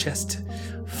flayers are just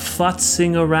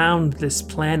futzing around these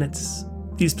planets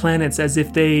as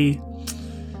if they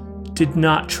did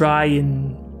not try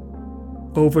and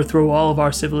overthrow all of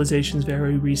our civilizations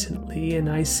very recently. And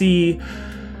I see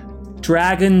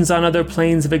dragons on other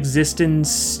planes of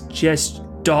existence just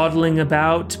dawdling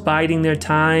about, biding their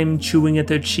time, chewing at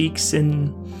their cheeks,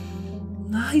 and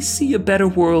I see a better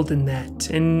world than that.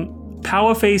 And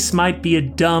Powerface might be a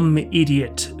dumb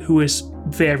idiot who is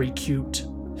very cute,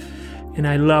 and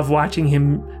I love watching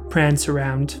him prance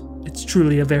around. It's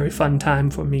truly a very fun time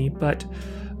for me, but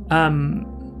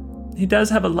he does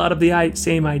have a lot of the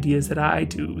same ideas that I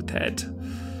do, that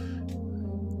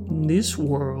this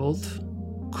world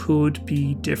could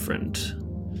be different.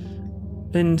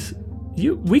 And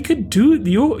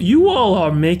you all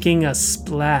are making a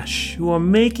splash. You are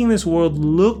making this world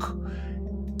look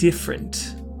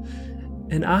different.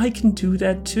 And I can do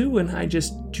that too, and I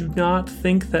just do not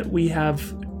think that we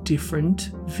have different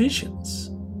visions.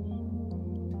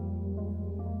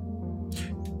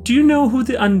 Do you know who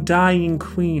the Undying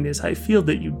Queen is? I feel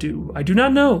that you do. I do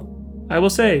not know, I will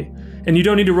say. And you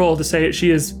don't need to roll to say it.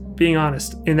 She is being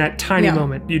honest. In that tiny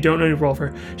moment, you don't need to roll for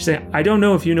her. She's saying, I don't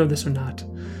know if you know this or not,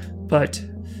 but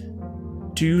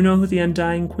do you know who the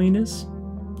Undying Queen is?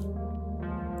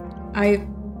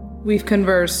 We've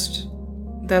conversed.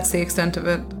 That's the extent of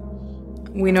it.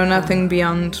 We know nothing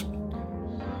beyond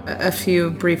a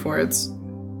few brief words.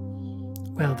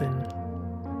 Well then,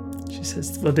 she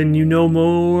says, well then you know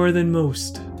more than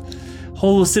most.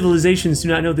 Whole civilizations do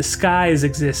not know the skies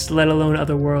exist, let alone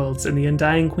other worlds, and the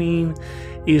Undying Queen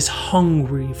is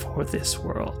hungry for this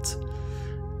world.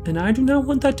 And I do not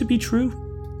want that to be true.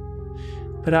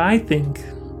 But I think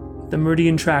the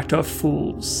Meridian Tract are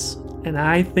fools, and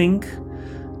I think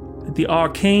that the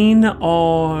Arcane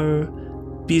are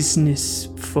business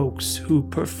folks who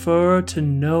prefer to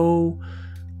know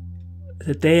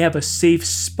that they have a safe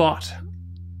spot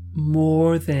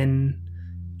more than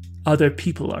other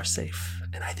people are safe.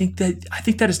 And I think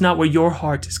that is not where your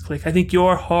heart is, Click. I think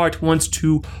your heart wants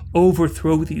to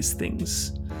overthrow these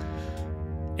things.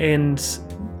 And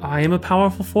I am a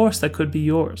powerful force that could be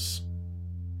yours.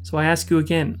 So I ask you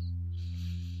again,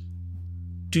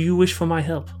 do you wish for my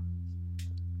help?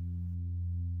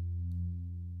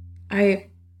 I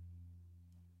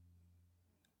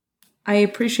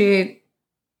appreciate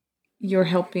your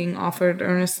help being offered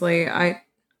earnestly. I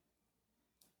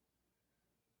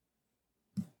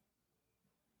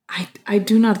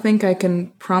do not think I can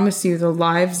promise you the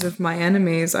lives of my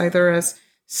enemies, either as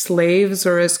slaves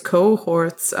or as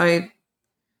cohorts.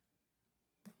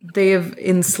 They have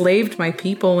enslaved my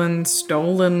people and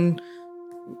stolen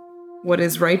what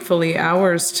is rightfully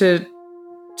ours. To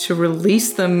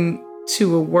release them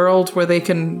to a world where they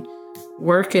can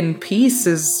work in peace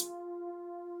is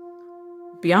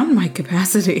beyond my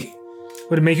capacity.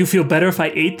 Would it make you feel better if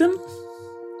I ate them?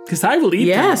 Because I will eat them.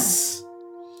 Yes.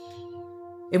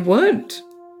 It would.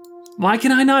 Why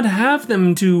can I not have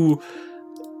them to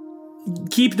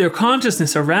keep their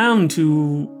consciousness around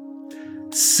to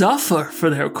suffer for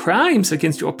their crimes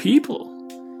against your people?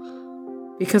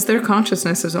 Because their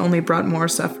consciousness has only brought more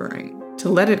suffering. To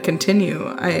let it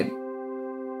continue,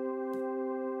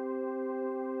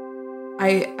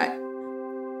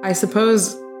 I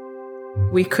suppose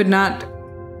we could not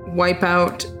wipe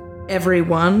out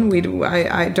everyone.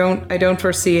 I don't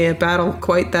foresee a battle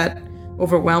quite that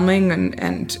overwhelming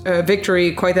and a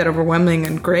victory quite that overwhelming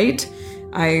and great.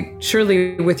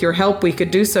 Surely with your help we could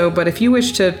do so, but if you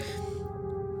wish to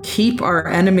keep our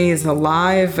enemies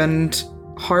alive and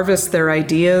harvest their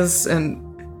ideas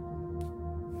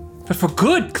But for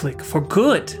good, Click, for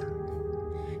good.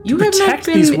 You to have protect not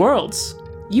been, these worlds.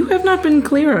 You have not been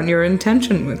clear on your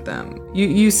intention with them.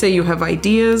 You say you have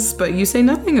ideas, but you say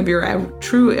nothing of your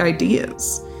true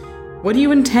ideas. What do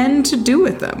you intend to do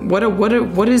with them?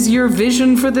 What is your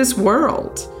vision for this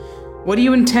world? What do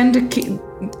you intend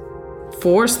to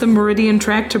force the Meridian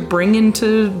Tract to bring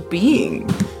into being?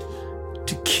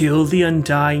 To kill the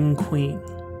Undying Queen.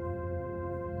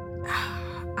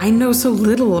 I know so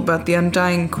little about the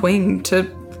Undying Queen.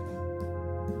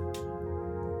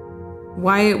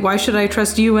 Why should I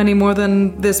trust you any more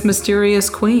than this mysterious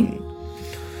queen?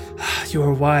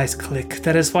 You're wise, Click.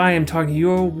 That is why I'm talking.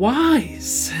 You're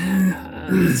wise.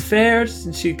 It's fair.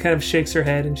 And she kind of shakes her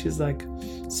head and she's like,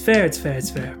 it's fair.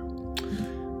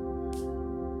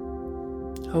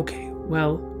 Okay,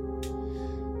 well,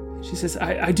 she says,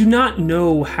 I do not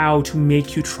know how to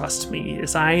make you trust me,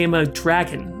 as I am a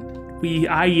dragon.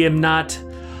 I am not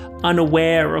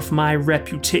unaware of my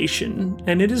reputation,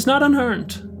 and it is not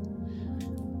unearned.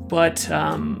 But,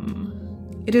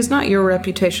 It is not your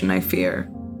reputation I fear.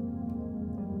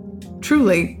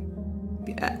 Truly,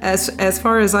 as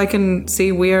far as I can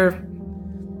see, we are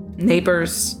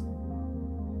neighbors.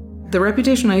 The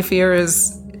reputation I fear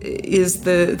is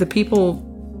the people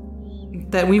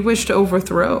that we wish to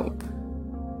overthrow.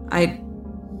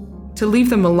 To leave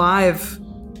them alive,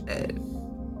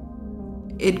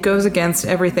 it goes against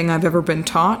everything I've ever been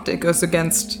taught. It goes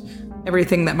against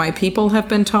everything that my people have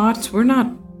been taught. We're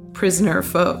not prisoner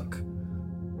folk.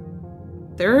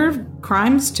 There are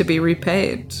crimes to be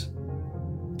repaid.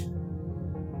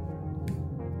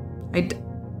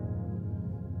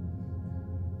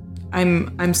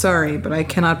 I'm sorry, but I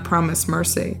cannot promise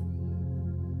mercy.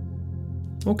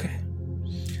 Okay.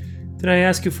 Then I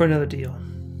ask you for another deal.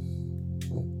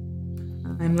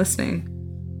 I'm listening.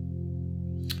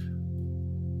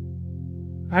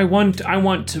 I want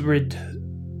to rid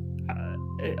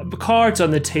cards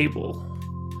on the table.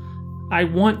 I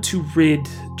want to rid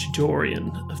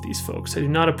Jadorian of these folks. I do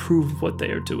not approve of what they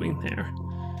are doing there.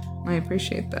 I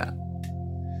appreciate that.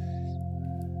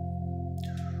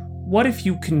 What if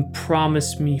you can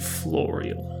promise me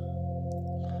Florial?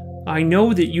 I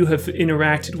know that you have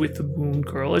interacted with the Moon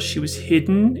Girl as she was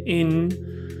hidden in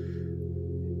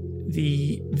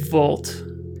the vault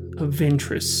of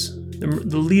Ventress,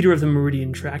 the leader of the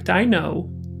Meridian Tract. I know.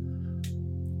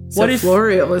 So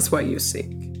Florial is what you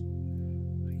seek.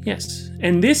 Yes.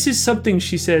 And this is something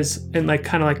she says, and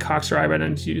kind of cocks her eyebrow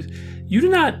and you do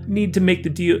not need to make the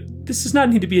deal. This does not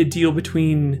need to be a deal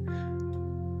between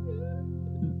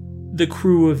the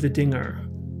crew of the Dinger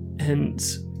and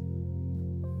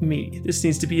me. This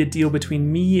needs to be a deal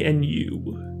between me and you.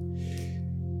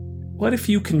 What if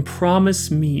you can promise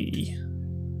me,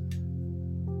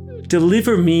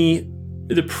 deliver me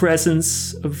the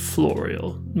presence of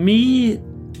Florial, me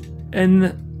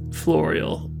and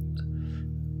Florial,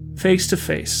 face to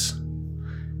face.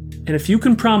 And if you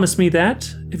can promise me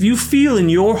that, if you feel in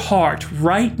your heart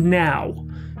right now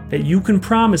that you can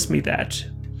promise me that,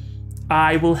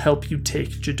 I will help you take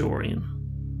Jadorian.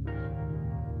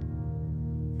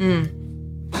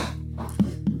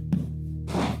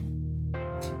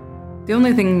 The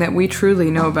only thing that we truly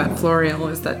know about Florial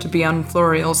is that to be on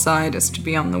Florial's side is to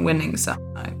be on the winning side.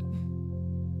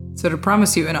 So to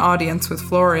promise you an audience with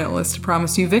Florial is to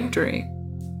promise you victory.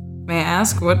 May I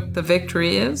ask what the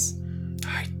victory is?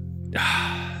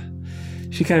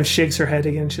 She kind of shakes her head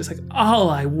again. She's like, all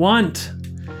I want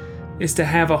is to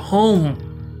have a home.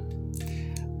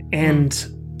 And,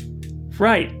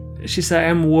 right, she said, I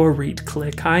am worried,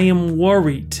 Click. I am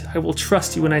worried. I will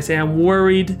trust you when I say I'm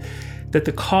worried that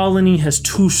the colony has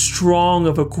too strong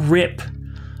of a grip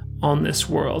on this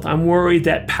world. I'm worried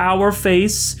that Power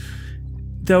Face,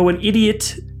 though an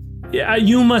idiot,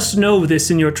 you must know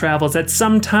this in your travels, that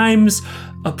sometimes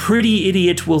a pretty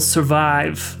idiot will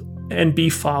survive and be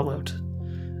followed.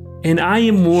 And I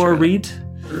am worried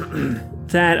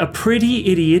that a pretty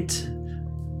idiot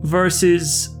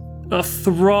versus a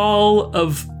thrall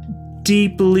of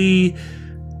deeply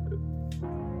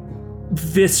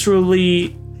visceral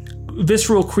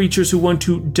creatures who want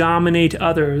to dominate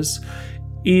others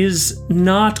is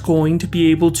not going to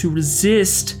be able to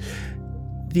resist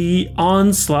the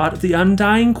onslaught of the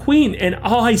Undying Queen. And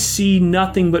I see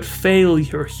nothing but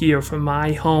failure here for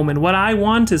my home. And what I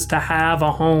want is to have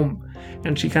a home.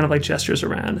 And she kind of gestures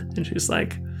around and she's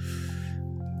like,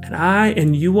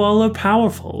 and you all are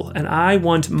powerful, and I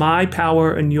want my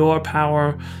power and your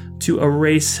power to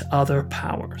erase other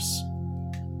powers.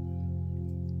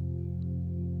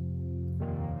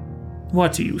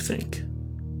 What do you think?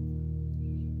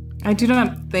 I do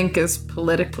not think as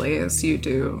politically as you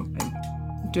do. I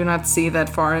do not see that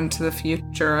far into the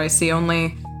future. I see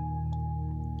only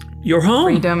your home,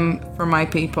 freedom for my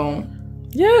people.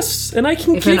 Yes, and I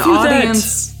can give you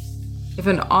that. If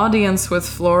an audience with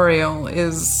Florial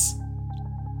is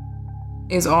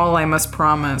all I must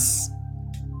promise,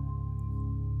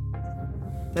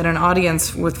 then an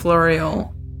audience with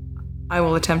Florial I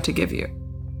will attempt to give you.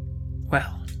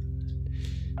 Well,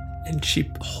 and she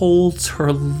holds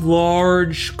her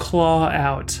large claw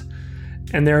out,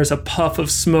 and there is a puff of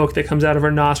smoke that comes out of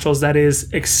her nostrils that is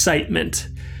excitement.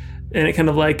 And it kind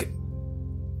of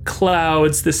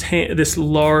clouds this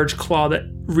large claw that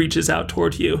reaches out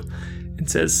toward you and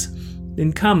says,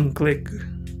 "Then come, Click.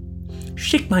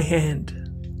 Shake my hand.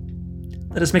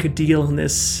 Let us make a deal on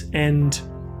this, and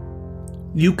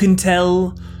you can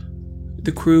tell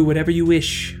the crew whatever you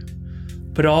wish.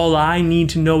 But all I need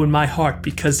to know in my heart,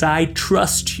 because I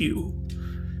trust you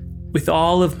with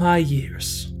all of my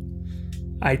years,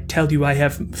 I tell you I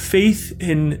have faith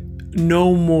in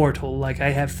no mortal like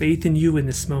I have faith in you in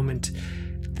this moment,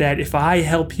 that if I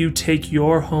help you take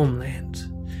your homeland,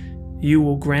 you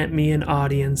will grant me an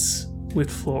audience with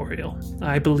Florial.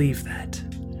 I believe that.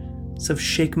 So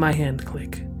shake my hand,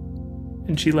 Click."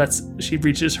 And she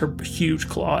reaches her huge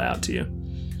claw out to you.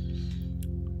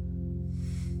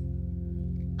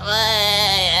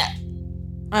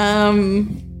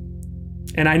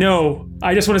 And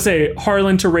I just want to say,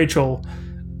 Harlan to Rachel,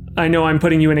 I know I'm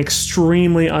putting you in an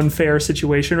extremely unfair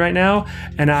situation right now,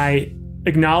 and I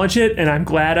acknowledge it, and I'm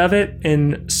glad of it,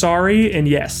 and sorry, and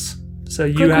yes. So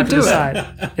you have to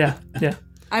decide. Yeah.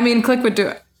 I mean, Click would do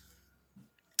it.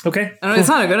 Okay. I know, it's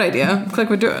not a good idea. Click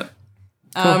would do it.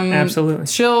 Cool. Absolutely.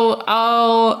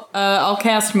 I'll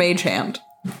cast Mage Hand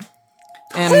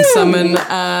and summon,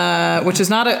 which is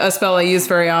not a spell I use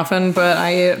very often, but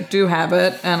I do have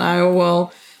it, and I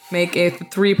will make a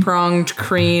three-pronged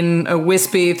crane, a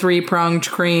wispy three-pronged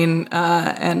crane,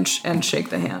 and shake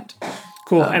the hand.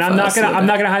 Cool. And I'm not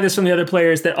gonna hide this from the other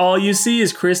players that all you see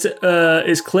is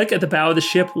Click at the bow of the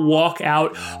ship walk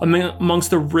out amongst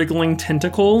the wriggling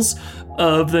tentacles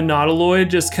of the Nautiloid,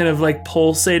 just kind of like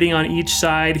pulsating on each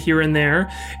side here and there.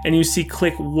 And you see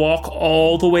Click walk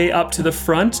all the way up to the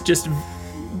front, just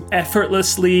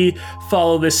effortlessly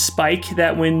follow this spike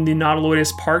that when the Nautiloid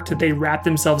is parked, they wrap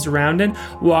themselves around and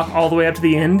walk all the way up to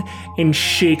the end and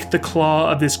shake the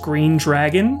claw of this green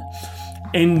dragon.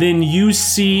 And then you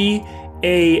see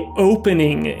a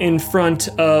opening in front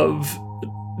of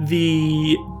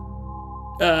the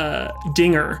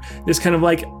dinger. This kind of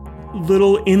like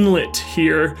little inlet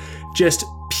here just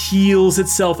peels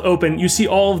itself open. You see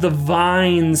all of the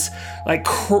vines like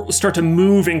start to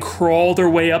move and crawl their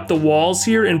way up the walls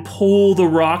here and pull the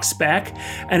rocks back,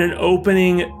 and an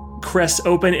opening crests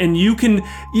open, and you can,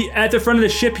 at the front of the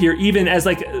ship here, even at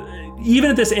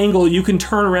this angle, you can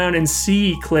turn around and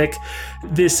see, Click,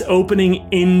 this opening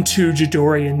into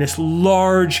Jadorian, this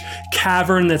large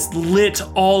cavern that's lit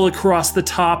all across the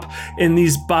top in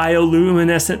these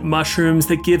bioluminescent mushrooms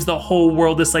that gives the whole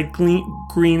world this like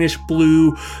greenish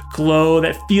blue glow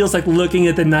that feels like looking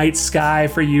at the night sky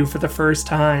for you for the first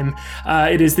time.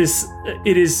 It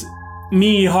is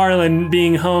me, Harlan,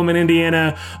 being home in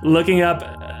Indiana, looking up,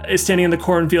 standing in the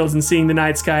cornfields and seeing the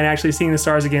night sky and actually seeing the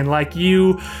stars again. Like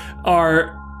you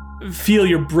feel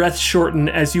your breath shorten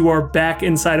as you are back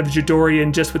inside of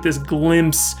Jadorian, just with this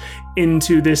glimpse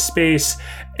into this space.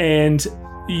 And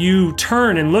you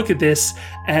turn and look at this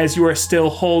as you are still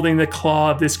holding the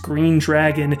claw of this green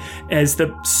dragon, as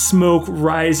the smoke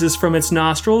rises from its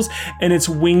nostrils and its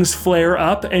wings flare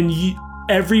up. And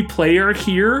every player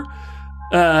here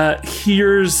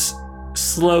hears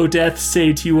Slow Death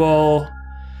say to you all,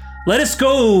 "Let us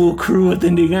go, crew of the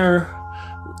Dinger.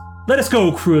 Let us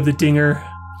go, crew of the Dinger.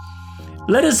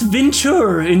 Let us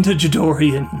venture into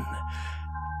Jadorian.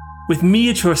 With me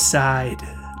at your side,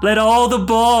 let all the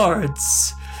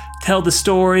bards tell the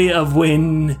story of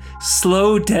when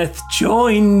Slow Death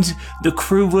joined the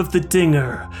crew of the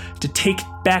Dinger to take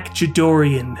back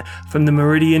Jadorian from the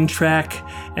Meridian Track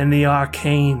and the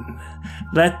Arcane.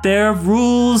 Let their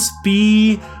rules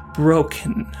be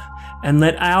broken, and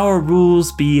let our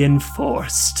rules be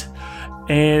enforced."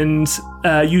 And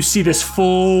you see this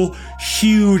full,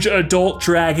 huge adult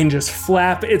dragon just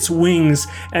flap its wings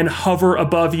and hover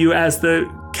above you as the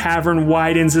cavern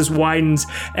widens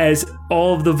as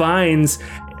all of the vines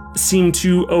seem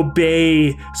to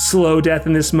obey Slow Death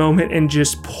in this moment and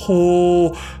just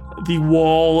pull the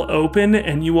wall open,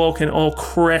 and you all can all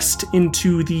crest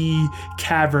into the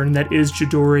cavern that is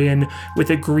Jadorian, with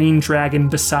a green dragon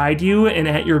beside you and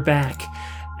at your back.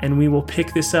 And we will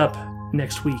pick this up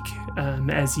next week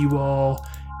as you all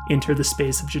enter the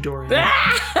space of Jadorian.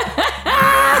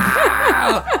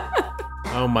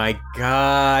 Oh my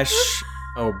gosh.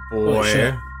 Oh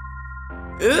boy.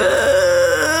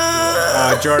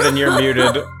 Jordan, you're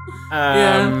muted.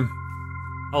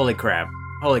 Holy crap.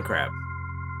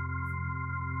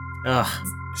 Ugh.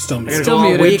 Still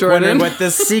muted, Jordan. What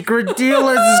this secret deal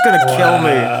is gonna kill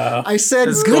me. I said,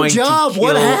 good job.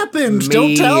 What happened?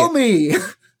 Don't tell me.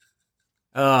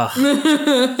 Ugh.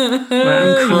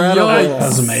 Incredible. That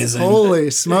was amazing.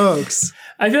 Holy smokes.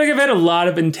 I feel like I've had a lot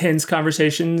of intense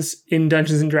conversations in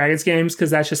Dungeons and Dragons games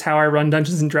because that's just how I run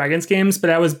Dungeons and Dragons games. But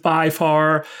that was by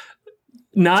far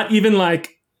not even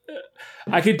like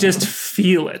I could just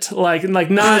feel it, like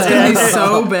not it's gonna be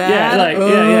so bad.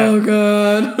 Oh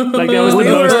god! Like that was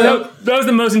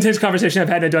the most intense conversation I've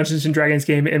had in a Dungeons and Dragons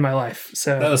game in my life.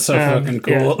 So that was so fucking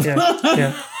cool.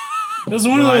 Yeah. It was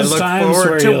one of those times where I look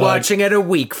forward to watching like, it a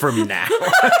week from now.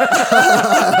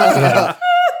 yeah.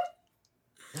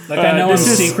 Like I know I'm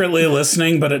secretly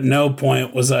listening, but at no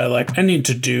point was I like, I need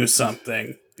to do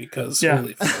something because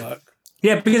holy fuck.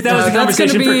 Yeah, because that was the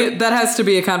conversation. That has to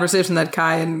be a conversation that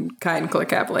Kai and Click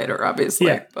have later, obviously.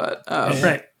 Yeah. But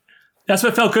right. That's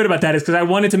what felt good about that is because I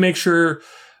wanted to make sure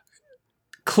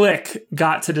Click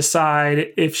got to decide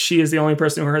if she is the only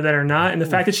person who heard that or not, and the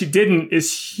fact that she didn't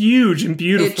is huge and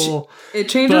beautiful. It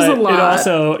changes a lot. It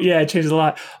also, it changes a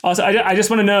lot. Also, I just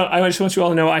want to know. I just want you all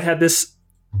to know I had this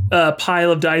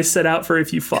pile of dice set out for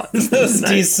if you fought. This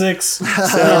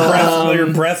D6,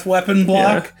 your breath weapon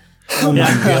block. Yeah. Oh my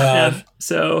god! Yeah.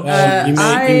 So you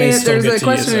may still there's get a to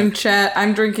question use in it. chat.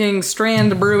 I'm drinking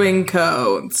Strand Brewing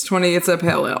Co. It's 20. It's a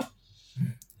pale ale.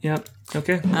 Yep.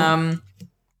 Okay. Yeah.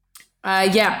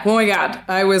 Oh my god.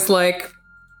 I was like,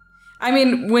 I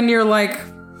mean, when you're like,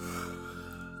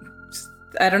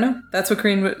 I don't know. That's what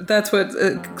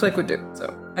Click would do.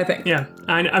 So I think. Yeah.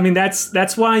 I mean,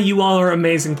 that's why you all are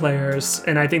amazing players,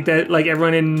 and I think that like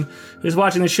everyone who's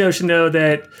watching the show should know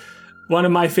that. One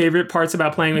of my favorite parts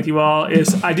about playing with you all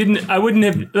is I wouldn't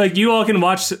have, like, you all can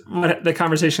watch the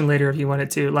conversation later if you wanted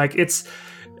to. Like,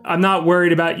 I'm not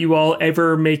worried about you all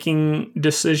ever making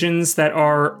decisions that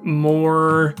are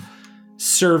more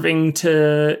serving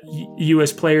to you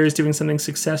as players doing something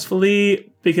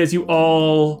successfully, because you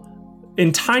all,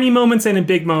 in tiny moments and in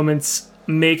big moments,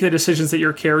 make the decisions that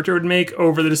your character would make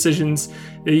over the decisions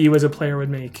that you as a player would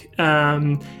make.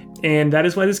 And that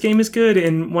is why this game is good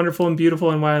and wonderful and beautiful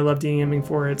and why I love DMing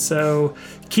for it. So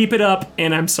keep it up,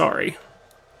 and I'm sorry.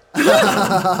 We,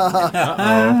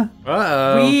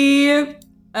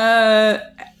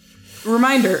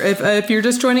 reminder, if you're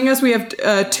just joining us, we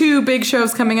have 2 big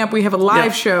shows coming up. We have a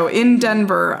live show in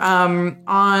Denver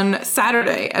on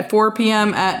Saturday at 4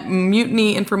 p.m. at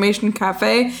Mutiny Information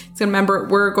Cafe.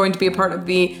 We're going to be a part of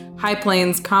the High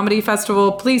Plains Comedy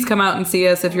Festival. Please come out and see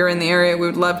us if you're in the area. We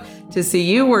would love to see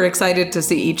you. We're excited to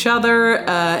see each other.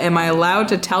 Am I allowed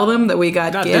to tell them that we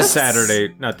got gifts? Not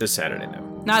this Saturday,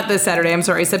 no. Not this Saturday, I'm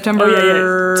sorry.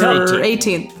 September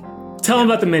 18th. Tell them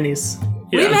about the minis.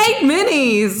 Yeah. We made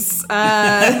minis!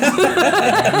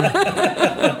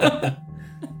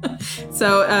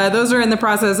 So those are in the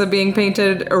process of being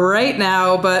painted right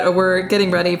now, but we're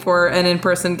getting ready for an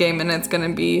in-person game, and it's going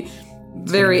to be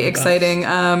very exciting.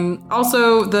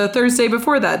 Also, the Thursday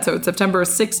before that, so it's September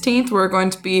 16th, we're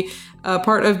going to be a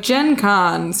part of Gen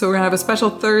Con. So we're going to have a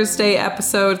special Thursday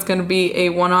episode. It's going to be a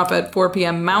one-off at 4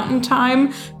 p.m. Mountain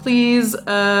Time. Please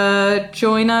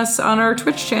join us on our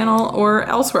Twitch channel or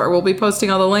elsewhere. We'll be posting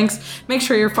all the links. Make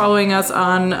sure you're following us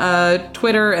on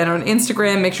Twitter and on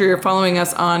Instagram. Make sure you're following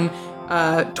us on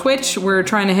Twitch. We're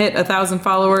trying to hit 1,000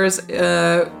 followers,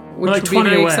 which would be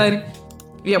very exciting.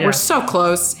 Yeah, we're so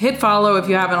close. Hit follow if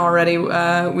you haven't already.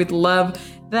 We'd love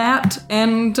that.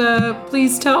 And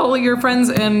please tell your friends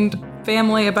and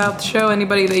family about the show.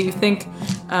 Anybody that you think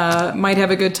might have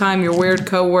a good time. Your weird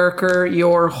coworker,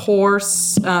 your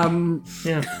horse. We're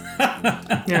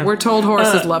told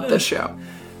horses love this show.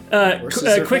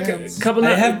 Quick couple.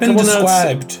 I have been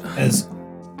described as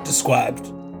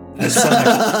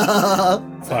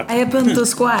fuck. I have been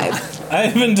described. I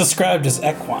have been described as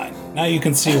equine. Now you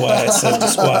can see why I said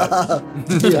described.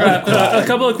 A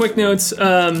couple of quick notes.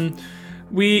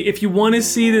 If you want to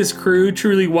see this crew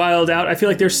truly wild out, I feel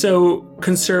like they're so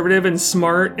conservative and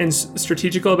smart and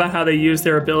strategical about how they use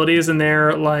their abilities and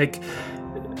their like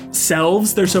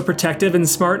selves. They're so protective and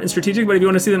smart and strategic. But if you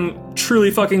want to see them truly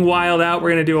fucking wild out, we're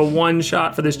gonna do a one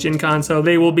shot for this Gen Con. So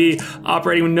they will be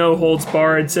operating with no holds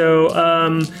barred.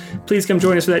 So please come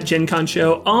join us for that Gen Con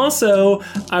show. Also,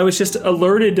 I was just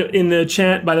alerted in the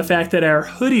chat by the fact that our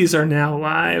hoodies are now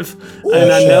live. Ooh.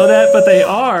 And I know that, but they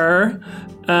are.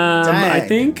 I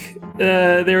think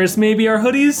there is maybe our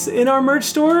hoodies in our merch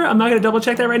store. I'm not going to double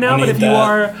check that right now, but if you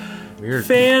are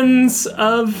fans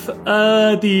of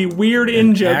the weird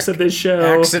in-jokes of this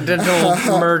show. Accidental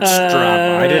merch drop.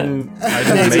 I didn't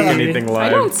make anything live. I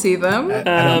don't see them. I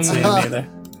don't see them either.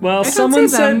 Well, someone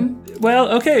said,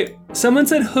 someone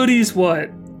said hoodies what?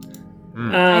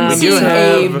 I'm seeing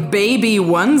a baby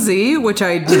onesie, which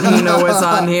I didn't know was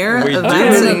on here.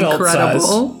 That's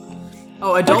incredible.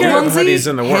 Oh, adult onesie? Hoodies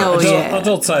in the works.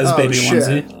 Adult size baby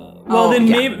onesie. Well,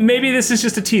 then maybe this is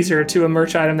just a teaser to a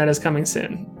merch item that is coming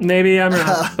soon. Maybe I'm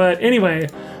wrong. But anyway,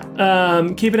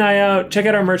 keep an eye out. Check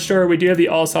out our merch store. We do have the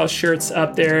All Sauce shirts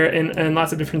up there in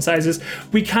lots of different sizes.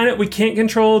 We can't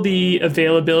control the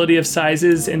availability of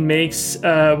sizes and makes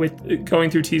with going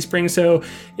through Teespring. So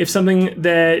if something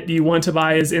that you want to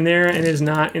buy is in there and is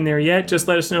not in there yet, just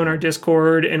let us know in our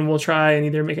Discord and we'll try and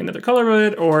either make another color of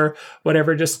it or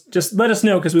whatever. Just let us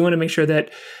know because we want to make sure that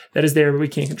is there, but we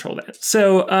can't control that.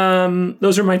 So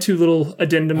those are my two little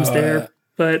addendums there.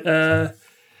 But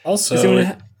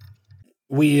also,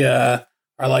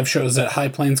 our live show is at High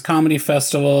Plains Comedy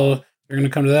Festival. You're going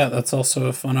to come to that. That's also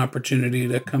a fun opportunity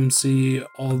to come see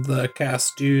all the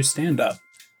cast do stand-up.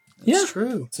 That's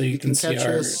true. So you can see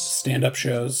our stand-up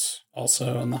shows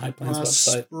also on the High Plains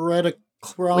website. Spread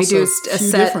across we do a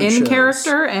set in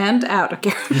character and out of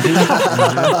character.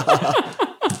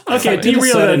 Okay,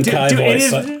 derail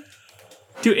that.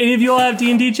 Do any of you all have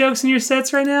D&D jokes in your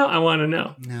sets right now? I want to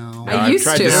know. No. I used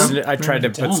to. I tried to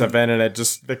put stuff in, and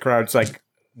the crowd's like,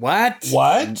 "What?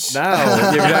 What?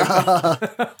 No."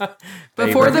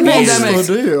 Before the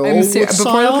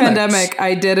pandemic,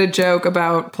 I did a joke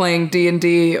about playing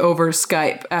D&D over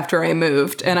Skype after I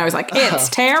moved, and I was like, "It's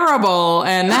terrible,"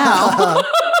 and now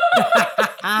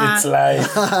it's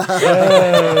life.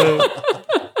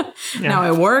 Now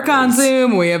I work on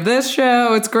Zoom. We have this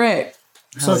show. It's great.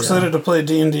 So excited to play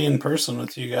D&D in person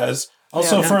with you guys.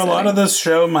 Also, for a lot of this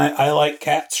show, my I Like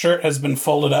Cats shirt has been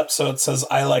folded up so it says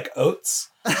I Like Oats.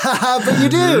 But you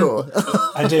do.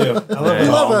 I do. I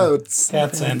love oats.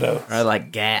 Cats and oats. I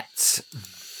like gats.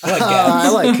 I like gats. I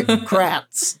like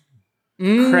crats.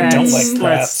 Crats. Don't like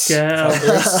crats.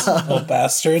 Let's go. Little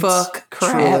bastards. Fuck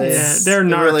crats. Yeah, they're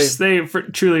narcs. They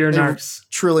truly are narcs.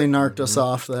 Truly narked us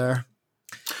off there.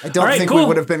 I don't think we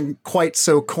would have been quite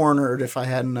so cornered if I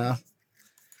hadn't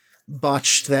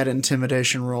botched that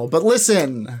intimidation roll. But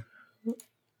listen,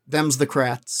 them's the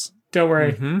crats. Don't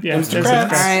worry. Yeah, them's the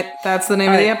crats. All right, that's the name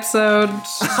of the episode.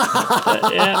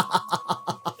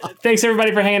 Thanks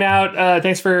everybody for hanging out.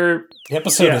 Thanks for the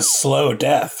episode is slow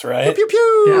death, right? Pew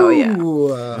pew pew. Oh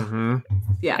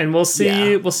yeah. And we'll see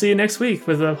you next week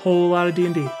with a whole lot of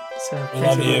D&D. So we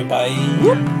love you. Bye.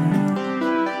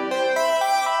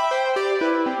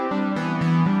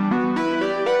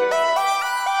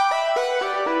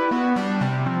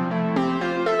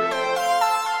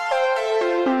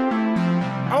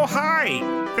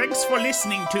 Thanks for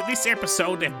listening to this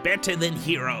episode of Better Than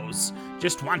Heroes.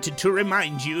 Just wanted to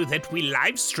remind you that we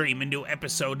live stream a new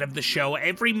episode of the show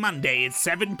every Monday at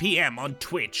 7 p.m. on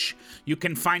Twitch. You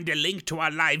can find a link to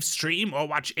our live stream or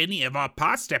watch any of our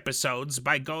past episodes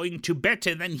by going to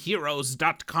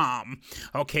betterthanheroes.com.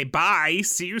 Okay, bye.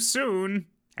 See you soon.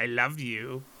 I love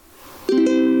you.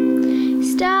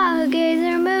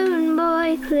 Stargazer, moon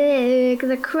boy, click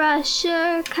the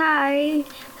crusher kite,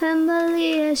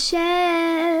 Humblia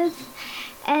chef,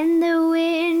 and the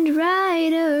wind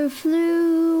rider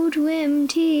flute, whim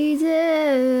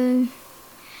teaser.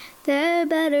 They're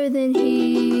better than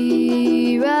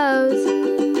heroes.